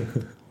direction.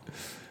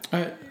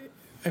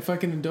 If I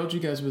can indulge you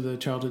guys with a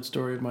childhood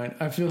story of mine,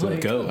 I feel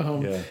like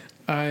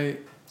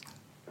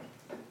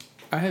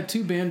I had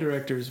 2 band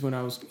directors when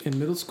I was in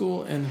middle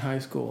school and high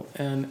school,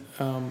 and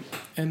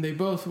they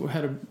both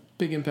had a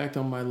big impact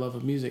on my love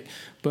of music.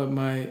 But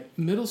my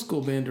middle school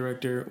band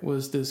director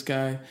was this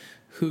guy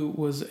who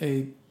was how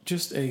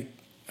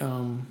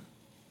can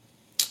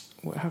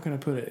I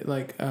put it?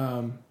 Like,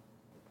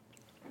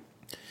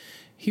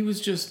 he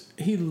just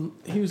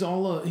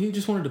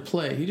wanted to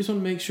play. He just wanted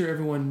to make sure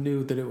everyone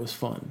knew that it was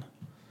fun.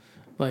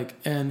 Like,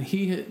 and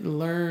he had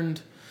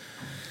learned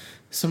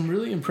some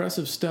really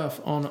impressive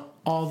stuff on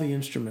all the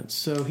instruments.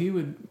 So he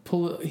would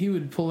pull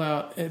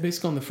out,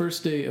 basically on the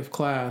first day of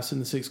class in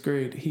the 6th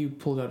grade, he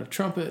pulled out a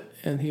trumpet,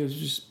 and he was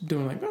just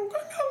doing like,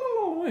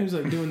 he was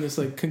like doing this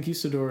like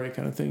conquistador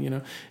kind of thing,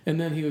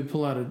 and then he would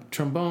pull out a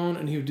trombone,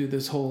 and he would do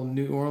this whole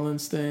New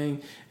Orleans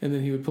thing, and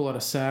then he would pull out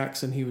a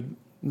sax, and he would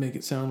make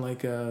it sound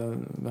like a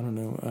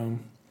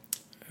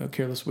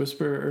Careless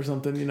Whisper or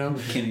something,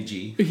 Kenny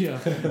G.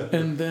 Yeah.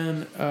 And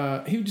then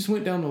he just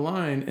went down the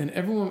line, and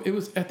everyone, it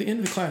was at the end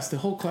of the class, the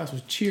whole class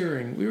was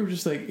cheering. We were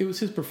just like, it was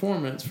his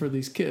performance for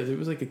these kids. It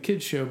was like a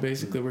kid's show,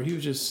 basically, where he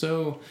was just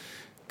so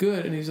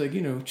good. And he's like,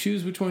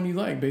 choose which one you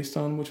like based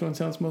on which one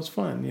sounds most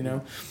fun,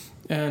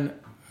 And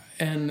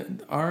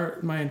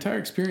my entire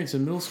experience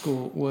in middle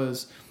school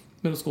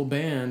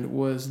band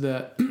was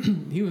that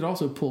he would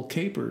also pull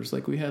capers.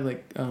 Like, we had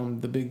like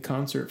the big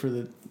concert for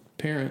the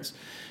parents,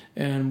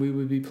 and we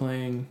would be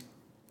playing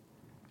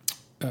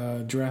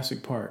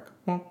Jurassic Park.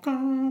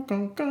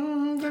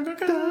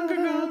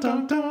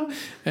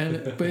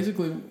 And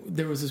basically,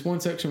 there was this one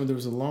section where there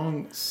was a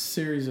long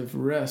series of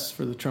rests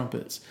for the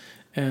trumpets.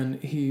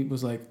 And he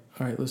was like,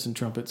 all right, listen,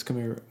 trumpets, come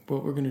here.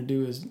 What we're going to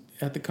do is,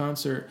 at the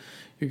concert,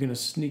 you're going to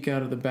sneak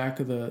out of the back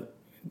of the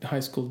high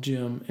school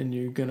gym, and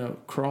you're going to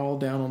crawl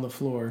down on the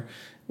floor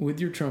with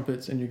your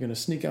trumpets, and you're going to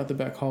sneak out the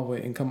back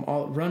hallway and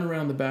run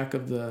around the back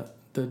of the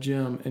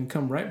gym and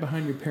come right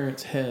behind your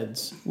parents'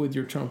 heads with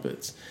your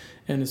trumpets.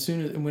 And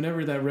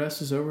whenever that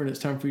rest is over and it's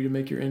time for you to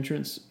make your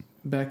entrance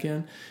back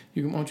in,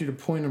 I want you to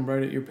point them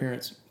right at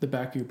the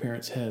back of your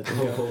parents' heads.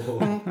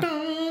 And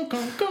go,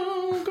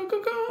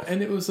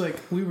 and it was like,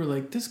 we were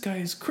like, this guy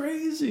is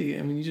crazy.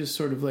 I mean, you just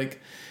sort of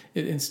like,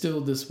 it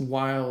instilled this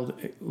wild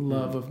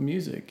love of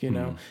music, you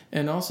know?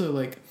 And also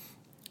like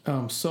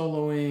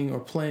soloing or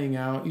playing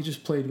out, you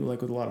just played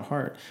like with a lot of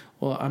heart.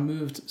 Well, I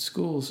moved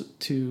schools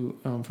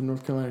from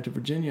North Carolina to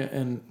Virginia,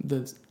 and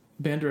the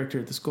band director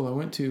at the school I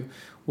went to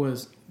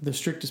was the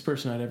strictest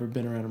person I'd ever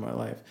been around in my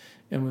life,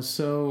 and was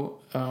so,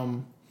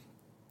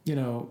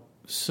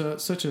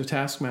 such a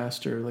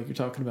taskmaster, like you're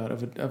talking about,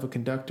 of a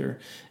conductor.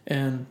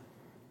 And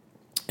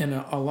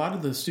a lot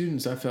of the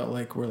students, I felt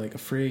like, were like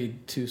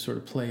afraid to sort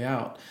of play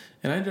out.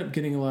 And I ended up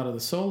getting a lot of the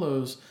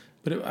solos,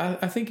 but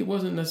I think it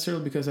wasn't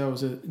necessarily because I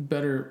was a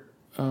better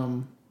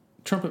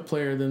trumpet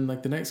player than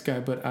like the next guy,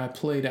 but I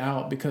played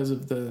out because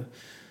of the...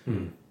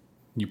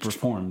 You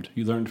performed.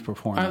 You learned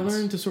performance. I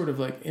learned to sort of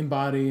like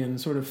embody and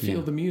sort of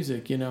feel the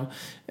music, you know,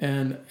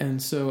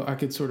 and so I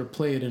could sort of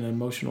play it in an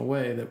emotional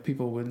way that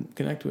people would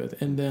connect with.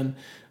 And then,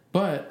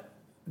 but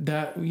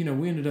that, you know,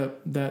 we ended up,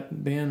 that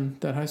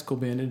high school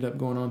band ended up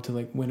going on to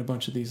like win a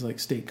bunch of these like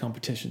state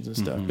competitions and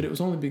stuff. But it was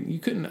only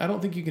I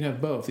don't think you can have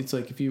both. It's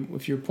like if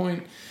your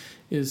point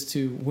is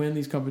to win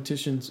these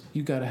competitions,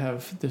 you got to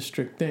have this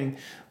strict thing.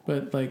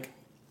 But like,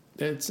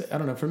 I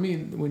don't know, for me,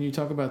 when you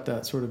talk about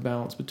that sort of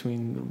balance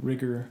between the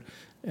rigor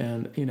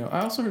and, you know,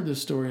 I also heard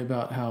this story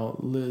about how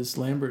Liz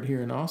Lambert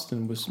here in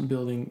Austin was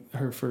building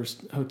her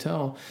first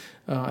hotel.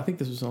 I think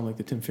this was on like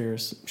the Tim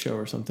Ferriss show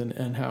or something,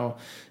 and how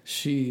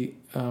she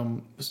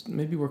was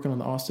maybe working on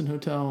the Austin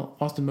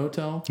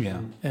Motel. Yeah.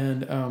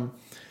 And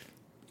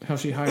how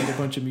she hired a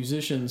bunch of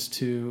musicians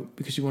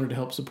because she wanted to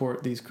help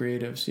support these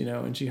creatives, you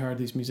know, and she hired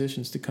these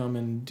musicians to come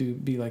and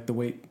be like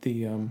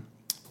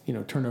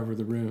turn over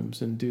the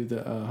rooms and do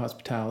the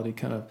hospitality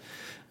kind of.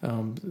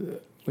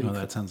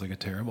 That sounds like a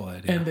terrible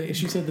idea. And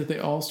she said that they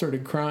all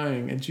started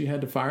crying, and she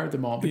had to fire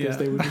them all because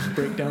they would just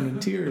break down in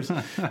tears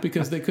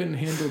because they couldn't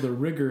handle the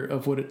rigor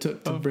of what it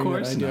took to bring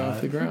that idea off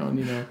the ground.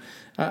 You know,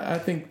 I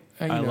think.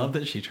 I love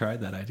that she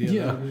tried that idea.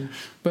 Yeah, though.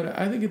 but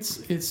I think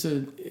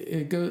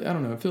it goes. I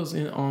don't know. It feels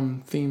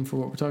on theme for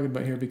what we're talking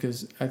about here,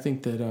 because I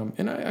think that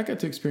and I got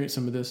to experience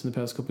some of this in the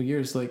past couple of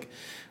years, like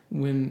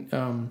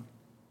when.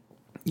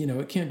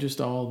 It can't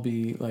just all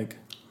be like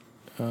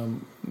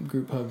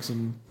group hugs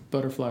and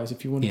butterflies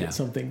if you want to get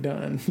something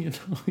done. You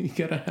know, you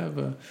gotta have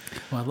a.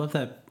 Well, I love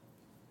that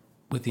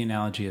with the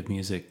analogy of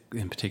music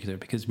in particular,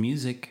 because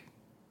music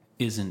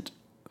isn't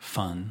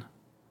fun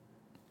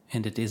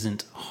and it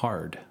isn't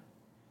hard.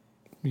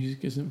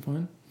 Music isn't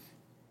fun?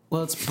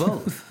 Well, it's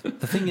both.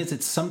 The thing is,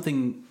 it's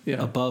something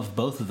above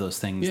both of those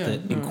things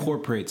that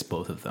incorporates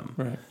both of them.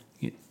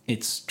 Right.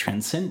 It's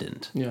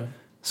transcendent. Yeah.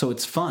 So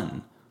it's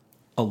fun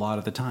a lot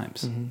of the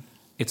times.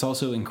 It's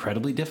also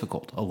incredibly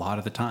difficult a lot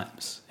of the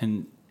times.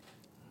 And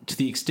to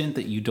the extent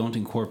that you don't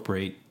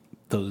incorporate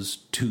those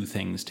two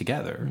things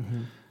together,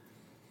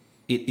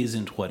 it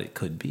isn't what it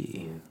could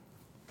be.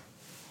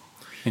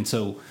 And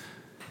so,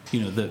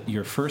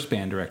 your first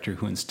band director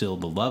who instilled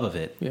the love of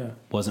it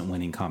wasn't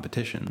winning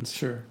competitions.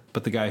 Sure.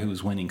 But the guy who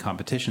was winning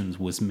competitions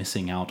was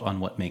missing out on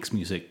what makes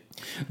music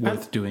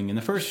worth doing in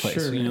the first place.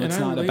 Sure. It's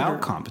not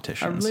about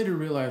competitions. I later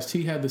realized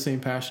he had the same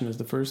passion as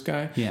the first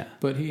guy. Yeah.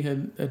 But he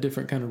had a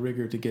different kind of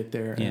rigor to get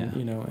there. And,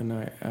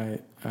 and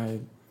I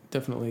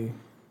definitely,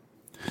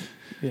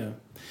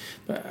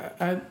 But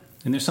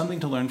and there's something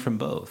to learn from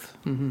both,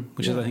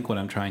 which is, I think, what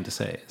I'm trying to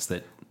say is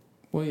that.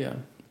 Well, yeah.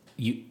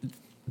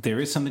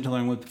 There is something to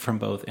learn from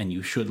both, and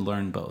you should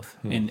learn both.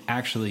 And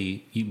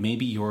actually,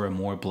 maybe you're a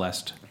more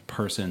blessed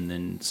person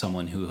than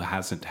someone who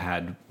hasn't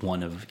had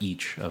one of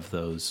each of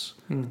those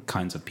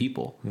kinds of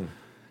people.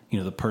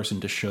 The person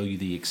to show you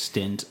the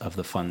extent of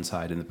the fun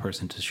side and the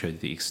person to show you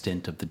the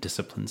extent of the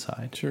discipline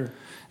side. Sure.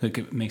 Like,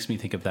 it makes me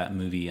think of that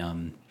movie,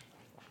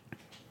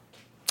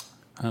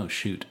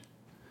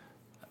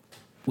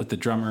 with the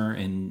drummer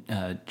and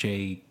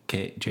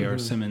J.R.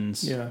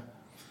 Simmons. Yeah.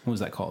 What was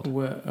that called?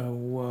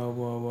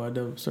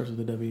 Starts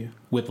with a W.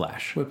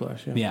 Whiplash.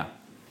 Whiplash, yeah. Yeah.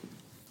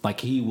 Like,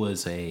 he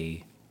was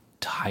a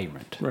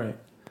tyrant. Right.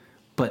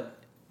 But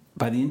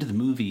by the end of the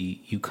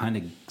movie, you kind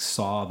of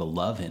saw the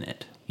love in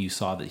it. You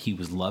saw that he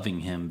was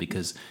loving him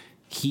because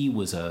he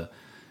was a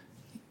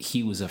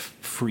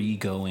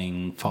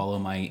free-going, follow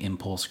my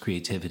impulse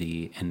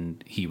creativity,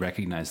 and he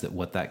recognized that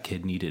what that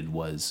kid needed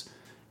was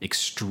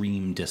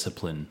extreme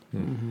discipline.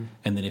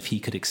 And that if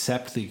he could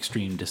accept the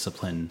extreme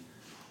discipline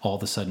all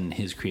of a sudden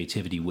his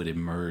creativity would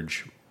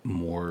emerge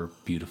more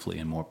beautifully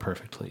and more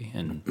perfectly.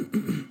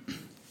 And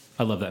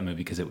I love that movie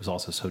because it was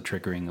also so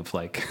triggering of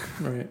like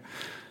Right.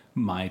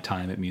 my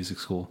time at music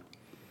school.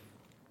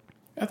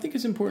 I think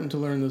it's important to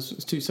learn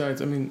those two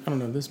sides. I mean, I don't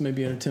know, this may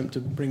be an attempt to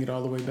bring it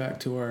all the way back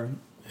to our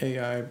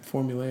AI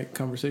formulaic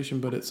conversation,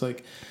 but it's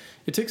like,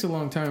 it takes a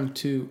long time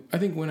to, I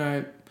think when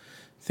I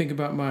think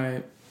about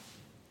my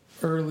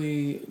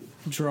early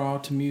draw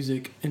to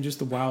music and just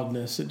the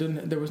wildness,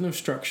 there was no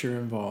structure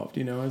involved,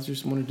 you know, I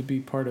just wanted to be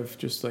part of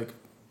just like,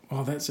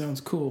 oh, that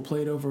sounds cool,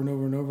 play it over and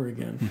over and over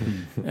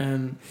again.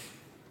 And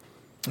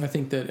I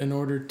think that in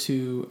order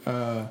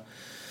to,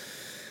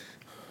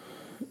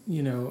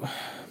 you know,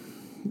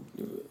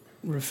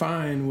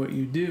 refine what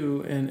you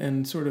do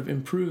and sort of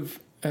improve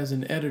as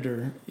an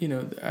editor, you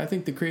know, I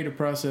think the creative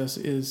process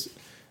is,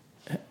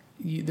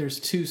 there's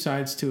two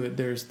sides to it.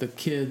 There's the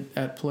kid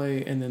at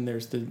play, and then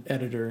there's the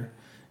editor,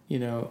 you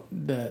know,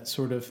 that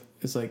sort of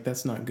is like,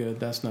 that's not good,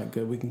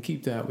 we can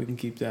keep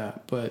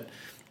that. But,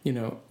 you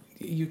know,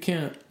 you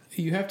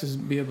have to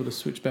be able to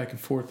switch back and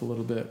forth a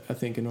little bit, I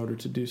think, in order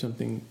to do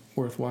something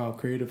worthwhile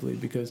creatively,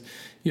 because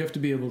you have to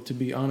be able to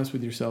be honest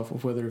with yourself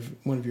of whether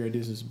one of your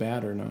ideas is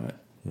bad or not.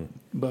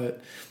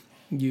 But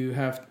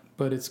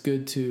it's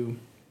good to,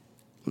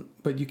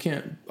 but you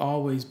can't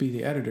always be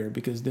the editor,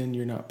 because then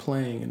you're not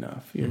playing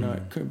enough. You're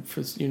not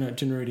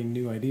generating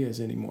new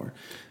ideas anymore.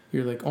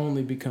 You're like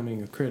only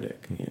becoming a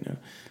critic, you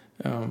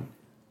know?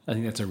 I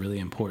think that's a really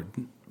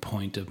important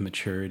point of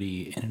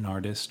maturity in an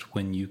artist,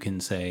 when you can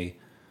say,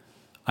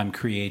 I'm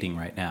creating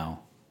right now,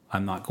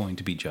 I'm not going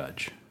to be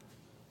judge,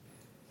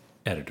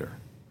 editor.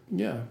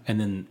 Yeah. And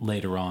then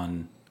later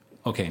on,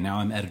 okay, now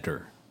I'm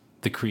editor.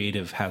 The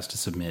creative has to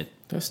submit.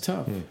 That's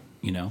tough.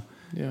 You know,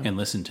 Yeah. and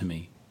listen to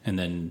me. And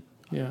then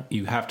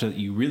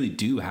you really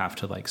do have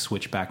to like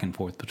switch back and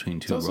forth between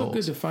two roles. It's also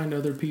good to find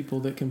other people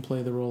that can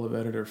play the role of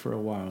editor for a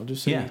while,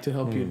 just to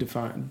help you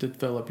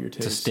develop your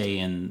taste. To stay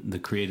in the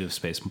creative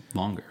space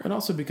longer. And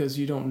also because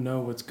you don't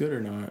know what's good or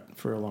not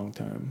for a long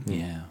time.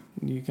 Yeah.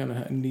 You kind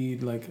of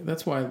need, like,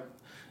 that's why,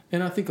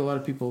 and I think a lot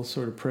of people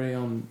sort of prey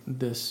on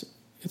this.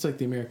 It's like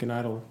the American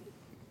Idol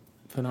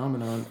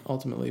phenomenon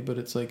ultimately, but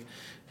it's like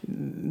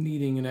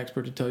needing an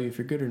expert to tell you if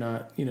you're good or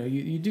not. You know,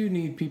 you do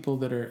need people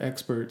that are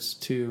experts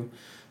to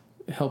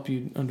help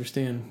you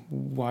understand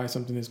why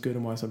something is good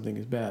and why something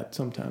is bad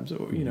sometimes.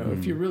 Or, you know,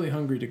 if you're really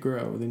hungry to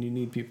grow, then you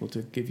need people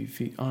to give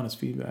you honest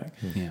feedback.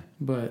 Yeah.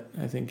 But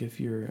I think if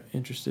you're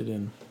interested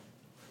in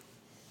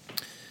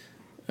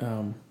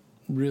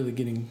really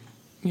getting,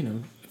 you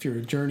know, if you're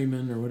a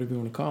journeyman or whatever you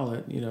want to call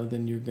it, you know,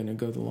 then you're going to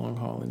go the long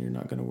haul, and you're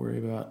not going to worry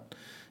about,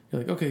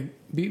 you're like, okay,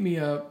 beat me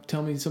up,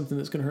 tell me something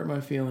that's going to hurt my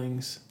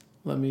feelings,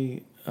 let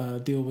me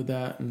deal with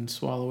that and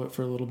swallow it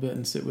for a little bit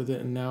and sit with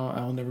it, and now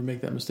I'll never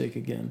make that mistake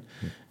again.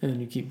 And then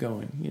you keep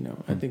going, you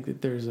know. I think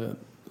that there's a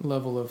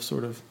level of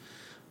sort of,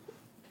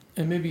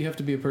 and maybe you have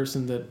to be a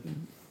person that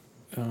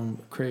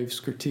craves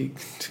critique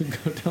to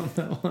go down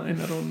that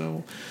line. I don't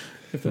know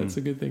if that's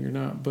a good thing or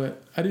not,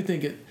 but I do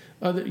think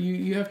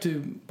you have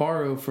to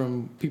borrow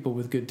from people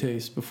with good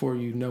taste before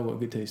you know what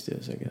good taste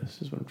is, I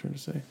guess, is what I'm trying to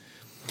say.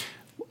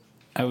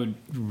 I would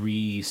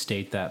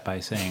restate that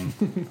by saying,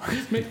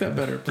 make that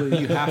better,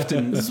 please. You have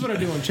to. This is what I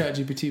do on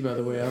ChatGPT, by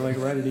the way. I like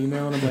write an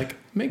email and I'm like,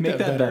 make that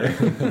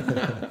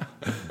better.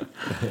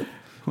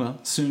 Well,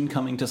 soon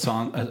coming to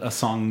a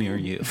song near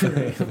you.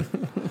 Right.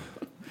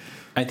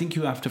 I think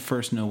you have to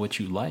first know what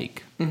you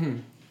like. Mm-hmm.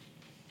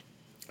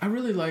 I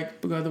really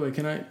like, by the way,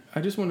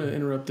 I just want to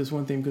interrupt this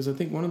one thing, because I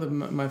think one of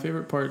my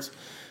favorite parts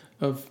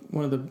of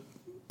one of the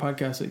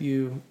podcasts that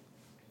you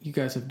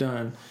guys have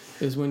done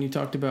is when you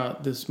talked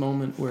about this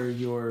moment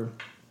where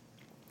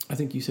I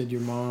think you said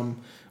your mom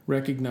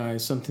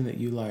recognized something that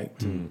you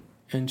liked,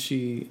 and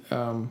she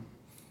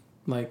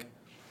like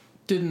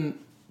didn't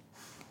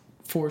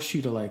force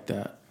you to like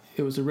that.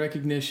 It was a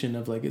recognition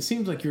of like, it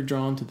seems like you're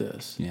drawn to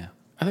this. Yeah.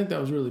 I think that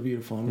was really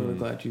beautiful. I'm really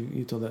glad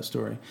you told that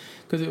story,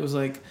 because it was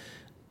like,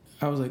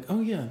 I was like,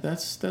 oh yeah,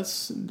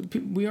 that's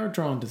we are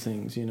drawn to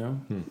things, you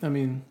know. I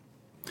mean,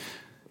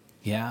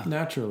 yeah,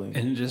 naturally,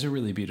 and it is a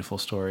really beautiful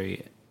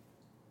story.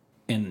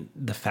 And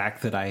the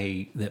fact that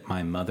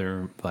my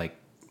mother like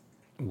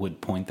would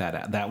point that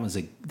out,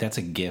 that's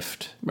a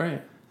gift,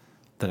 right?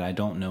 That I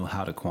don't know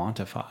how to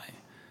quantify,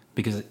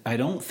 because I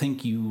don't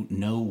think you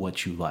know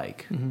what you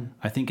like.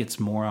 I think it's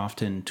more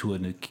often to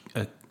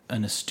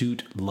an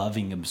astute,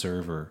 loving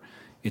observer.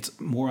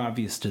 It's more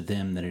obvious to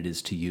them than it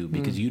is to you,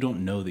 because you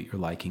don't know that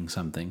you're liking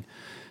something.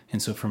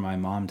 And so for my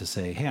mom to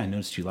say, hey, I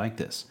noticed you like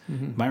this.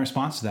 My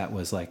response to that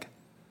was like,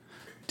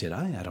 did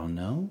I? I don't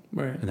know.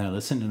 Right. And then I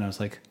listened and I was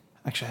like,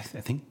 actually,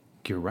 I think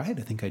you're right.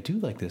 I think I do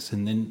like this.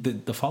 And then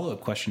the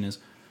follow-up question is,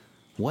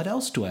 what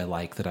else do I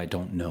like that I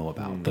don't know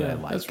about that I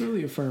like? That's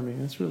really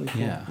affirming. That's really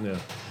cool. Yeah.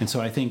 And so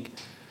I think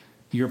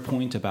your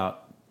point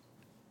about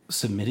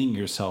submitting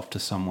yourself to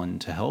someone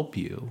to help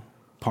you,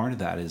 part of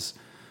that is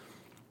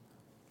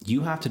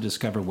you have to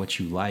discover what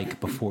you like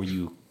before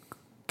you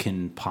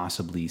can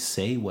possibly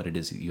say what it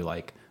is that you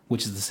like,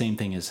 which is the same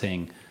thing as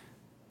saying,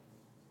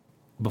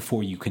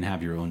 before you can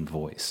have your own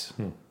voice,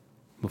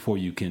 before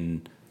you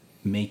can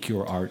make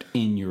your art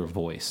in your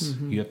voice.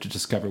 You have to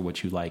discover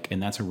what you like,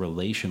 and that's a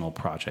relational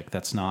project.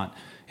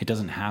 It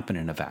doesn't happen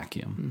in a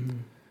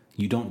vacuum.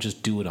 You don't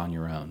just do it on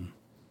your own.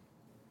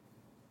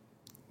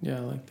 Yeah, I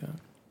like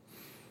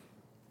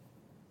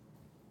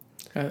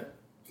that.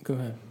 Go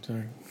ahead.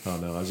 Sorry. Oh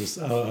no, I was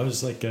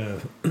just like,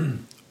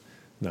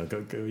 no,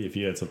 go. If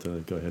you had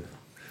something, go ahead.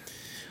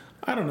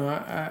 I don't know.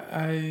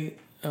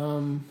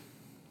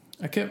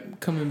 I kept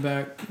coming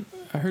back.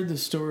 I heard the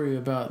story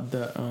about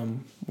the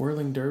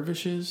whirling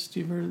dervishes. Do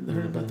you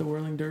heard about the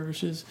whirling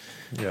dervishes?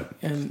 Yeah.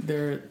 And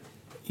they're,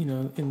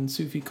 in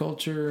Sufi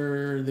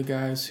culture, the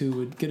guys who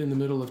would get in the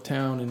middle of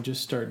town and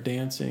just start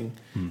dancing.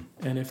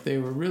 And if they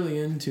were really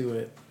into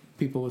it,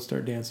 people would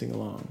start dancing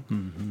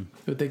along.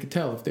 But they could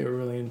tell if they were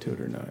really into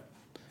it or not.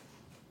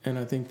 And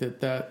I think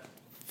that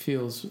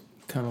feels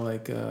kind of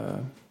like, I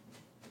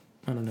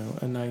don't know,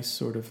 a nice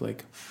sort of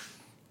like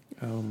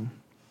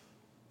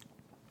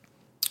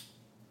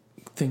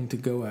thing to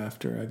go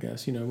after, I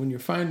guess. When you're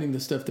finding the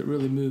stuff that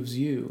really moves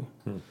you,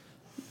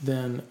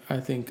 then I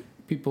think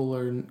people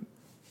are,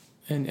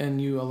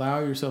 and you allow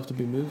yourself to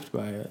be moved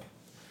by it,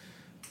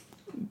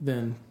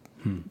 then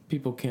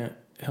people can't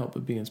help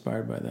but be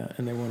inspired by that,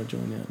 and they want to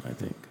join in, I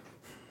think.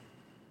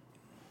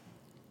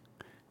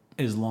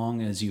 As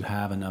long as you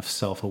have enough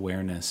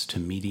self-awareness to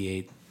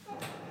mediate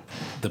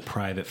the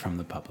private from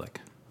the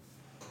public.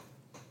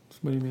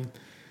 What do you mean?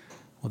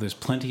 Well, there's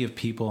plenty of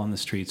people on the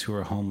streets who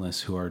are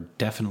homeless who are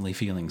definitely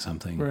feeling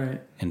something.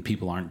 Right. And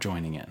people aren't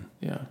joining in.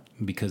 Yeah.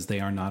 Because they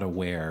are not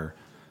aware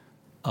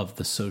of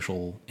the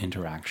social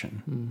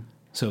interaction.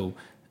 So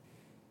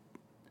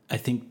I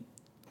think,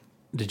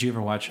 did you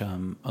ever watch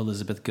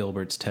Elizabeth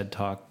Gilbert's TED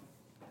Talk,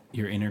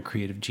 Your Inner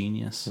Creative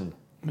Genius?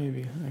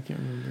 Maybe. I can't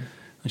remember.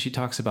 When she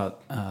talks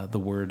about the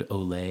word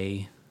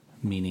ole,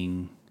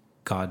 meaning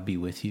God be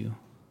with you,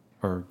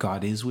 or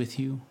God is with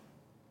you.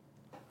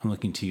 I'm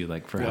looking to you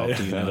for help.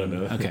 Do you know? I don't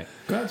know. Okay.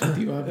 God's with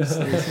you,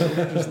 obviously, so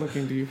we're just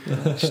looking to you for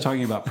that. She's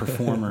talking about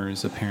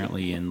performers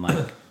apparently in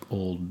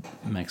old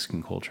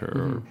Mexican culture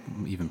or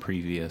even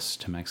previous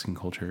to Mexican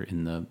culture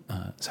in the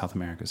South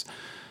Americas.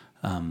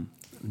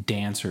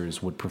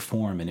 Dancers would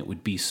perform and it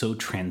would be so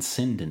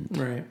transcendent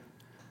Right.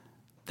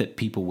 that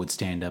people would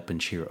stand up and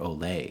cheer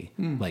ole,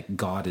 like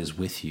God is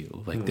with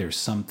you. Like there's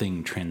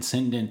something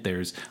transcendent.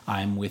 There's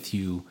I'm with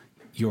you,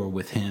 you're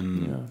with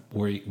him,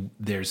 where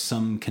there's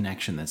some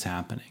connection that's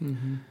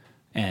happening.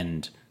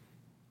 And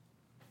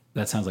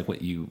that sounds like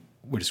what you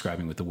were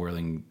describing with the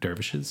whirling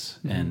dervishes.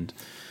 And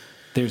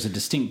there's a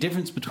distinct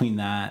difference between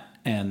that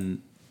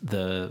and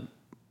the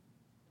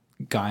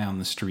guy on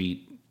the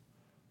street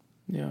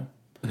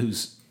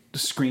who's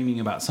screaming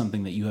about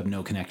something that you have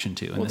no connection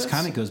to. And this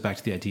kind of goes back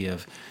to the idea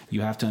of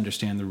you have to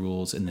understand the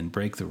rules and then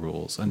break the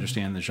rules,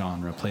 understand the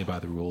genre, play by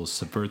the rules,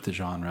 subvert the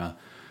genre.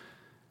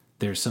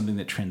 There's something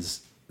that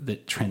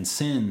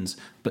transcends,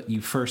 but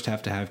you first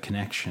have to have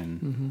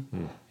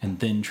connection and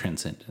then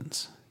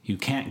transcendence. You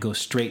can't go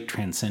straight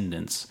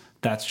transcendence.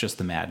 That's just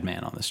the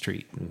madman on the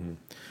street.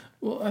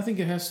 Well, I think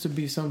it has to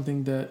be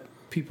something that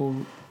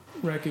people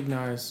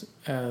recognize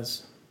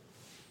as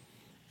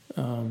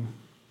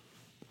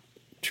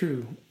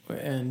true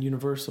and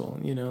universal.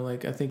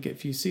 I think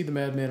if you see the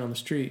madman on the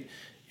street,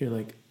 you're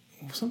like,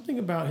 something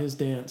about his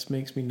dance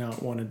makes me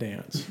not want to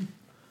dance.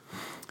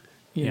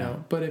 You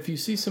know, but if you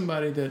see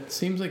somebody that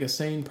seems like a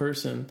sane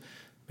person,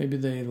 maybe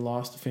they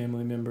lost a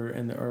family member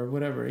or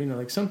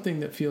whatever, something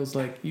that feels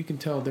like you can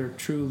tell they're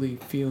truly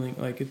feeling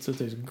like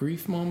there's a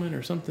grief moment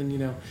or something,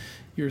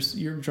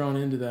 you're drawn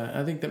into that.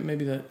 I think that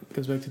maybe that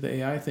goes back to the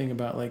AI thing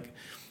about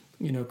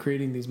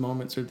creating these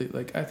moments or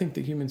I think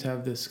that humans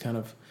have this kind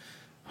of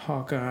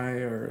Hawkeye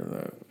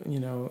or,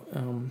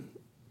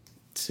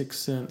 sixth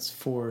sense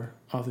for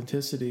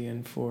authenticity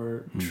and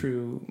for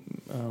true,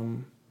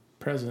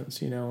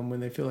 presence, and when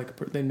they feel like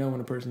they know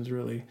when a person's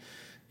really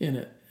in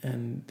it,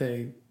 and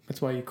that's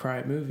why you cry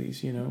at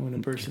movies, when a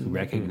person you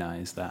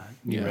recognize that.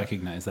 You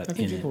recognize that. I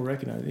think people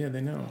recognize it. Yeah,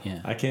 they know.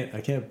 Yeah. I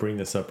can't bring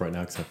this up right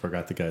now because I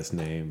forgot the guy's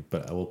name,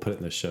 but I will put it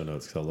in the show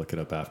notes because I'll look it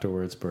up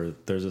afterwards.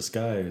 But there's this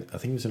guy, I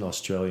think he was an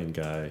Australian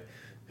guy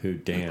who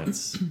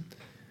danced.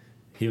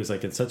 He was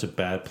in such a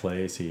bad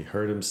place. He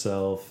hurt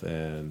himself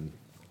and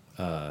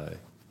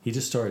he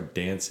just started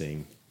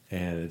dancing.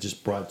 And it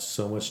just brought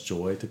so much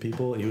joy to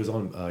people. He was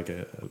on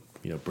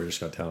British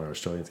Got Talent or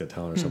Australians Got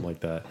Talent or something like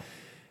that.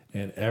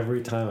 And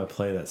every time I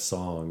play that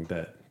song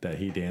that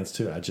he danced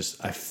to,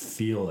 I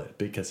feel it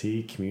because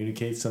he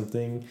communicates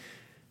something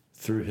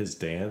through his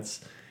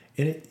dance.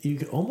 And you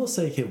could almost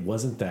say it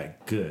wasn't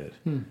that good.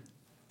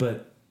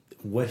 But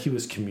what he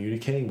was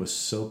communicating was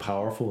so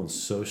powerful and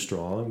so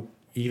strong,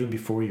 even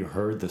before you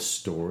heard the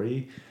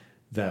story,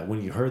 that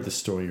when you heard the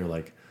story, you're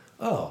like,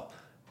 oh,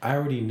 I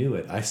already knew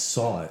it. I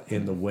saw it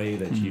in the way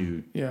that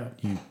you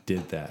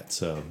did that.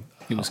 So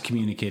it was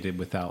communicated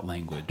without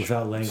language.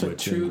 Without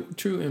language. So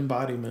true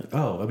embodiment.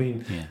 Oh, I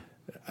mean,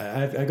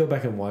 I go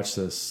back and watch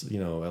this,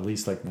 at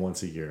least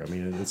once a year. I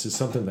mean, it's just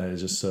something that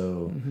is just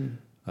so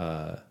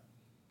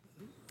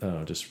I don't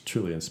know, just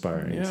truly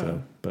inspiring. Yeah.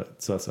 So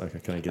that's I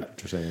kind of get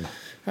what you're saying.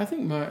 I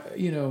think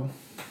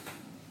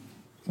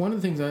one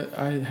of the things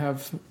I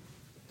have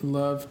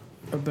loved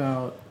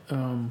about,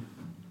 I'm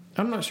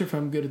not sure if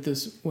I'm good at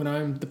this when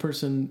I'm the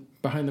person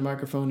behind the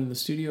microphone in the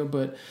studio,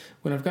 but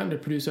when I've gotten to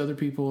produce other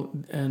people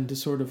and to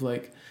sort of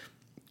like,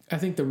 I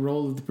think the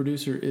role of the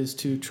producer is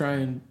to try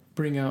and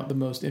bring out the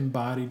most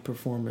embodied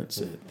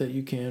performance that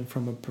you can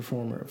from a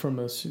performer, from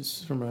a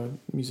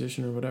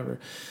musician or whatever.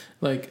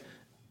 Like,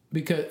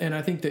 and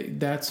I think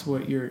that's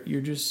what you're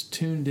just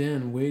tuned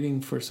in,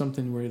 waiting for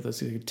something where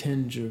there's like a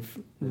tinge of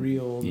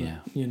real,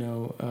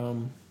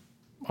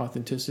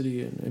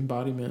 authenticity and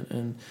embodiment.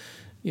 And,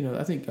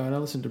 I think when I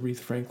listen to Aretha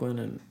Franklin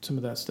and some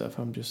of that stuff,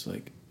 I'm just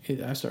like,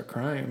 I start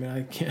crying. I mean,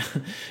 I can't.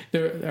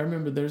 I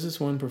remember there's this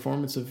one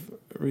performance of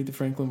Aretha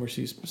Franklin where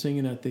she's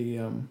singing at the,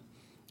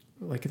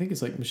 I think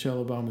it's like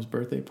Michelle Obama's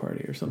birthday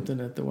party or something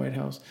at the White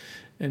House,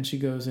 and she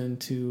goes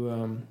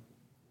into,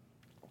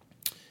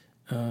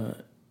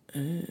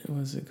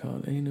 what's it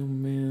called? Ain't no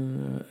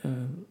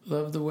man,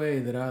 love the way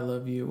that I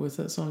love you. What's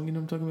that song? You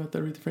know what I'm talking about?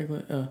 That Aretha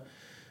Franklin.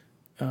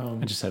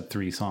 I just had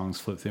 3 songs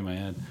flip through my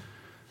head.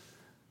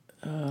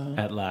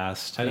 At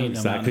last, I know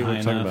exactly what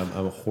you're talking about.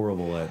 I'm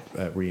horrible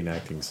at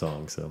reenacting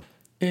songs, so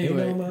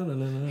anyway,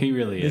 he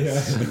really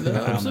is.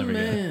 Yeah. I'll Loves a never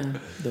get it. man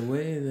the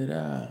way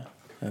that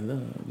I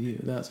love you.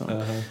 That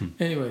song.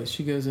 Anyway,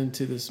 she goes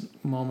into this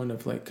moment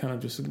of like kind of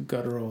just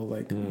guttural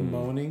like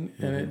moaning,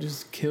 and it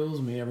just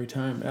kills me every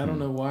time. I don't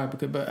know why,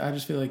 but I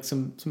just feel like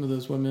some of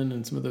those women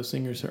and some of those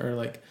singers are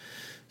like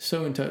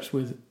so in touch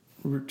with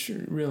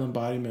real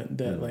embodiment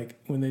that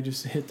like when they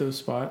just hit those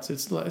spots,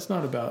 it's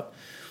not about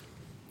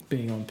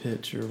being on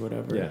pitch or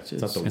whatever. Yeah, it's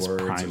not the It's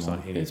words. primal. It's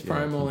not anything. It's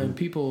primal, and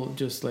people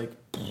just like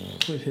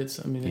it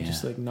hits. I mean, it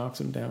just like knocks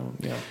them down.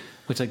 Yeah.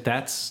 Which, like,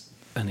 that's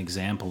an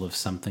example of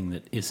something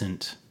that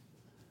isn't.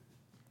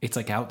 It's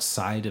like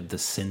outside of the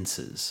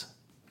senses.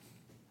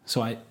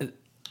 So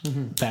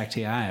back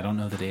to AI. I don't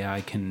know that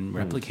AI can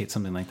replicate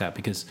something like that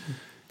because,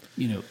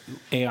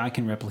 AI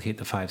can replicate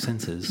the 5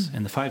 senses,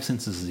 and the 5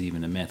 senses is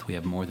even a myth. We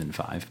have more than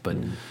 5, but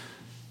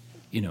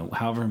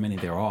however many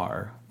there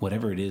are,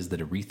 whatever it is that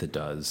Aretha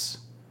does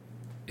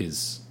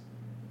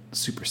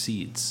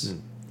supersedes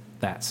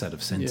that set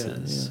of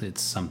senses. Yeah.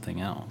 It's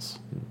something else.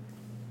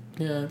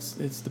 Yeah, it's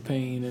the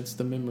pain, it's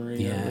the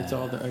memory, Yeah. it's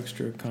all the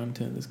extra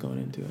content that's going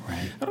into it.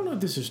 Right. I don't know if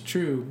this is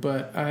true,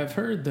 but I've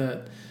heard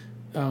that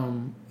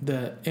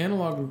that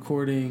analog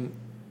recording,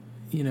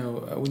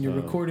 when you're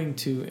recording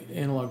to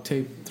analog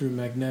tape through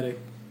magnetic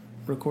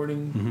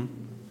recording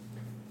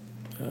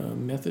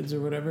methods or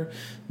whatever,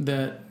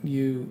 that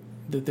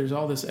there's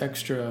all this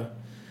extra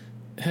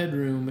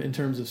headroom in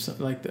terms of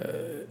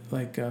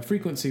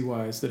frequency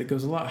wise, that it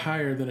goes a lot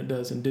higher than it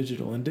does in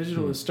digital, and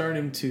digital is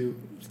starting to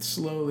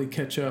slowly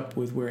catch up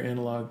with where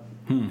analog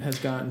has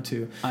gotten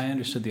to. I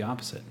understood the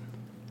opposite.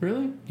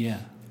 Really? Yeah.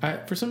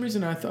 For some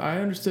reason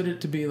I understood it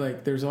to be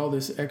like there's all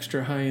this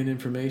extra high-end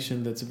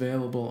information that's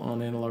available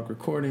on analog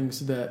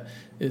recordings that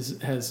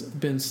has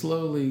been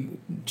slowly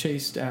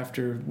chased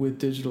after with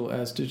digital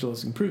as digital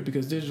has improved,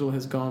 because digital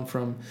has gone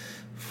from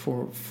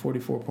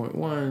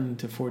 44.1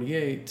 to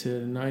 48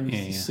 to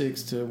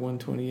 96 to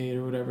 128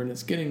 or whatever, and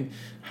it's getting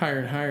higher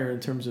and higher in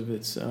terms of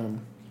its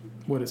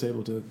what it's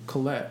able to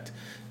collect.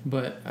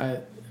 But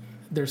I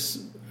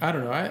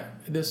don't know.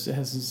 This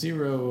has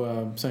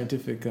zero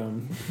scientific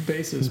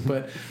basis,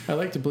 but I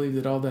like to believe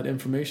that all that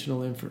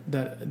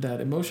that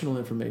emotional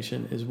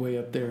information is way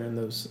up there in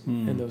those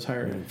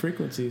higher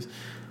frequencies,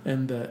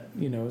 and that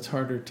it's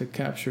harder to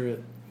capture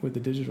it with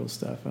the digital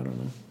stuff. I don't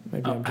know.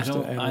 Maybe I'm just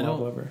an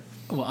analog lover.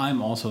 Well,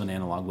 I'm also an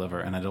analog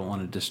lover, and I don't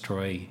want to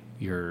destroy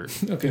your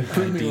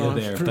prove me idea wrong.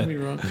 there. Prove me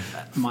wrong.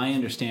 My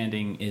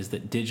understanding is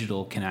that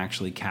digital can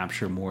actually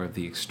capture more of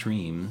the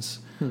extremes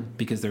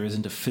because there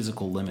isn't a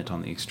physical limit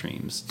on the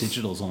extremes.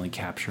 Digital is only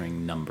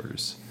capturing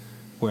numbers,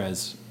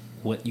 whereas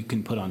what you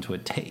can put onto a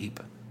tape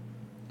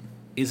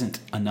isn't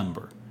a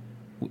number.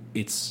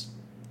 It's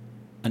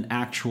an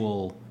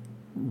actual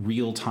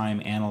real-time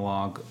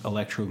analog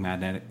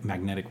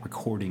electromagnetic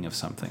recording of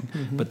something,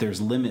 but there's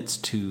limits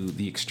to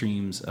the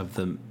extremes of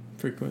the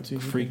frequency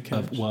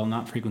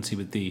not frequency,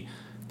 but the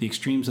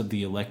extremes of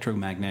the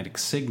electromagnetic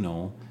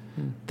signal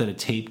that a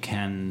tape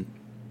can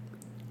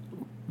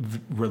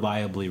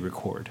reliably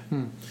record.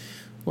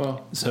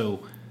 Well, so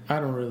I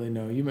don't really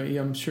know.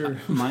 I'm sure.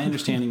 My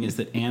understanding is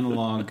that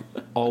analog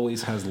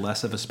always has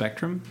less of a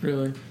spectrum.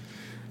 Really?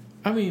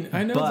 I mean,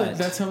 I know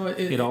that's how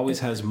it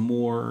always has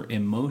more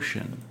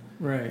emotion.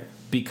 Right.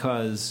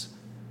 Because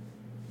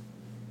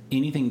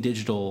anything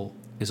digital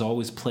is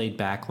always played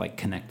back like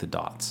connect the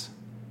dots.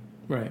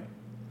 Right.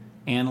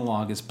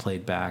 Analog is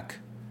played back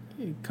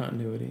in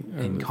continuity,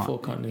 or full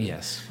continuity.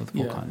 Yes, with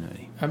full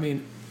continuity. I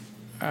mean,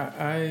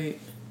 I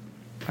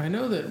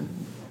know that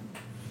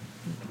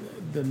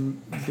the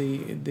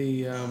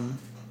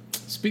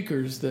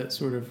speakers that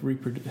sort of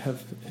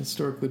have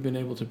historically been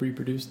able to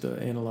reproduce the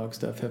analog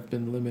stuff have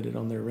been limited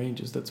on their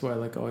ranges. That's why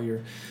like all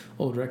your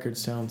old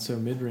records sound so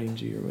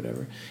mid-rangey or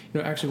whatever.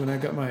 Actually, when I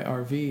got my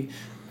RV,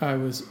 I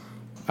was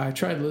I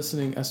tried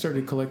listening. I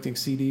started collecting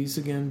CDs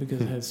again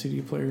because I had a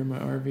CD player in my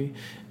RV,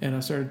 and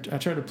I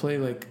tried to play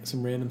like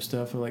some random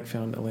stuff. I like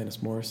found Alanis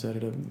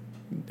Morissette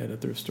at a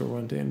thrift store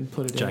one day and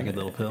put it Jagged in.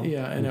 Little Pill.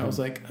 Yeah, and I was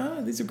like,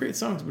 these are great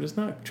songs, but it's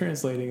not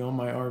translating on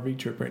my RV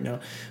trip right now.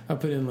 I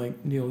put in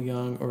like Neil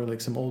Young or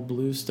like some old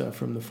blues stuff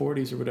from the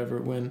 40s or whatever.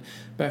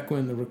 Back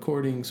when the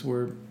recordings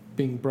were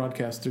being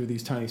broadcast through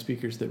these tiny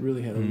speakers that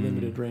really had a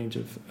limited range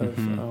of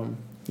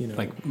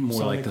like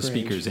more like the sonic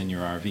speakers range. in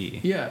your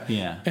RV.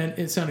 Yeah, and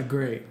it sounded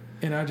great.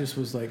 And I just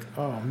was like,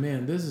 oh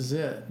man, this is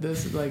it.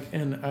 This is like,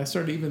 and I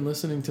started even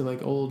listening to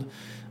like old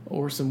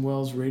Orson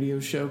Welles radio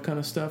show kind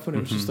of stuff when it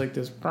was just like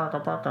this, because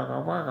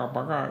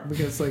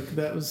like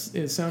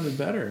it sounded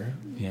better.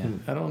 Yeah.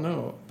 I don't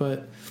know,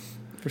 but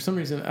for some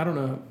reason I don't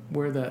know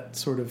where that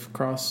sort of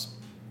cross,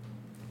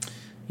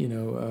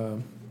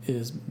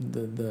 is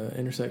the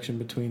intersection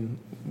between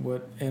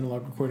what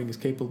analog recording is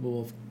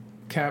capable of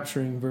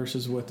capturing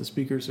versus what the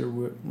speakers are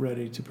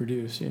ready to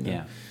produce.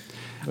 Yeah.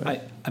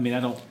 But,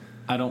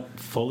 I don't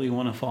fully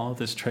want to follow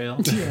this trail.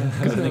 Yeah,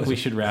 because I think we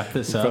should wrap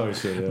this up. Probably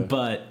should, yeah.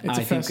 But It's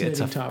a I think it's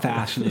a fascinating topic.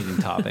 fascinating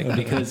topic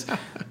because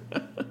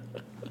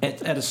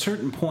at a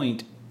certain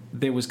point,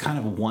 there was kind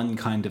of one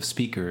kind of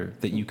speaker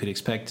that you could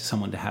expect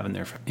someone to have in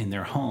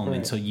their home, Right.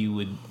 and so you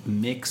would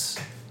mix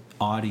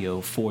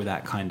audio for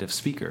that kind of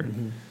speaker.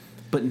 Mm-hmm.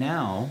 But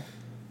now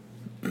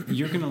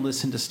you're going to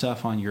listen to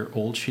stuff on your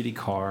old shitty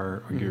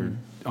car or your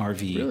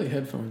RV, really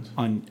headphones.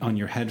 on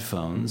your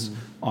headphones,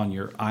 on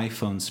your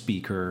iPhone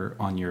speaker,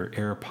 on your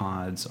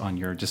AirPods, on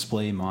your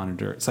display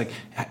monitor. It's like,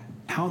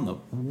 how in the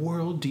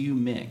world do you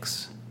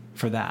mix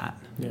for that?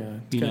 Yeah,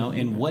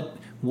 And what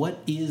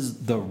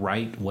is the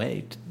right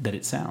way that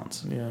it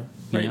sounds? Yeah.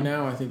 You Right know?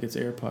 now, I think it's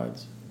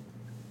AirPods.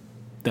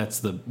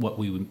 That's what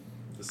we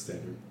The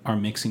standard. are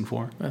mixing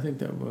for. I think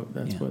that's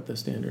Yeah. what the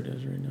standard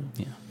is right now.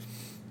 Yeah.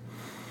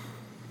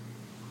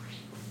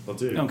 Well,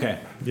 dude. Okay.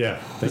 Yeah.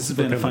 This thanks has for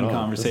been a coming fun on.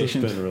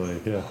 conversation. This has been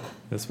really, yeah.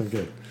 That's been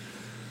good.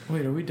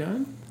 Wait, are we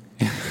done?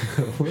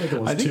 We're like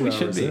almost I think 2 we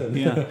should hours be. in.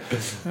 Yeah.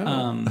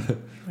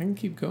 I can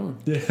keep going.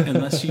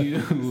 Unless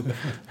you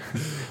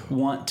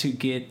want to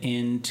get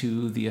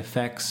into the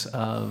effects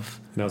of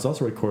Now it's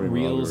also recording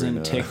while reels we were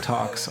and in,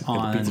 TikToks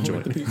on. pizza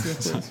joint. The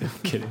pizza place. I'm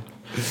kidding.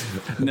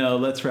 No,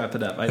 let's wrap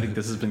it up. I think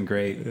this has been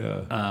great.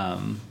 Yeah.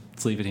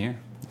 Let's leave it here.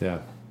 Yeah.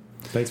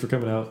 Thanks for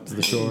coming out to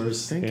the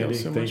shores. Thank y'all Andy,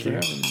 so thank much for you.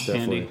 having me.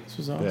 Definitely. Andy. This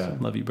was awesome. Yeah.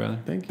 Love you, brother.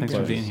 Thank you. Thanks for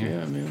guys. being here.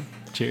 Yeah, man.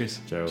 Cheers.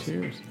 Joe.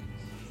 Cheers.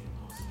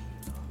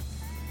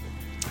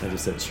 I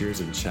just said cheers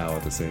and chow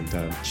at the same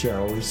time.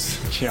 Chows.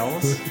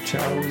 Cheers.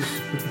 Chows.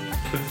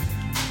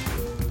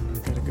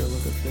 Gotta go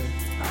look up there.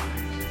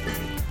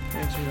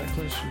 Answer that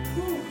question.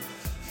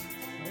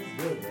 That was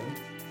good, man.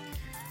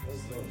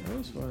 That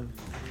was fun.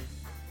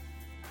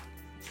 I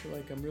feel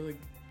like I'm really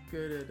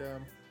good at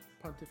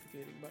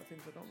pontificating about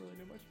things I don't really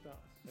know much about.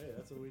 Hey,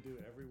 that's what we do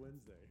every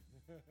Wednesday.